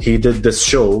 he did this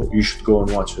show, you should go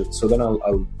and watch it. So then I'll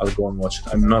go and watch it.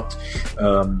 I'm not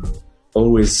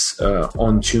always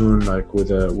on tune, like with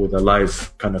a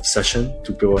live kind of session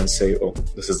to go and say, oh,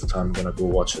 this is the time I'm gonna go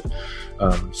watch it.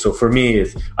 So for me,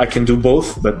 I can do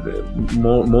both, but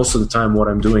most of the time what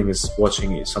I'm doing is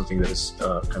watching something that is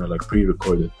kind of like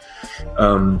pre-recorded.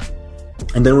 And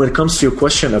then when it comes to your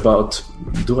question about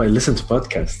do I listen to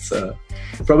podcasts,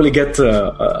 probably get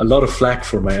a lot of flack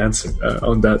for my answer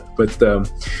on that, but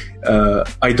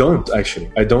I don't actually.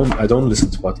 I don't listen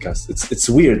to podcasts. It's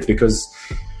weird because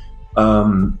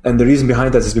and the reason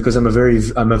behind that is because I'm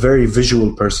a very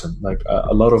visual person. Like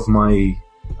a lot of my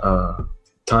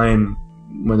time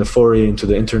when I foray into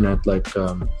the internet, like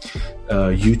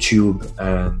YouTube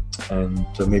and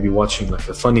maybe watching like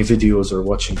funny videos or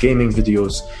watching gaming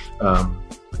videos,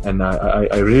 and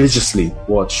I religiously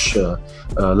watch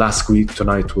Last Week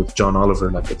Tonight with John Oliver.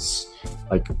 It's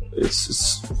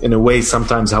in a way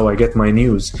sometimes how I get my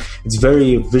news. It's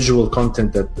very visual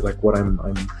content that like what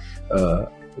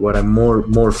I'm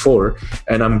more for,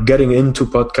 and I'm getting into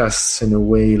podcasts in a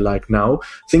way like now.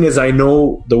 Thing is, I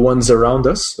know the ones around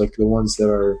us, like the ones that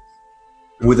are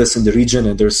with us in the region,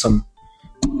 and there's some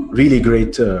really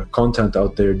great content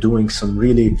out there doing some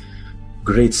really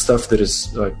great stuff that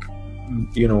is like,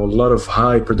 a lot of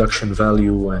high production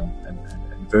value and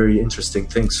very interesting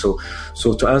things. So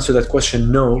to answer that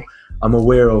question, no, I'm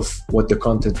aware of what the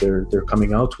content they're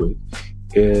coming out with.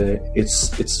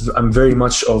 I'm very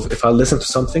much of, if I listen to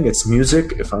something, it's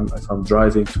music. If I'm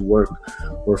driving to work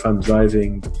or if I'm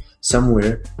driving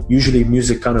somewhere, usually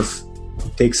music kind of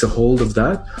takes a hold of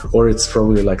that, or it's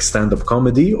probably like stand-up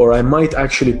comedy, or I might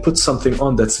actually put something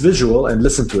on that's visual and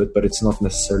listen to it, but it's not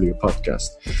necessarily a podcast.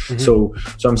 Mm-hmm.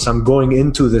 So I'm going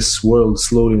into this world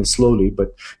slowly,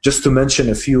 but just to mention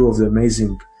a few of the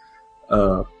amazing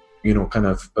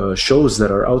shows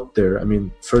that are out there. I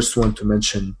mean, first one to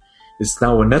mention, it's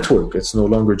now a network. It's no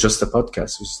longer just a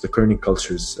podcast. It's the Kerning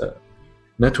Cultures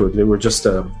network. They were just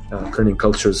a Kerning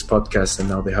Cultures podcast, and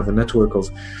now they have a network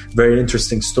of very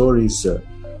interesting stories.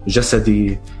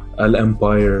 Jasadi, Al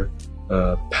Empire,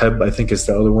 Peb, I think is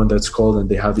the other one that's called, and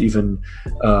they have even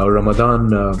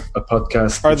Ramadan, a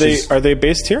podcast. Are they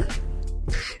based here?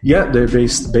 Yeah, they're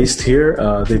based here.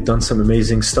 They've done some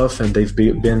amazing stuff, and they've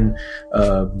been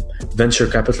venture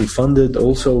capital funded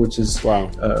also, which is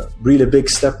a really big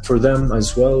step for them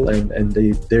as well. And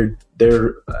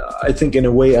they're I think in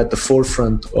a way at the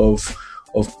forefront of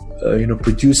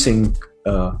producing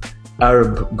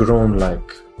Arab grown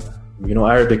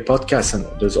Arabic podcasts, and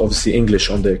there's obviously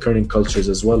English on the Kurdic cultures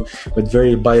as well, but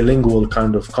very bilingual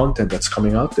kind of content that's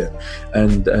coming out there.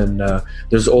 And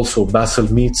there's also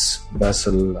Basil Meets,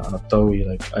 Basil Anabtawi.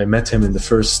 Like I met him in the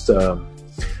first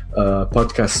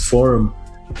podcast forum,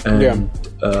 and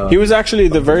he was actually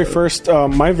the very first,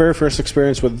 my very first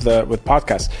experience with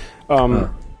podcasts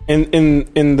in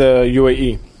the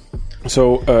UAE.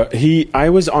 So I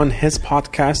was on his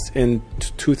podcast in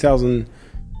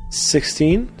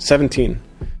 17.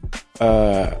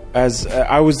 As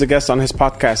I was the guest on his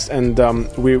podcast, and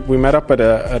we met up at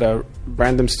a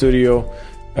random studio.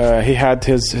 He had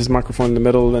his microphone in the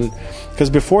middle, and because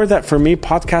before that, for me,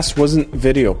 podcast wasn't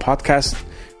video. Podcast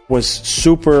was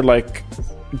super like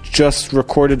just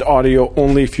recorded audio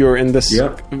only if you're in this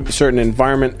certain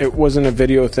environment. It wasn't a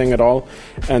video thing at all,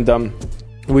 and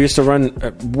we used to run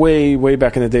way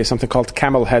back in the day something called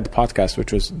Camel Head Podcast,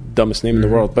 which was the dumbest name in the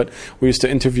world. But we used to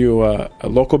interview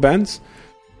local bands,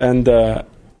 and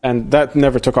that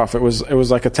never took off. It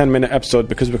was like a 10-minute episode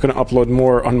because we couldn't upload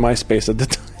more on MySpace at the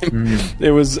time.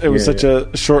 It was such a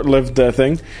short-lived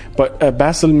thing. But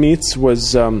Basil Meets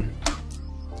was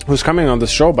coming on the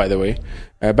show, by the way.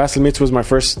 Basil Meets was my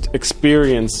first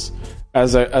experience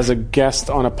as a guest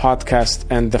on a podcast,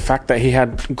 and the fact that he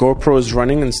had GoPros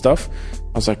running and stuff,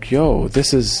 I was like, yo,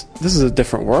 this is a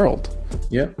different world.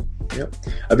 Yeah.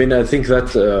 I mean, I think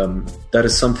that that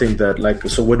is something that, like,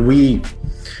 so when we,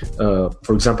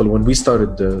 for example, when we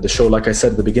started the show, like I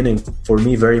said at the beginning, for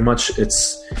me, very much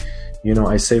it's,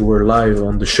 I say we're live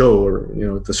on the show, or,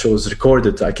 the show is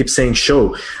recorded. I keep saying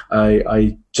show.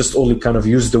 I just only kind of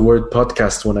use the word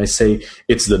podcast when I say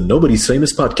it's the Nobody's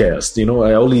Famous Podcast.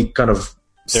 I only kind of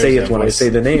say it when I say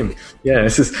the name. Yeah,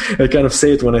 I kind of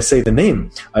say it when I say the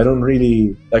name. I don't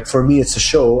really, like, for me, it's a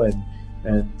show, and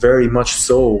very much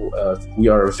so, we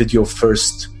are a video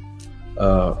first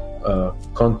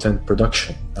content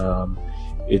production.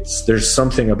 There's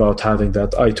something about having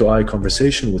that eye-to-eye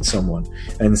conversation with someone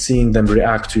and seeing them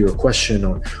react to your question,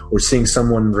 or seeing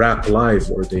someone rap live,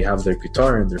 or they have their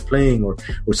guitar and they're playing, or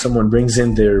someone brings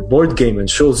in their board game and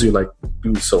shows you, like,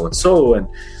 do so and so. And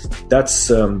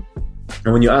that's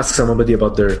and when you ask somebody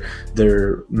about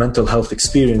their mental health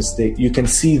experience, you can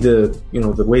see the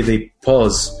way they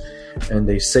pause and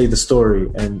they say the story,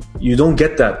 and you don't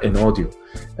get that in audio.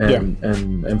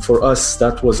 And for us,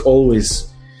 that was always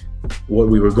what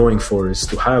we were going for, is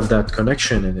to have that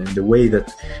connection and the way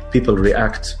that people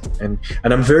react. And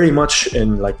I'm very much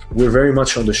we're very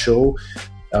much on the show,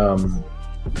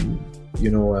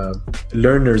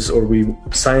 learners, or we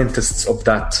scientists of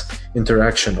that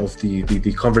interaction, of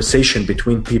the conversation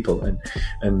between people, and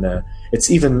it's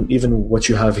even what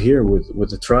you have here with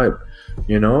the tribe,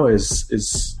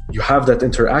 is you have that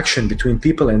interaction between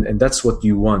people, and that's what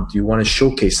you want to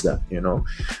showcase that,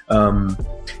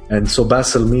 and so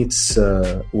Basil Meets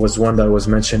was one that I was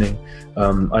mentioning.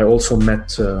 I also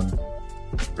met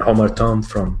Omar Tom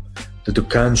from the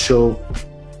Dukkan show,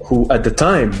 who at the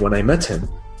time when I met him,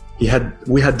 we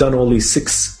had done only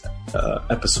 6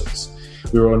 episodes.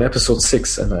 We were on episode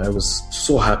 6, and I was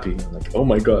so happy. I'm like, oh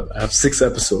my God, I have 6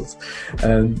 episodes.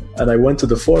 And I went to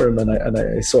the forum, and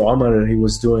I saw Omar, and he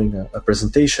was doing a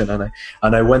presentation, and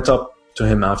I went up to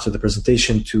him after the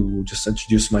presentation to just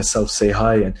introduce myself, say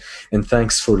hi, and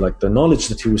thanks for, like, the knowledge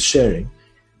that he was sharing.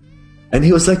 And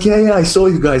he was like, yeah, I saw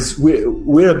you guys.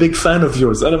 We're a big fan of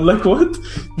yours. And I'm like, what?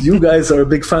 You guys are a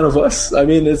big fan of us? I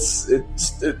mean, it's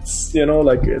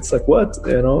like what?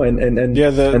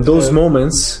 And those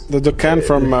moments. The Dukkan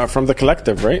from the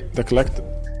Collective, right? The Collective.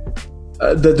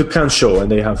 The Dukkan show, and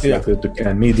they have like the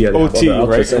Dukkan Media. OT,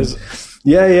 right? And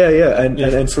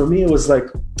for me, it was like,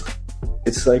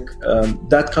 it's like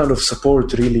that kind of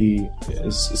support really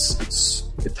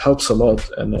it helps a lot,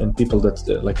 and people that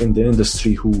like in the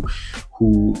industry who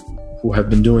have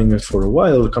been doing it for a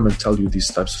while come and tell you these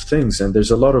types of things. And there's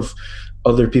a lot of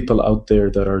other people out there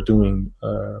that are doing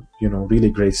really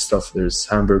great stuff. There's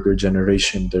Hamburger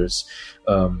Generation, there's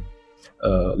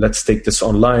Let's Take This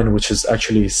Online, which is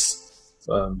actually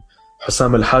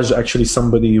Hussam Al-Hajj, actually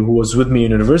somebody who was with me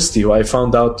in university, who I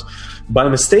found out by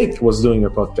mistake was doing a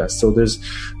podcast. So there's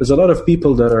a lot of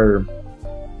people that are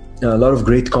a lot of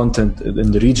great content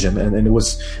in the region, and it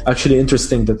was actually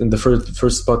interesting that in the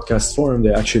first podcast forum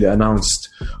they actually announced,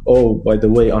 oh, by the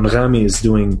way, Anghami is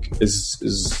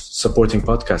supporting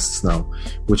podcasts now,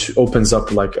 which opens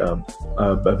up like a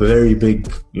very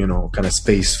big kind of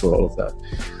space for all of that,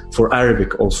 for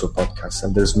Arabic also podcasts.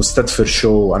 And there's Mustadfir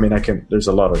show. I mean, there's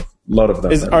a lot of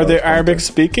them. Are they Arabic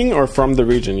speaking or from the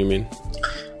region, you mean?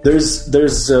 There's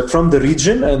from the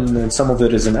region, and some of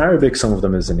it is in Arabic, some of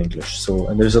them is in English. So,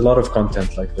 and there's a lot of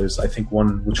content. Like there's, I think,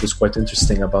 one which was quite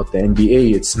interesting about the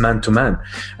NBA. It's man to man,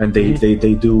 and they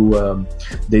do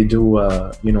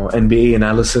NBA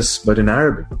analysis, but in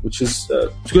Arabic, which is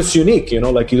just unique.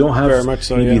 Like you don't have very much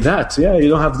so, maybe that. Yeah, you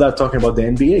don't have that talking about the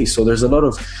NBA. So there's a lot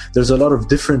of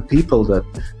different people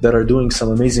that are doing some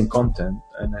amazing content,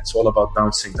 and it's all about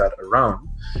bouncing that around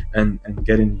and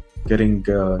getting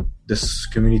this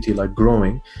community like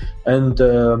growing. And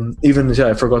even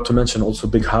I forgot to mention also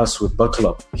Big Haas with Buckle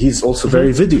Up. He's also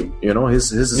very video.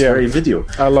 His is very video.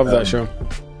 I love that show.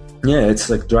 Yeah, it's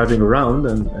like driving around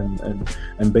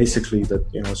and basically that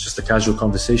it's just a casual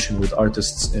conversation with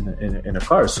artists in a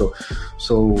car. So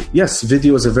yes,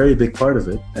 video is a very big part of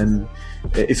it. And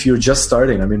if you're just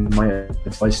starting, I mean, my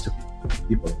advice to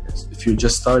people is, if you're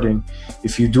just starting,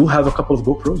 if you do have a couple of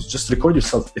GoPros, just record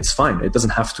yourself. It's fine. It doesn't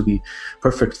have to be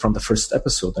perfect from the first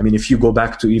episode. I mean, if you go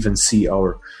back to even see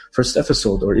our first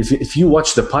episode, or if you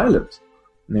watch the pilot,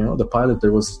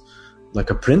 there was like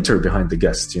a printer behind the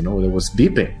guest, there was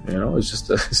beeping,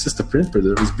 it's just a printer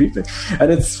that was beeping,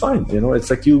 and it's fine, it's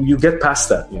like you get past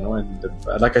that, and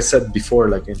like I said before,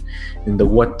 like in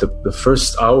the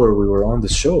first hour we were on the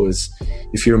show is,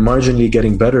 if you're marginally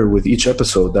getting better with each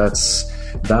episode, that's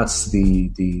the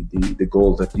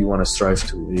goal that you want to strive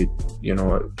to,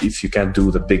 if you can't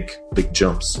do the big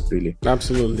jumps, really.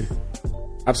 Absolutely.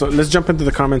 Let's jump into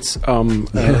the comments.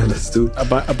 Let's do it.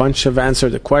 A bunch have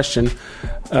answered the question.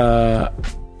 Ahmed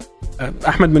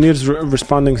Munir is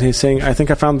responding. He's saying, I think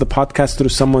I found the podcast through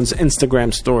someone's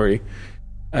Instagram story.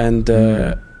 And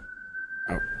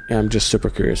I'm just super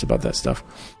curious about that stuff.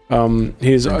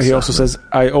 He also says,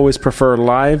 I always prefer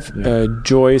live.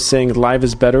 Joy is saying live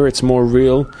is better. It's more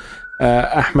real.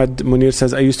 Ahmed Munir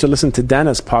says, I used to listen to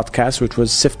Dana's podcast, which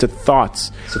was Sifted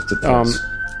Thoughts.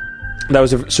 That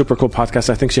was a super cool podcast.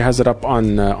 I think she has it up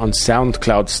on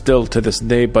SoundCloud still to this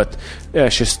day, but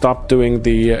she stopped doing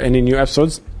any new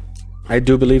episodes. I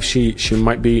do believe she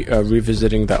might be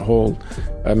revisiting that whole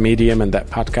medium and that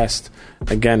podcast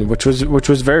again, which was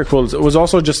very cool. It was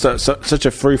also just such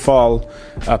a free fall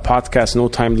podcast, no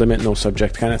time limit, no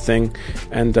subject kind of thing,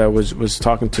 and was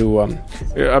talking to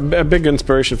a big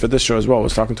inspiration for this show as well.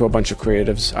 Was talking to a bunch of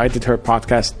creatives. I did her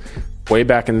podcast way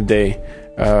back in the day.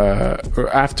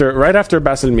 Right after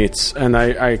Basil Meets, and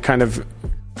I kind of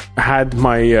had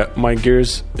my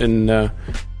gears intact.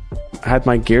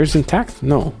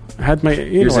 No, I had my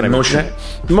gears in motion.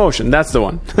 Motion. That's the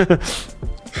one.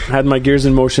 Had my gears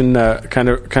in motion. Kind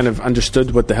of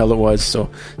understood what the hell it was. So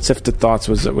Sifted Thoughts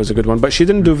was a good one, but she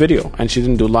didn't do video and she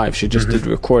didn't do live. She just did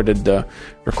recorded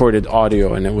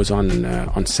audio, and it was on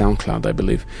SoundCloud, I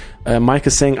believe. Mike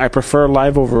is saying, I prefer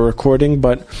live over recording,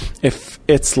 but if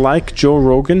it's like Joe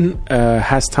Rogan,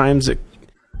 has times it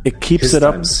keeps his it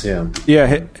up. Times, yeah.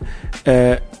 Yeah.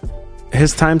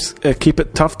 His times keep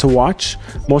it tough to watch.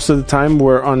 Most of the time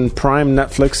we're on Prime,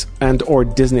 Netflix, and or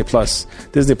Disney Plus.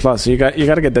 You got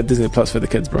to get that Disney Plus for the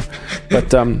kids, bro.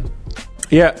 But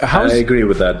yeah, I agree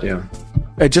with that. Yeah.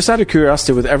 Just out of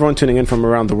curiosity, with everyone tuning in from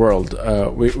around the world,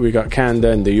 we got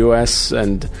Canada and the US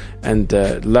and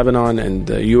Lebanon and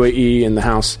UAE in the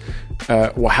house.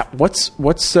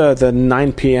 What's the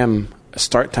 9 p.m.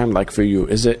 start time like for you?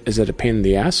 Is it a pain in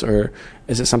the ass, or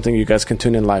is it something you guys can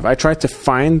tune in live? I tried to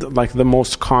find like the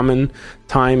most common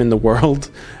time in the world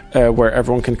where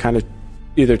everyone can kind of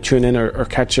either tune in or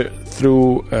catch it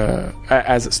through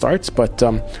as it starts. But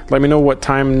let me know what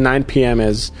time 9 p.m.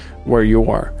 is where you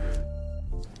are.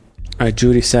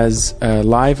 Judy says,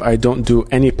 live, I don't do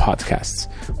any podcasts.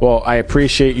 Well, I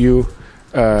appreciate you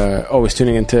always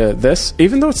tuning into this,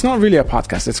 even though it's not really a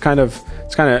podcast. It's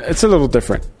a little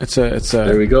different. It's a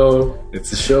there we go.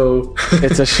 It's a show.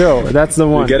 It's a show. That's the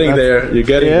one. You're getting there.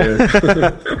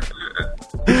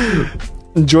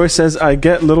 Joy says, I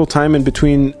get little time in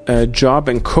between job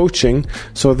and coaching,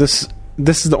 so this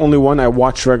is the only one I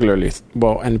watch regularly.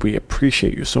 Well, and we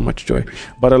appreciate you so much, Joy.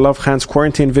 But I love Khan's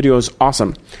quarantine videos.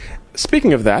 Awesome.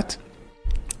 Speaking of that,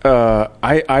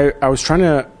 I was trying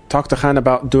to talk to Khan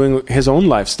about doing his own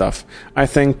live stuff. I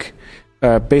think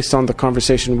based on the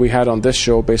conversation we had on this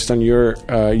show, based on you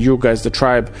guys, the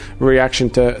tribe reaction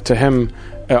to him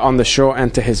on the show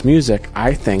and to his music,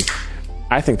 I think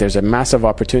there's a massive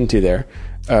opportunity there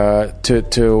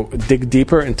to dig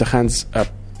deeper into Khan's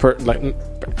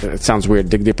it sounds weird,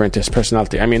 dig deeper into his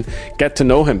personality. I mean, get to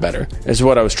know him better is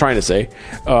what I was trying to say,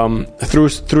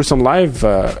 through some live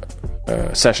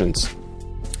sessions.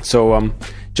 So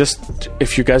just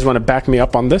if you guys want to back me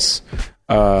up on this,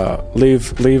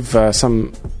 leave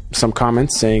some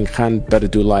comments saying Khan better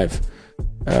do live.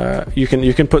 You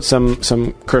can put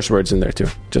some curse words in there too,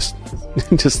 just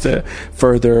to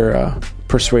further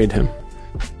persuade him.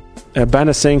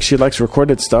 Bana saying she likes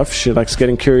recorded stuff. She likes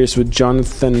Getting Curious with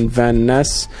Jonathan Van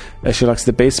Ness. She likes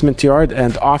The Basement Yard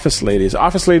and Office Ladies.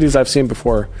 Office Ladies I've seen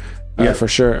before, for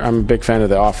sure. I'm a big fan of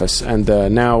The Office, and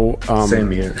now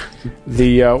same here.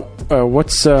 The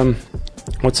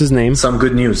what's his name? Some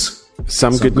Good News.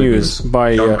 Some Good News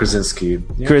by John Krasinski.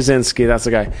 Yeah. Krasinski, that's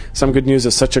the guy. Some Good News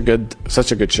is such a good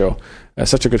show,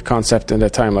 such a good concept in a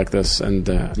time like this, and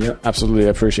absolutely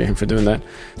appreciate him for doing that.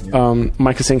 Yeah.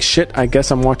 Mike is saying, "Shit, I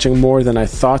guess I'm watching more than I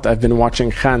thought. I've been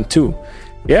watching Khan too."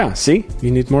 Yeah, see,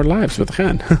 you need more lives with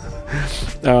Khan.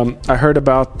 I heard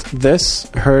about this.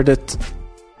 Heard it.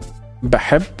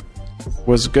 Baheb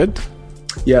was good.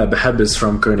 Yeah, Baheb is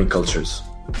from Kearney Cultures.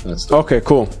 That's okay.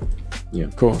 Cool. Yeah.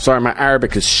 Cool. Sorry, my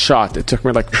Arabic is shot. It took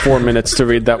me like 4 minutes to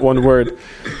read that one word.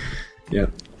 Yeah.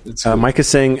 Mike is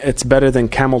saying it's better than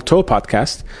Camel Toe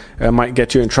podcast. Might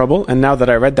get you in trouble. And now that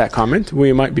I read that comment,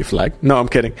 we might be flagged. No, I'm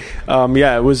kidding.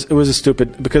 It was a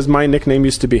stupid, because my nickname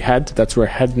used to be Head. That's where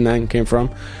Headnan came from.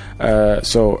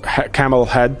 So Camel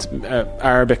Head,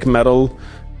 Arabic Metal,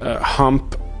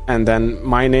 Hump. And then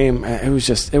my name, it was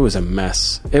a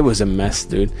mess. It was a mess,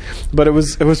 dude. But it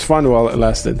was fun while it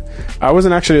lasted. I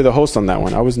wasn't actually the host on that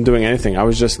one. I wasn't doing anything. I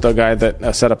was just the guy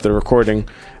that set up the recording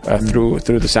through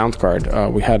the sound card.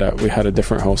 We had a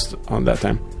different host on that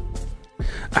time.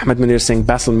 Ahmed Munir saying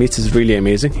Basil Meets is really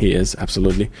amazing. He is,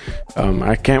 absolutely.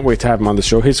 I can't wait to have him on the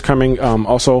show. He's coming.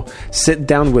 Also, Sit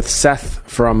Down with Seth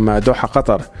from Doha,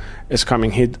 Qatar is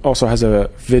coming. He also has a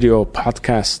video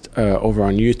podcast over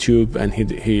on YouTube, and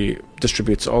he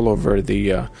distributes all over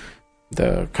the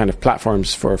kind of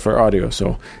platforms for audio.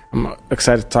 So I'm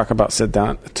excited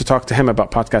to talk to him about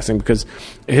podcasting, because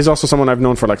he's also someone I've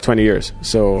known for like 20 years.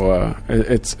 So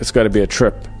it's got to be a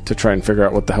trip to try and figure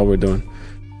out what the hell we're doing.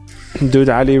 Dude,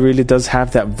 Ali really does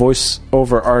have that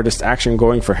voice-over artist action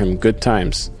going for him. Good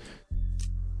times.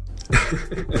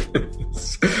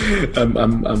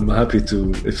 I'm happy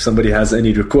to. If somebody has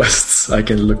any requests, I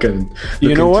can look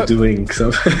into doing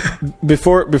some.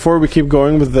 before we keep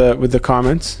going with the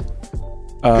comments,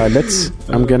 let's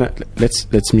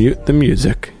mute the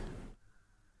music.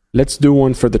 Let's do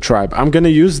one for the tribe. I'm gonna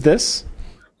use this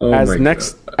as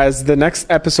the next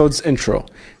episode's intro.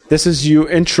 This is you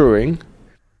introing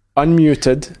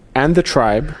Unmuted and the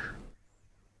tribe,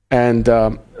 and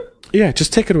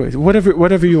just take it away.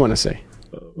 Whatever you want to say.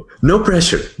 No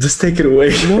pressure. Just take it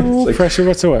away. No pressure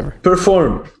whatsoever.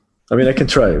 Perform. I mean, I can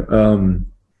try.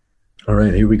 All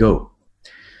right, here we go.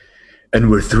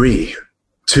 And we're 3,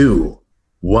 2,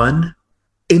 1.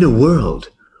 In a world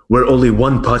where only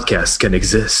one podcast can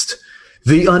exist,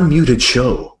 the Unmuted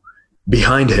Show.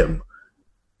 Behind him,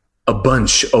 a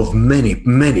bunch of many,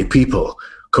 many people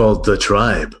called the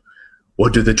Tribe.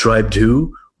 What do the Tribe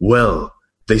do? Well,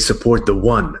 they support the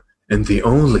one and the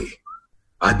only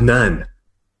Adnan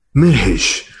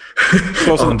Mirhij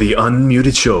on the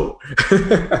Unmuted Show.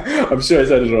 I'm sure I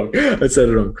said it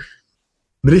wrong.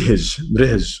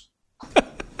 Mirhij.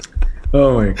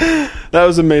 Oh my God. That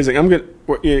was amazing.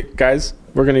 Guys,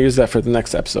 we're going to use that for the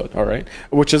next episode, all right?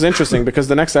 Which is interesting because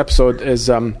the next episode is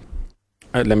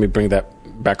let me bring that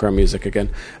background music again.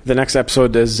 The next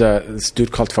episode is this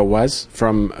dude called Fawaz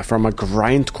from a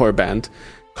grindcore band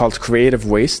called Creative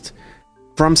Waste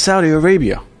from Saudi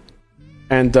Arabia.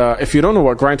 And if you don't know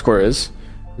what grindcore is,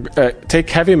 take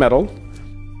heavy metal,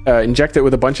 inject it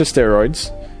with a bunch of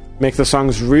steroids, make the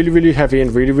songs really, really heavy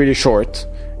and really, really short,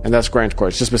 and that's grindcore.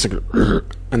 It's just basically,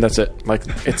 and that's it. Like,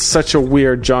 it's such a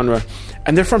weird genre.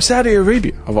 And they're from Saudi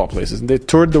Arabia, of all places. They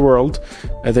toured the world.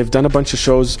 They've done a bunch of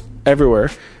shows everywhere,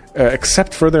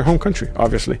 except for their home country,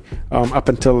 obviously, up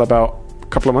until about a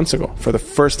couple of months ago. For the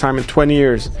first time in 20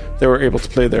 years, they were able to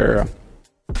play their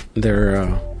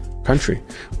country.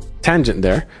 Tangent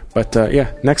there, but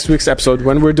next week's episode,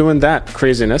 when we're doing that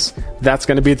craziness, that's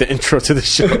going to be the intro to the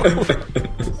show.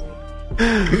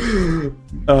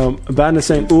 Ban is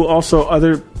saying, "Ooh, also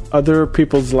other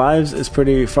people's lives is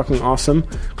pretty fucking awesome.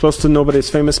 Close to Nobody's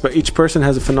Famous, but each person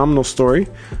has a phenomenal story.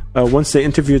 Once they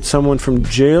interviewed someone from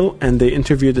jail, and they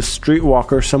interviewed a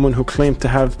streetwalker, someone who claimed to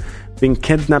have been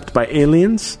kidnapped by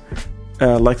aliens,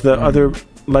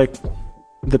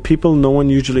 the people no one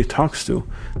usually talks to.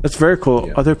 That's very cool.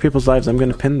 Yeah. Other people's lives. I'm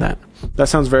going to pin that. That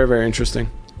sounds very, very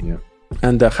interesting." Yeah.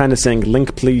 And Khan is saying,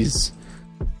 "Link, please."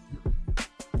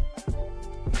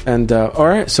 And all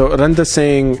right, so Randa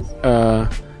saying,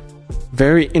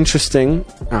 "Very interesting,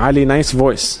 Ali. Nice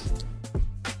voice."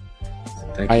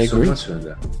 Thank you so much,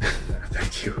 Randa.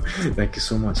 Thank you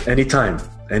so much. Anytime.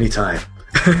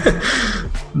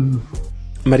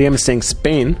 Mariam is saying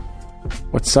Spain.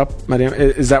 What's up, Mariam?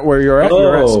 Is that where you're at?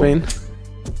 You're at Spain?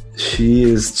 She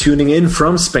is tuning in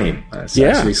from Spain. It's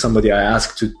actually somebody I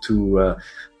asked to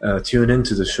tune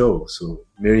into the show. So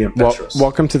Miriam Petros.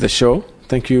 Welcome to the show.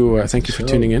 Thank you for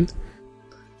tuning in.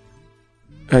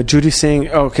 Judy saying,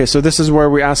 okay, so this is where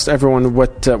we asked everyone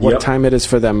what time it is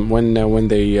for them when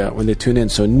they tune in.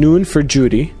 So noon for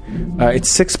Judy, it's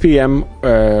 6 p.m.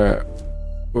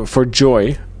 For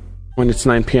Joy when it's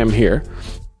 9 p.m. here.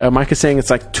 Mike is saying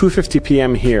it's like 2:50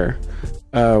 p.m. here,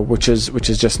 which is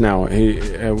just now.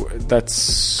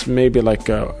 That's maybe like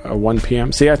a 1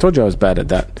 p.m. See, I told you I was bad at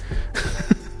that.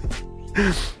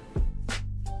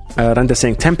 Randa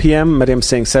saying 10 p.m. Mariam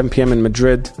saying 7 p.m. in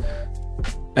Madrid.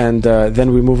 And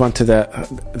then we move on to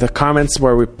the comments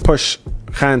where we push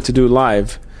Khan to do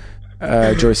live.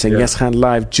 Joy saying yes, Khan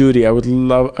live. Judy, I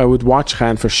would watch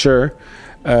Khan for sure.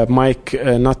 Mike,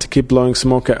 not to keep blowing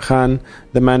smoke at Khan.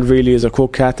 The man really is a cool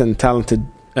cat and talented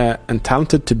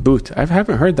to boot. I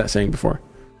haven't heard that saying before.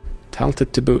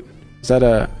 Talented to boot. Is that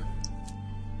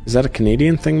a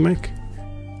Canadian thing, Mike?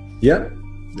 Yeah,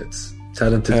 that's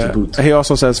talented to boot. He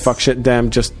also says fuck shit damn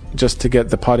just to get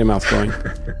the potty mouth going.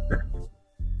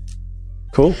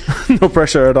 Cool. No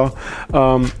pressure at all.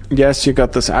 Yes, you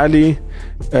got this, Ali.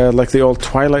 Like the old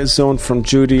Twilight Zone from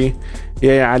Judy.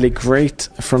 Yeah, Ali, great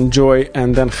from Joy.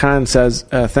 And then Khan says,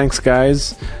 thanks,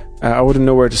 guys. I wouldn't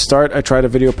know where to start. I tried a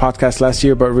video podcast last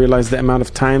year, but realized the amount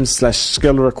of time /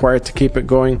 skill required to keep it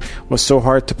going was so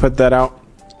hard to put that out.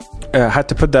 Had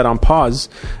to put that on pause,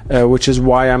 which is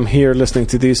why I'm here listening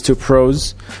to these two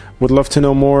pros. Would love to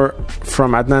know more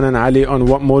from Adnan and Ali on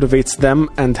what motivates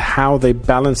them and how they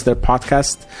balance their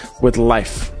podcast with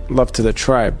life. Love to the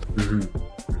tribe. Mm-hmm.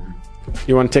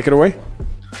 You want to take it away?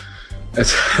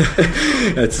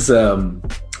 It's a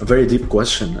very deep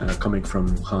question coming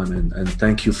from Khan, and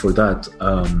thank you for that.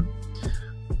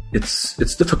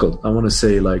 It's difficult. I want to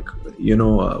say, like,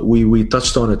 we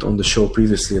touched on it on the show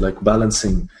previously, like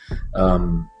balancing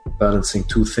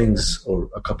two things or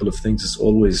a couple of things is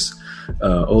always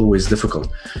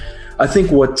difficult. I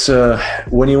think what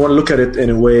when you want to look at it in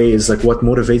a way is like what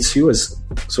motivates you is,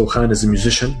 so Khan is a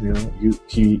musician,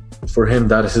 for him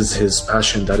that is his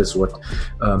passion, that is what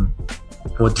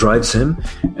drives him,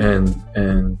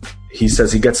 and he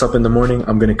says he gets up in the morning,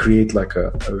 I'm going to create like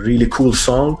a really cool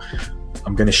song,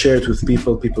 I'm going to share it with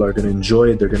people are going to enjoy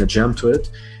it, they're going to jam to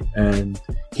it, and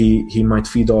he might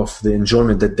feed off the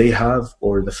enjoyment that they have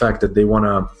or the fact that they want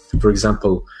to, for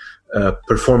example,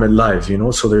 perform it live,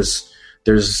 so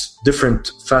there's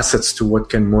different facets to what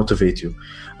can motivate you.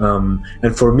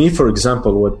 And for me, for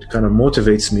example, what kind of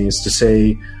motivates me is to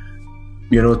say,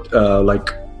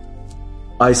 like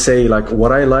I say, like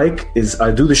what I like is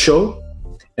I do the show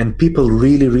and people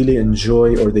really, really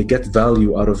enjoy or they get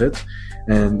value out of it.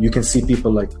 And you can see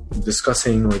people like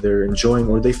discussing or they're enjoying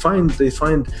or they find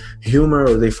humor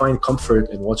or they find comfort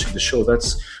in watching the show.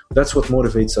 That's what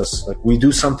motivates us. Like we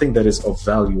do something that is of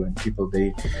value and people,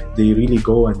 they really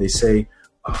go and they say,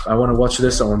 oh, I want to watch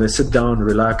this. I want to sit down,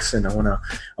 relax, and I want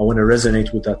to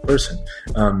resonate with that person.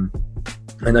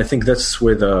 And I think that's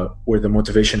where the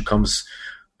motivation comes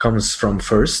from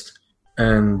first.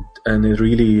 And it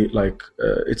really like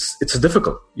it's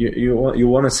difficult. You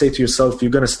want to say to yourself,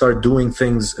 you're going to start doing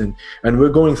things, and we're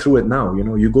going through it now.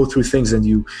 You go through things and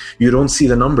you don't see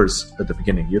the numbers at the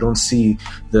beginning. You don't see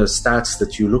the stats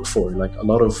that you look for. Like a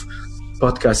lot of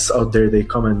podcasts out there, they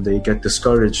come and they get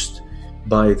discouraged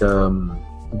by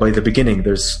the beginning.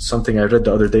 There's something I read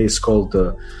the other day. It's called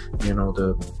the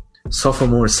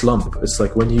sophomore slump. It's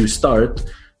like when you start.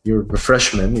 You're a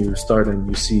freshman, you start and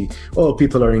you see, oh,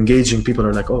 people are engaging, people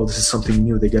are like, oh, this is something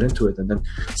new, they get into it, and then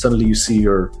suddenly you see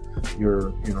your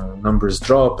numbers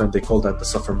drop, and they call that the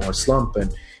sophomore slump,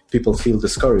 and people feel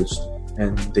discouraged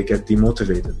and they get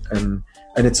demotivated, and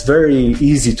it's very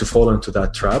easy to fall into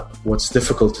that trap. What's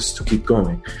difficult is to keep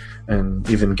going. And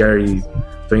even Gary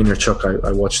Vaynerchuk,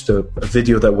 I watched a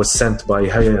video that was sent by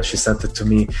Haya. She sent it to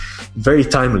me very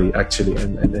timely, actually,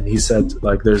 and then he said,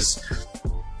 like, there's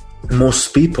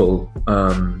most people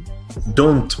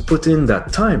don't put in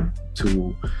that time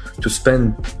to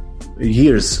spend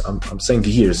years. I'm saying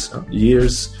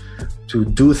years to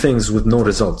do things with no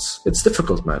results. It's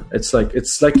difficult, man. It's like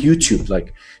YouTube.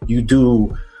 Like you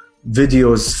do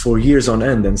videos for years on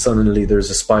end, and suddenly there's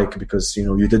a spike because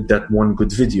you did that one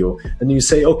good video, and you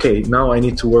say, okay, now I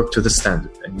need to work to this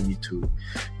standard, and you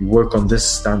work on this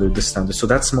standard. So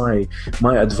that's my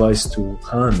advice to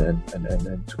Khan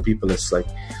and to people. It's like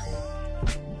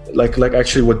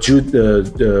actually what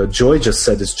Joy just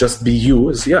said is just be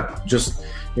you. Just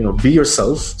be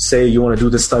yourself. Say you want to do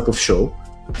this type of show.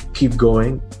 Keep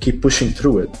going. Keep pushing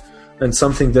through it. and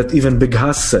something that even Big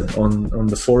Haas said on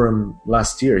the forum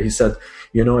last year. He said,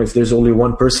 if there's only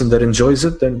one person that enjoys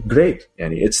it, then great.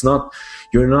 And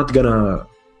you're not gonna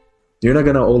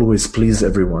always please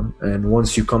everyone. And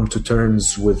once you come to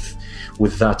terms with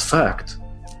that fact,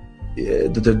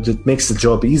 that makes the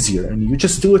job easier, and you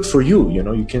just do it for you.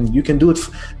 You can do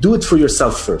it for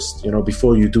yourself first,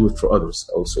 before you do it for others.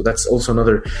 Also, that's also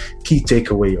another key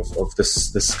takeaway of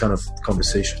this kind of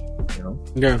conversation.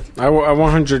 Yeah, I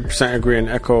 100% agree and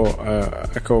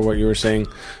echo what you were saying.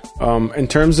 In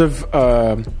terms of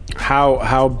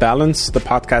how balance the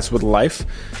podcast with life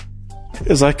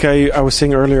is, like I was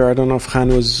saying earlier. I don't know if Khan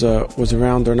was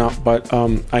around or not, but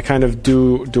I kind of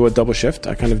do a double shift.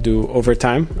 I kind of do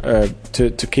overtime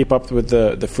to keep up with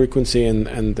the frequency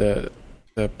and the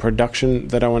production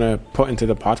that I want to put into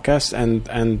the podcast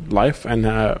and life, and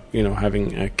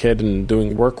having a kid and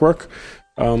doing work.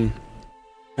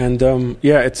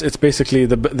 It's basically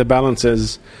the balance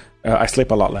is I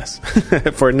sleep a lot less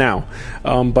for now,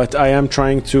 but I am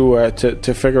trying to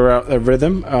figure out a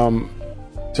rhythm.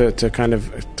 To kind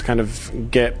of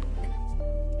get,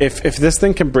 if this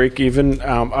thing can break even,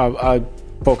 I'll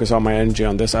focus all my energy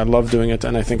on this. I love doing it,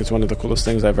 and I think it's one of the coolest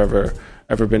things I've ever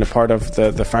been a part of.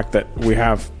 The fact that we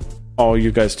have all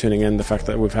you guys tuning in, the fact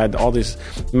that we've had all these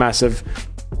massive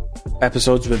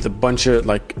episodes with a bunch of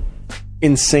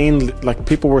insane,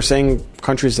 people were saying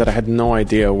countries that I had no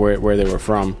idea where they were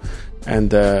from.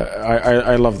 And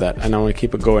I love that, and I want to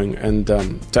keep it going. And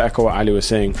to echo what Ali was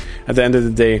saying, at the end of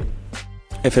the day,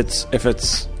 if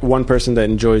it's one person that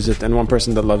enjoys it and one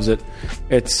person that loves it,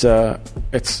 it's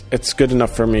good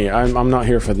enough for me. I'm not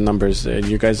here for the numbers.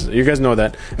 You guys know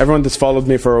that. Everyone that's followed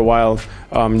me for a while,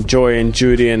 Joy and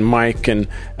Judy and Mike and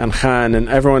Khan and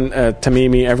everyone,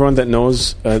 Tamimi, everyone that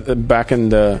knows, back in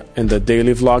the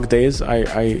daily vlog days,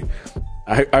 I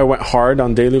went hard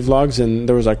on daily vlogs, and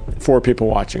there was 4 people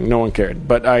watching. No one cared,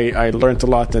 but I learned a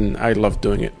lot, and I loved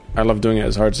doing it. I loved doing it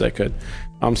as hard as I could.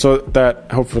 So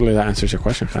that hopefully that answers your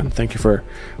question, Khan. Thank you for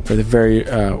the very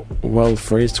well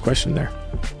phrased question there.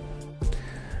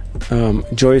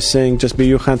 Joy is saying, just be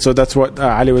you, Khan. So that's what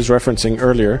Ali was referencing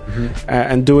earlier. Mm-hmm.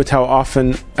 And do it how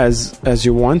often as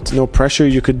you want. No pressure.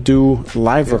 You could do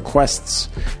live requests.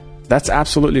 That's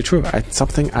absolutely true. It's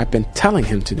something I've been telling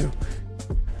him to do.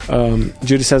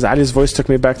 Judy says, Ali's voice took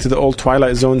me back to the old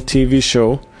Twilight Zone TV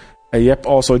show. Yep,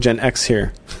 also Gen X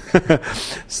here.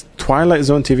 Twilight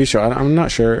Zone TV show. I'm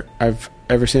not sure I've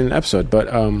ever seen an episode,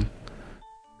 but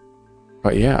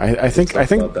yeah, I think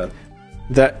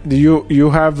that you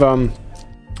have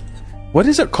what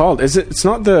is it called? It's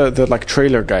not the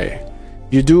trailer guy.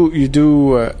 You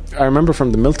do. I remember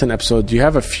from the Milton episode, you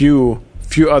have a few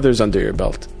others under your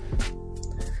belt.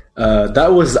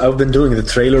 I've been doing the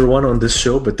trailer one on this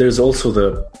show, but there's also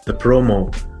the promo.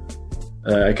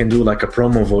 I can do a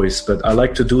promo voice, but I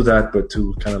like to do that, but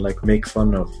to kind of make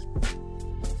fun of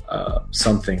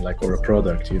something or a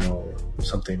product, or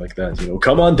something like that.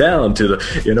 Come on down to the,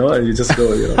 and you just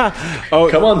go,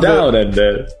 come on down, and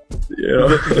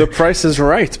the price is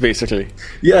right, basically.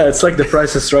 Yeah, it's like The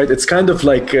Price is Right. It's kind of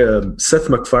like Seth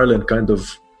MacFarlane kind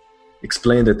of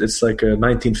explained it. It's like a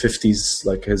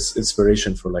 1950s, his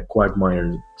inspiration for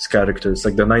Quagmire's character. It's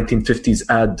like the 1950s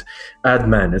ad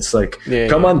man. It's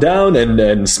come on down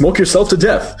and smoke yourself to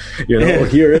death.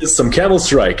 Here is some Camel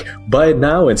Strike. Buy it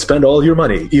now and spend all your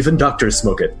money. Even doctors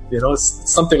smoke it.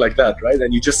 It's something like that, right?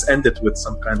 And you just end it with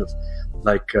some kind of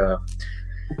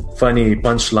funny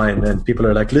punchline, and people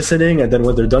are listening, and then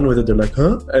when they're done with it, they're like,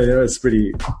 huh? And, it's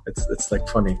pretty. It's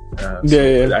funny.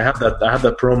 Yeah. I have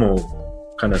that promo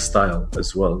kind of style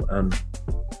as well. I'm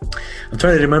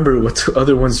trying to remember what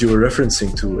other ones you were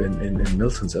referencing to in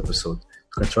Milton's episode.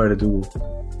 I try to do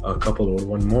a couple or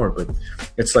one more, but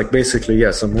it's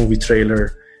basically some movie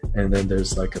trailer, and then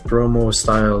there's a promo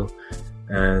style,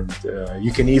 and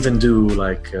you can even do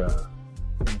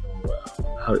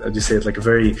how do you say it, a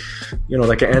very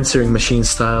an answering machine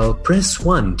style, press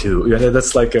 1 2,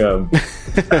 that's a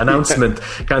announcement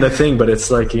kind of thing, but it's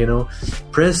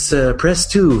press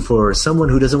 2 for someone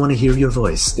who doesn't want to hear your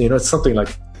voice, it's something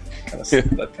that kind of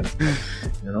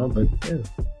but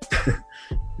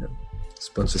it's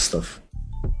a bunch of stuff.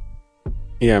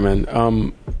 Yeah, man.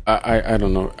 I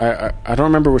don't know, I don't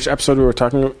remember which episode we were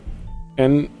talking about.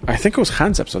 And I think it was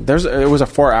Khan's episode. It was a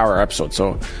 4-hour episode,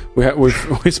 so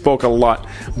we spoke a lot.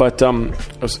 But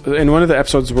in one of the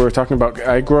episodes, we were talking about.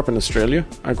 I grew up in Australia.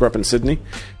 I grew up in Sydney,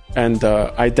 and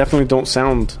I definitely don't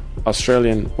sound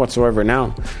Australian whatsoever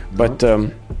now. But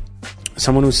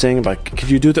someone was saying "Could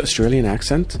you do the Australian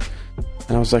accent?"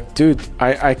 And I was like, "Dude,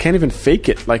 I can't even fake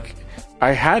it.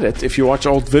 I had it. If you watch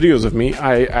old videos of me,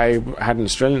 I had an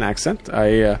Australian accent.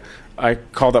 I I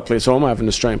call that place home. I have an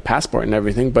Australian passport and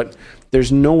everything, but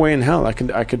there's no way in hell I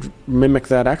could mimic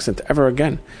that accent ever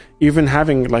again, even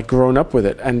having like grown up with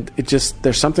it. And it just,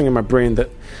 there's something in my brain that,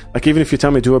 like, even if you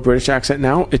tell me do a British accent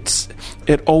now, it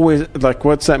always, like,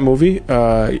 what's that movie?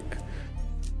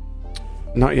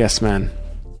 Not Yes Man.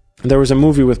 There was a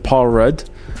movie with Paul Rudd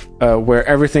where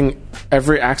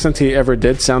every accent he ever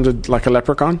did sounded like a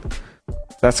leprechaun.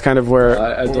 That's kind of where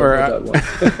I don't know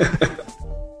that one.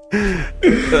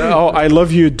 Oh, I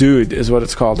love you, dude, is what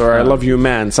it's called, or I love you,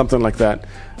 man, something like that.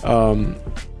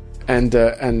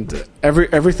 And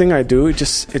everything I do, it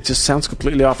just sounds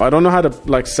completely off. I don't know how to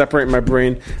like separate my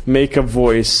brain, make a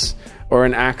voice or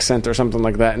an accent or something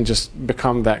like that, and just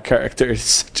become that character. It's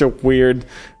such a weird.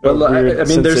 Well, weird I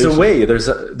mean, there's a sensation. way.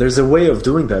 There's a way of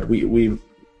doing that. We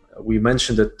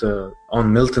mentioned it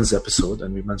on Milton's episode,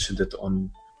 and we mentioned it on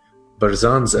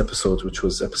Barzan's episode, which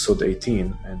was episode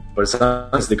 18, and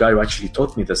Barzan is the guy who actually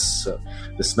taught me this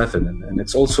method, and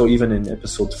it's also even in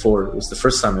episode 4. It was the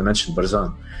first time I mentioned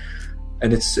Barzan,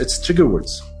 and it's trigger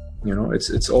words. You know,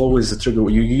 it's always a trigger.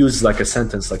 You use like a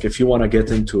sentence, like if you want to get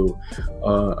into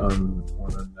an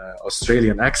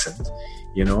Australian accent,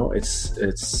 you know,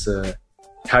 it's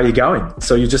how you going?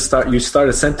 So you start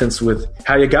a sentence with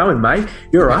how you going, mate?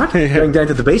 You're right. Going down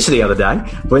to the beach the other day.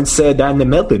 Went down to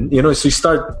Melbourne. You know, so you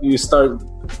start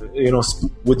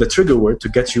with the trigger word to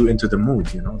get you into the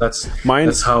mood. You know, that's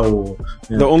how. You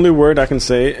know. The only word I can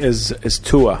say is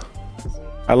tour.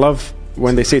 I love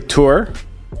when they say tour.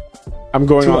 I'm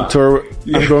going on tour.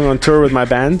 I'm going on tour with my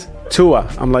band. Tour.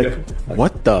 I'm like,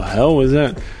 what the hell was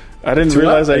that? I didn't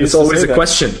realize I used to say that. It's always a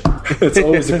question. It's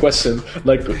always a question.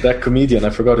 Like that comedian, I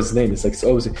forgot his name. It's like, it's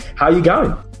always, how you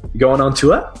going? You going on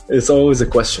tour? It's always a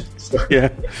question. So. Yeah.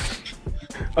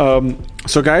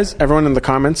 So guys, everyone in the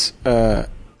comments,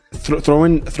 throw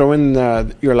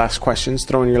in your last questions,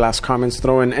 throw in your last comments,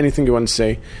 throw in anything you want to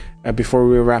say before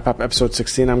we wrap up episode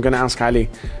 16. I'm going to ask Ali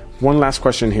one last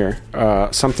question here.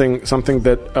 Something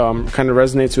that kind of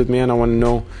resonates with me, and I want to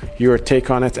know your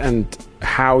take on it and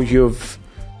how you've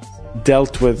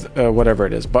dealt with whatever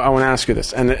it is. But I want to ask you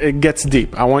this, and it gets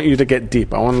deep. I want you to get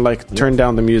deep. I want to like turn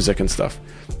down the music and stuff.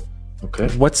 Okay.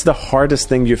 What's the hardest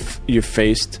thing you've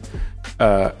faced?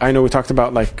 I know we talked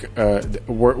about like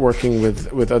working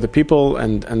with other people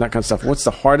and that kind of stuff. What's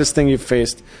the hardest thing you've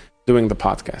faced doing the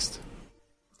podcast?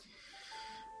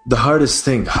 The hardest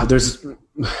thing,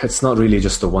 it's not really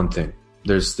just the one thing.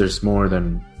 There's more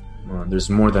than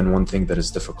one thing that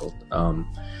is difficult.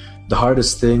 The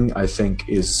hardest thing, I think,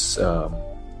 is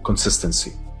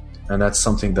consistency, and that's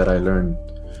something that I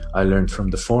learned from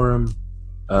the forum,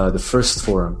 the first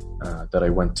forum that I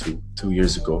went to 2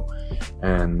 years ago,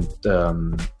 and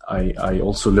I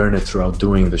also learned it throughout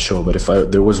doing the show. But if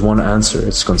there was one answer,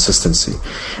 it's consistency.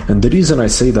 And the reason I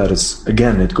say that is,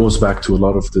 again, it goes back to a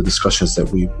lot of the discussions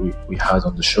that we had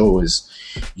on the show. Is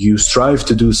you strive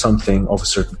to do something of a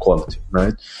certain quality,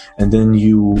 right? And then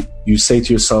you say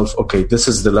to yourself, okay, this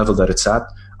is the level that it's at.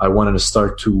 I wanted to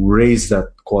start to raise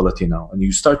that quality now. And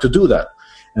you start to do that,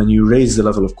 and you raise the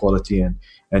level of quality,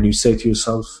 and you say to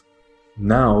yourself,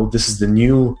 now this is the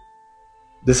new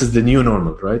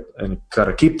normal, right? And you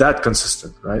gotta keep that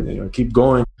consistent, right? And you keep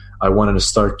going. I wanted to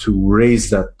start to raise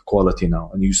that quality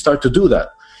now. And you start to do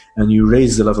that, and you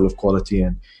raise the level of quality,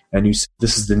 and you say,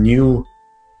 this is the new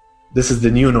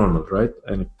normal, right?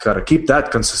 And you gotta keep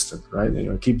that consistent, right? And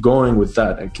you keep going with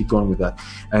that, and keep going with that.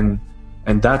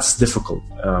 And that's difficult.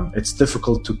 It's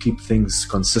difficult to keep things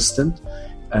consistent.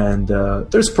 And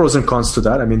there's pros and cons to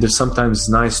that. I mean, there's sometimes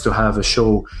nice to have a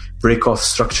show break off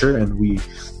structure, and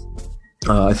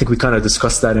I think we kind of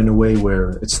discussed that in a way where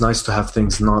it's nice to have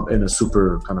things not in a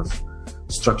super kind of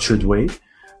structured way.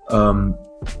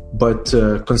 But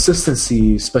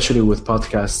consistency, especially with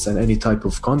podcasts and any type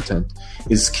of content,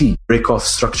 is key. Break off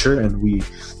structure, and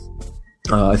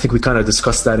I think we kind of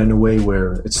discussed that in a way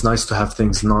where it's nice to have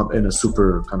things not in a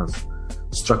super kind of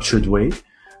structured way.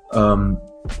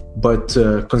 But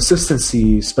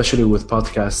consistency, especially with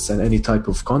podcasts and any type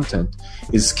of content,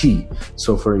 is key.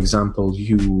 So, for example,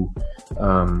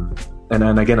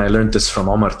 and again, I learned this from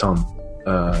Omar Tom,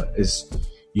 is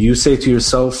you say to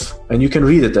yourself, and you can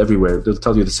read it everywhere, they'll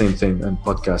tell you the same thing in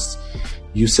podcasts.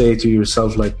 You say to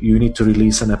yourself, like, you need to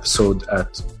release an episode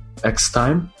at X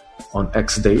time on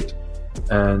X date,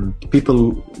 and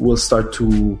people will start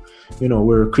to,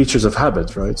 we're creatures of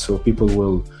habit, right? So people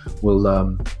will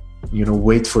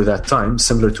wait for that time,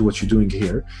 similar to what you're doing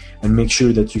here, and make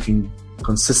sure that you can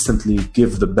consistently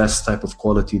give the best type of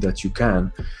quality that you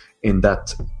can in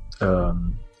that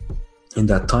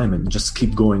time, and just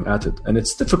keep going at it. And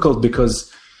it's difficult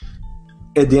because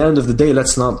at the end of the day,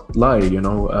 let's not lie,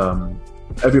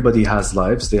 everybody has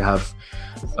lives. They have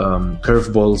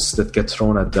curveballs that get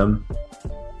thrown at them.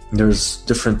 There's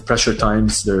different pressure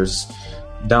times, there's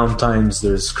down times,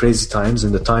 there's crazy times,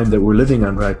 and the time that we're living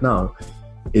in right now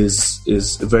is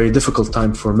a very difficult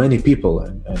time for many people,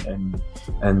 and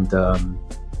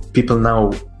people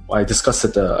now, I discussed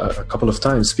it a couple of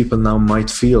times, people now might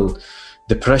feel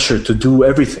the pressure to do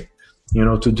everything,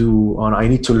 I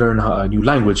need to learn a new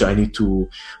language, I need to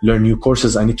learn new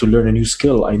courses, I need to learn a new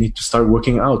skill, I need to start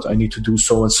working out, I need to do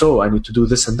so and so, I need to do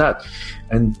this and that.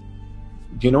 And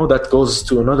that goes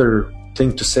to another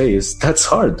thing to say is that's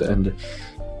hard, and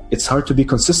it's hard to be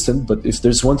consistent. But if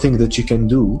there's one thing that you can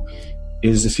do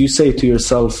is if you say to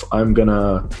yourself, I'm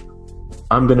gonna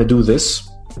do this,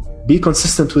 be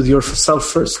consistent with yourself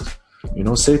first.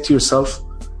 Say to yourself,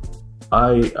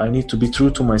 I need to be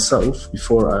true to myself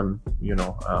before I'm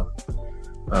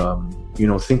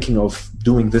thinking of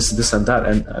doing this and that,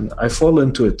 and I fall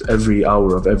into it every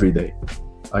hour of every day.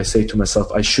 I say to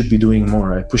myself, I should be doing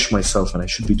more. I push myself and I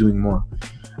should be doing more.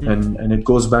 And it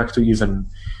goes back to even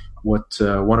what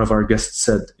one of our guests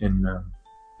said in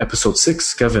episode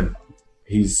 6, Kevin.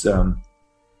 He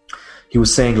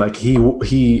was saying like he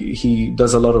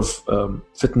does a lot of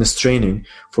fitness training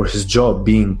for his job,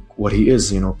 being what he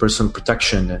is, personal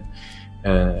protection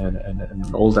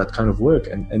and all that kind of work.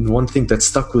 And one thing that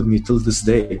stuck with me till this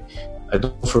day, I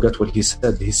don't forget what he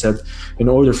said. He said, in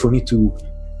order for me to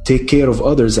take care of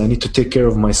others, I need to take care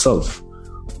of myself.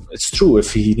 It's true,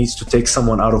 if he needs to take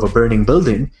someone out of a burning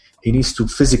building, he needs to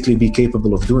physically be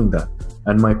capable of doing that.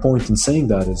 And my point in saying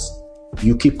that is,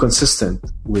 you keep consistent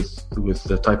with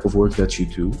the type of work that you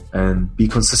do, and be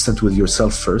consistent with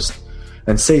yourself first,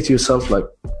 and say to yourself, like,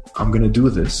 I'm going to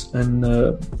do this. And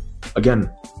again,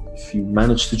 if you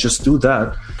manage to just do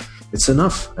that, it's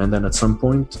enough. And then at some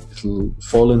point it'll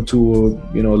fall into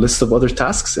a list of other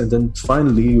tasks, and then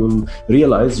finally you'll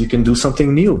realize you can do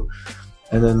something new.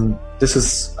 And then this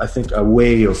is, I think, a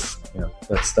way of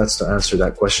that's to answer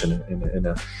that question in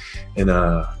a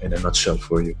nutshell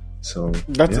for you. So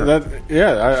I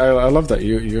love that.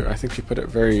 You I think you put it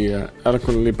very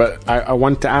eloquently. But I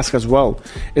want to ask as well,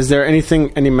 is there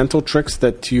any mental tricks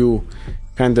that you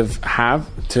kind of have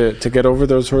to get over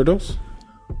those hurdles?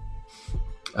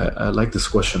 I like this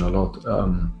question a lot,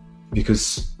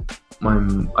 because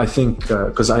I think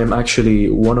I am actually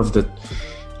one of the,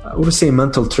 I would say,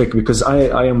 mental trick, because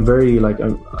I am very, like,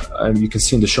 you can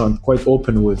see in the show, I'm quite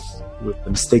open with the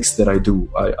mistakes that I do.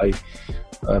 I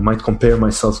might compare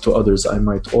myself to others. I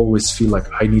might always feel like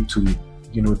I need to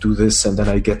do this, and then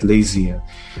I get lazy.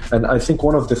 And I think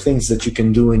one of the things that you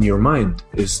can do in your mind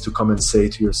is to come and say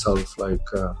to yourself, like,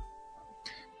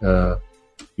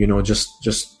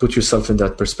 just put yourself in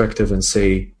that perspective and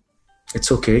say,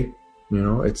 it's okay.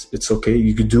 It's okay.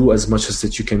 You could do as much as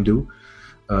that you can do.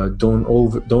 Don't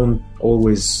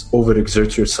always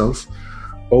overexert yourself.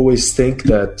 Always think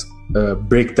that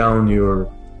break down your,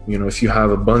 if you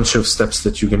have a bunch of steps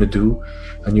that you're going to do,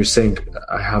 and you're saying,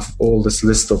 I have all this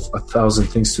list of 1,000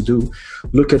 things to do,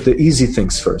 look at the easy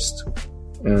things first,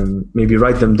 and maybe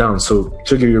write them down. So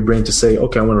trigger your brain to say,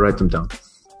 okay, I want to write them down.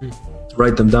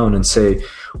 Write them down and say,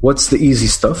 what's the easy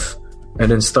stuff?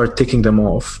 And then start ticking them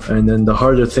off. And then the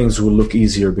harder things will look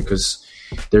easier, because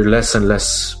there's less and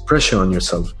less pressure on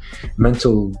yourself.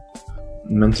 Mental.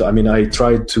 I mean, I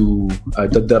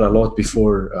did that a lot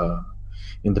before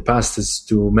in the past, is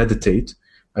to meditate.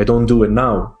 I don't do it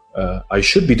now. I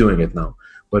should be doing it now.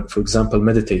 But for example,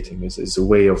 meditating is a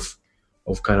way of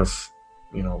kind of,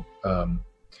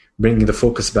 bringing the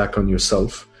focus back on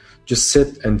yourself. Just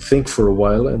sit and think for a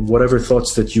while, and whatever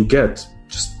thoughts that you get,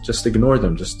 just ignore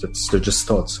them. They're just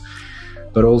thoughts.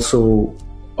 But also,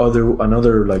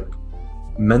 another like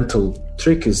mental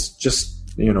trick is just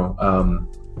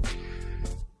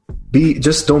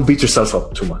don't beat yourself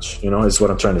up too much. Is what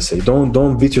I'm trying to say.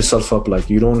 Don't beat yourself up. Like,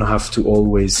 you don't have to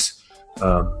always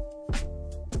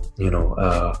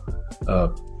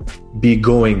be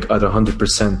going at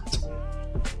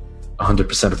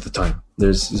 100% of the time.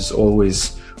 There's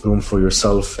always room for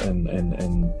yourself, and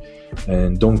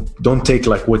don't take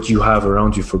like what you have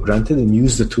around you for granted, and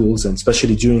use the tools. And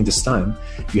especially during this time,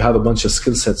 you have a bunch of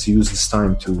skill sets. Use this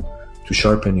time to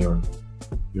sharpen your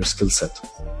skill set.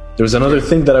 There's another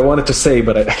thing that I wanted to say,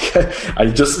 but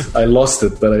I lost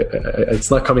it, but it's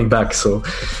not coming back. So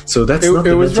that's not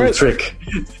the mental trick.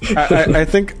 I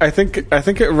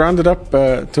think it rounded up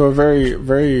to a very,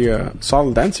 very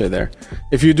solid answer there.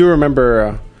 If you do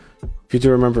remember,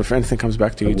 if anything comes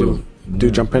back to you,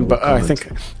 do jump in. But I think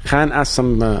Khan asked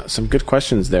some good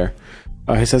questions there.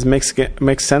 He says,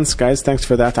 makes sense, guys. Thanks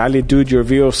for that, Ali. Dude, your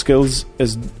VO skills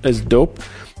is dope.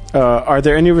 Are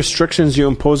there any restrictions you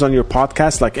impose on your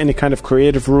podcast, like any kind of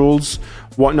creative rules,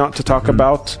 what not to talk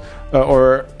about,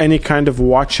 or any kind of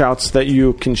watch outs that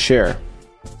you can share?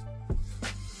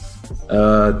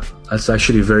 That's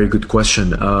actually a very good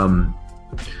question.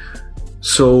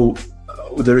 So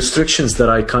the restrictions that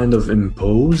I kind of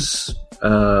impose,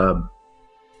 I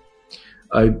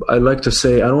like to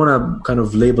say, I don't want to kind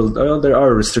of label, there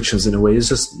are restrictions in a way. It's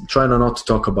just trying not to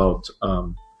talk about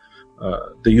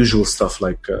the usual stuff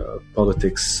like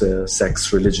politics,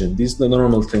 sex, religion. These are the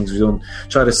normal things. We don't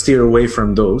try to steer away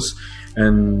from those.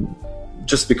 And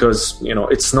just because,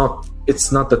 it's not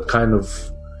that kind of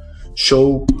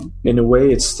show in a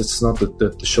way. It's not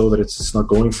the show that it's not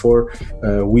going for.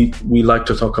 We like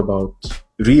to talk about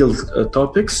real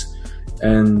topics,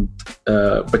 and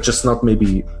but just not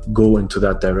maybe go into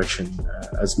that direction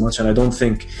as much. And I don't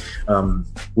think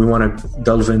we want to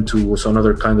delve into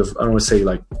another kind of, I don't want to say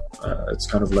like it's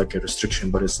kind of like a restriction,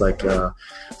 but it's like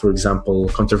for example,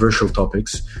 controversial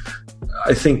topics.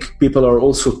 I think people are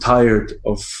also tired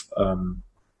of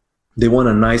they want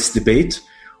a nice debate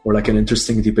or like an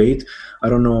interesting debate. I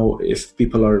don't know if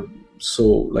people are so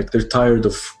like they're tired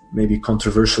of maybe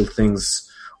controversial things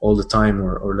all the time,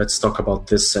 or let's talk about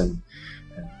this and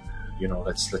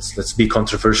let's be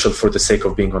controversial for the sake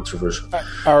of being controversial.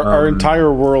 Our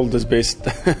entire world is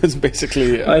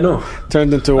basically I know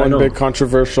turned into one big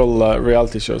controversial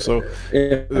reality show. So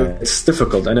it's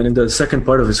difficult. And then in the second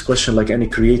part of his question, like any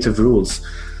creative rules,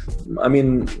 I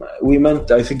mean,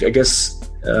 I guess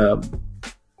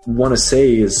want to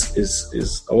say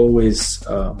is always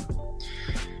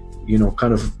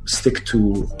kind of stick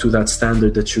to that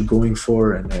standard that you're going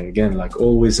for, and again, like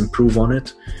always improve on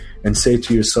it, and say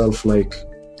to yourself like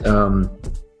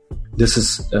this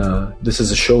is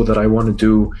a show that I want to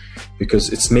do because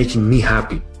it's making me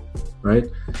happy, right?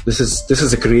 This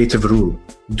is a creative rule.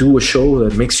 Do a show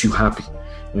that makes you happy.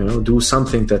 Do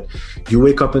something that you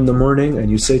wake up in the morning and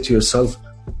you say to yourself,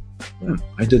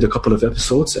 I did a couple of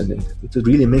episodes and it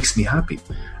really makes me happy,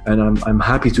 and I'm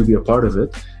happy to be a part of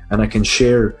it, and I can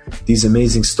share these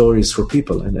amazing stories for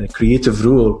people. And a creative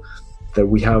rule that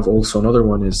we have also, another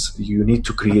one, is you need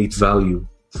to create value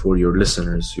for your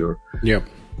listeners, your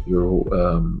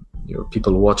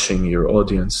people watching, your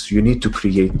audience. You need to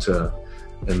create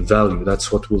value.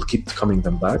 That's what will keep them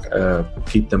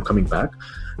coming back.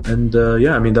 And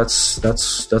I mean,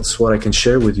 that's what I can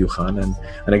share with you, Khan.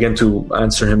 And again, to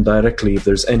answer him directly, if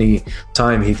there's any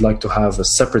time he'd like to have a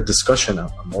separate discussion,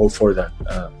 I'm all for that.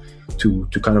 To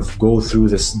kind of go through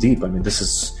this deep. I mean, this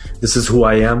is who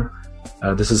I am.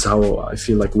 This is how I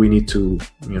feel like we need to,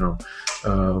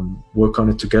 work on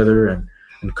it together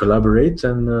and collaborate.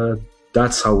 And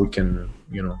that's how we can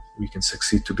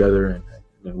succeed together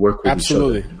and work with each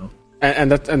other.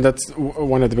 And that's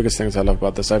one of the biggest things I love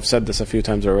about this. I've said this a few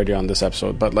times already on this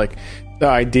episode, but like the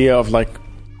idea of like,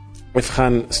 if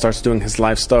Khan starts doing his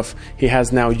live stuff, he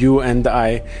has now you and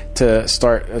I to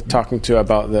start talking to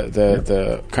about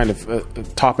the kind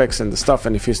of topics and the stuff.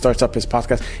 And if he starts up his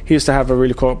podcast, he used to have a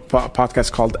really cool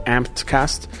podcast called Amped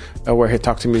Cast, where he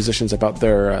talked to musicians about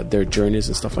their journeys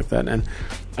and stuff like that. And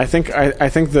I think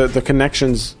the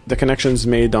connections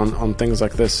made on things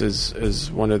like this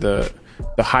is one of the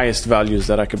highest values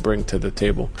that I could bring to the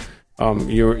table.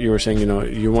 You were saying,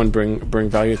 you want to bring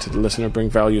value to the listener, bring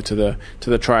value to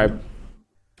the tribe,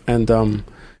 and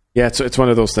it's one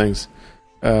of those things.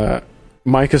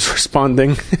 Mike is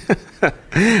responding.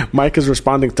 Mike is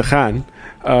responding to Khan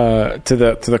to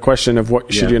the question of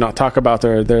what should you not talk about.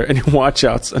 Are there any watch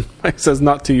outs? And Mike says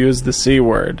not to use the C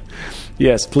word.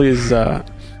 Yes, please.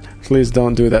 Please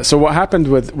don't do that. So what happened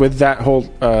with that whole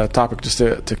topic? Just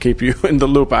to keep you in the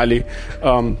loop, Ali.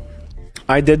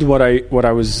 I did what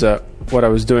I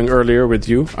was doing earlier with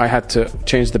you. I had to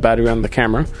change the battery on the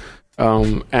camera,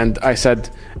 and I said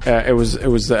it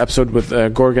was the episode with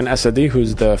Gorgon Asadi,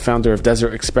 who's the founder of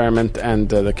Desert Experiment and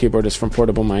the keyboardist from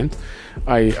Portable Mind.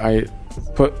 I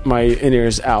put my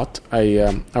in-ears out.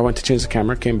 I went to change the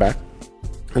camera, came back,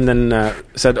 and then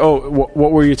said, "Oh,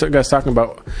 what were you guys talking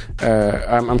about?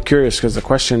 I'm curious because the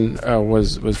question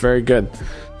was very good."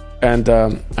 And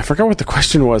I forgot what the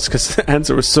question was because the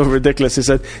answer was so ridiculous. He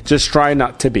said, "Just try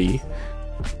not to be,"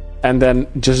 and then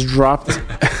just dropped.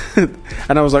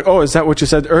 And I was like, "Oh, is that what you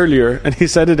said earlier?" And he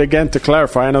said it again to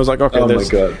clarify. And I was like, "Okay, oh my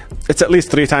God. It's at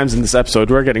least 3 times in this episode.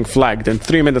 We're getting flagged." And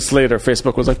 3 minutes later,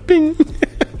 Facebook was like, "Ping!"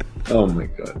 Oh my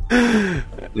God!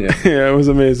 Yeah, it was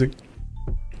amazing.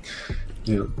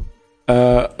 Yeah.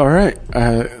 All right.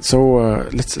 So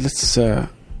let's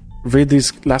read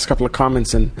these last couple of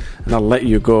comments and I'll let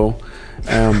you go.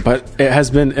 But it has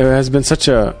been such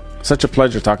a Such a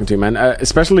pleasure talking to you, man.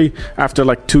 Especially after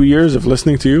like 2 years of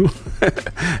listening to you.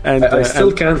 And I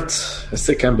still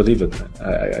can't believe it, man.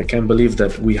 I can't believe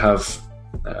that we have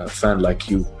a fan like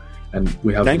you, and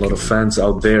we have a lot of fans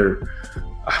out there,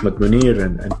 Ahmed Munir,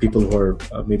 and people who are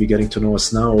maybe getting to know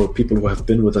us now, or people who have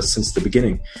been with us since the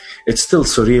beginning. It's still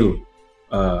surreal.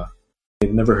 I've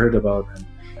never heard about,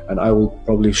 and I will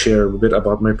probably share a bit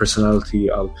about my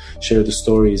personality. I'll share the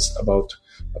stories about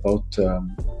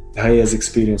Haya's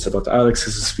experience, about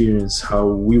Alex's experience, how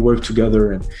we work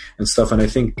together and stuff. And I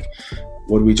think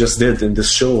what we just did in this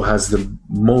show has the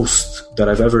most that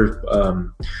I've ever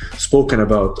spoken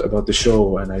about the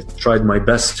show. And I tried my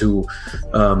best to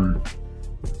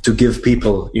give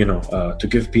people,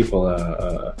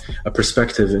 a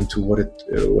perspective into what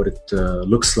it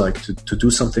looks like to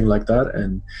do something like that.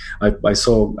 And I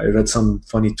read some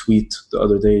funny tweet the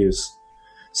other day is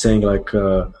saying like,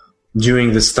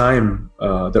 during this time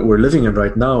that we're living in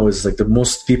right now, is like the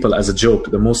most people, as a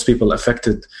joke, the most people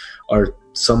affected are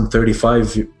some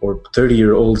 35 or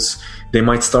 30-year-olds. They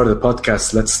might start a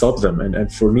podcast. Let's stop them. And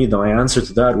for me, my answer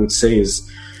to that would say is,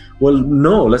 well,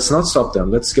 no, let's not stop them.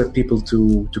 Let's get people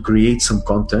to create some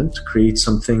content, create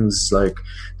some things like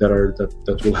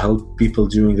that will help people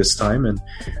during this time. And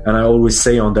I always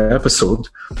say on the episode,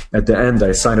 at the end,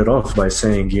 I sign it off by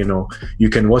saying, you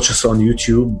can watch us on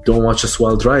YouTube. Don't watch us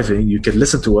while driving. You can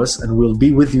listen to us, and we'll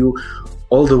be with you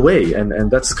all the way. And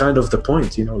that's kind of the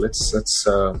point.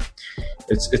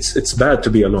 It's bad to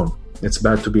be alone. It's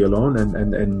bad to be alone.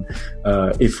 And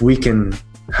if we can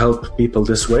help people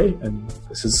this way, and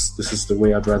this is the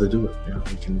way I'd rather do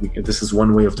it. This is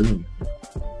one way of doing it.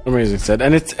 Amazing said.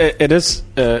 And it is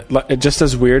just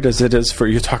as weird as it is for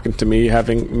you talking to me,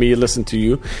 having me listen to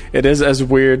you. It is as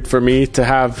weird for me to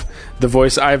have the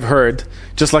voice I've heard,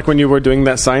 just like when you were doing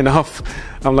that sign off.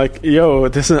 I'm like, yo,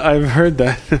 I've heard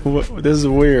that. This is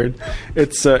weird.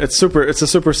 It's a super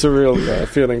surreal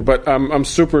feeling. But I'm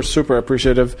super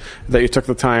appreciative that you took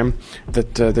the time,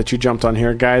 that you jumped on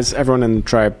here, guys. Everyone in the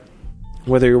tribe,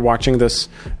 whether you're watching this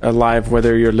live,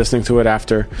 whether you're listening to it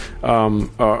after,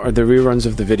 or the reruns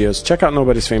of the videos, check out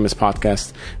Nobody's Famous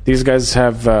podcast. These guys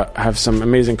have some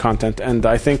amazing content, and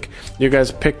I think you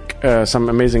guys pick some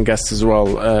amazing guests as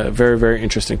well. Very, very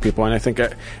interesting people. And I think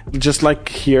just like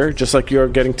here, just like you're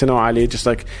getting to know Ali, just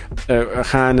like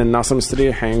Khan and Nassim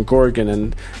Strih and Gorgon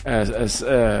and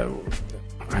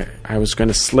I was going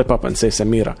to slip up and say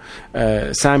Samira,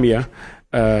 Samia.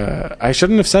 I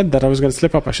shouldn't have said that I was going to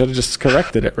slip up. I should have just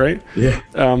corrected it, right? Yeah.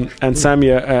 And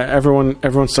Samia,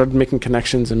 everyone started making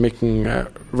connections and making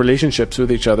relationships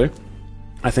with each other.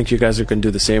 I think you guys are going to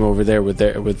do the same over there with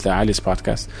Ali's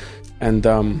podcast. And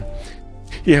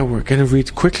we're going to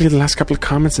read quickly the last couple of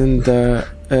comments. And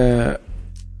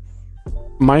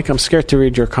Mike, I'm scared to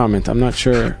read your comment. I'm not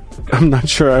sure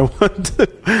I want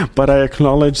to, but I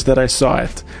acknowledge that I saw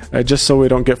it, just so we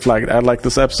don't get flagged. I like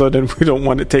this episode and we don't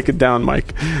want to take it down,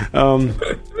 Mike.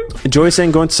 Joy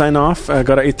saying, going to sign off.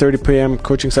 Got an 8:30 p.m.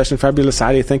 coaching session. Fabulous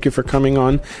Ali, thank you for coming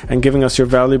on and giving us your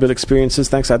valuable experiences.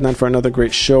 Thanks, Adnan, for another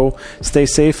great show. Stay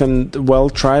safe and well,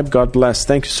 tribe. God bless.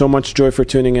 Thank you so much, Joy, for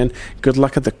tuning in. Good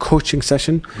luck at the coaching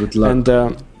session. Good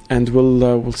luck. And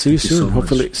we'll see you soon.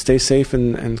 Hopefully, stay safe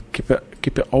and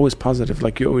keep it always positive,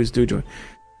 like you always do, Joy.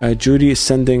 Judy is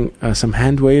sending some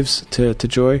hand waves to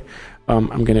Joy. I'm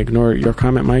going to ignore your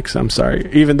comment, Mike. So I'm sorry.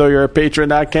 Even though you're a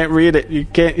patron, I can't read it. You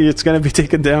can't. It's going to be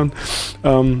taken down.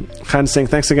 Khan saying,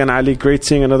 thanks again, Ali. Great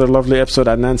seeing another lovely episode.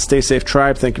 Adnan, stay safe,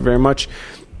 tribe. Thank you very much.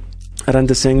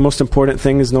 Aranda saying, most important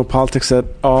thing is no politics at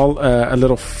all. A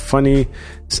little funny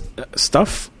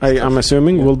stuff, I'm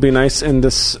assuming, will be nice in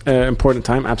this important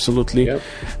time. Absolutely. Yep.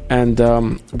 And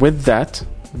with that,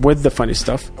 with the funny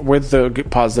stuff, with the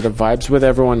positive vibes, with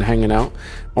everyone hanging out,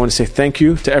 I want to say thank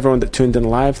you to everyone that tuned in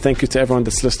live. Thank you to everyone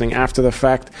that's listening after the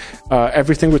fact.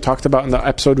 Everything we talked about in the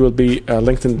episode will be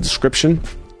linked in the description.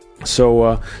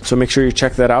 So make sure you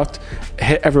check that out.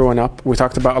 Hit everyone up. We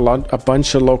talked about a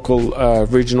bunch of local,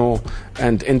 regional,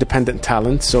 and independent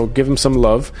talent. So give them some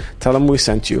love. Tell them we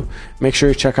sent you. Make sure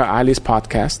you check out Ali's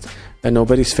podcast.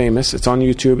 Nobody's Famous. It's on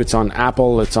YouTube. It's on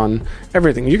Apple. It's on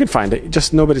everything. You can find it.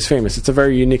 Just Nobody's Famous. It's a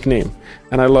very unique name,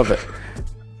 and I love it.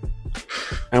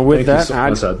 And with that,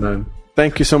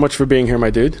 thank you so much for being here, my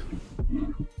dude.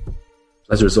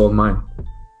 Pleasure's all mine.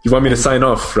 You want me to sign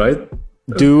off, right?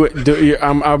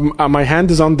 My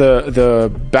hand is on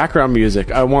the background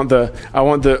music. I want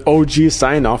the OG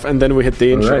sign off, and then we hit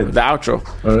the intro, the outro.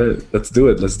 All right, let's do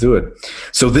it.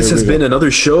 So this has been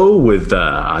another show with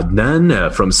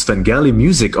Adnan from Svengali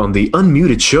Music on the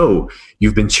Unmuted Show.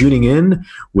 You've been tuning in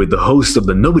with the host of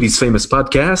the Nobody's Famous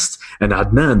podcast and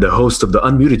Adnan, the host of the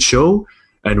Unmuted Show.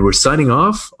 And we're signing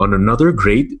off on another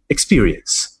great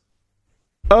experience.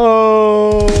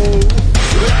 Oh.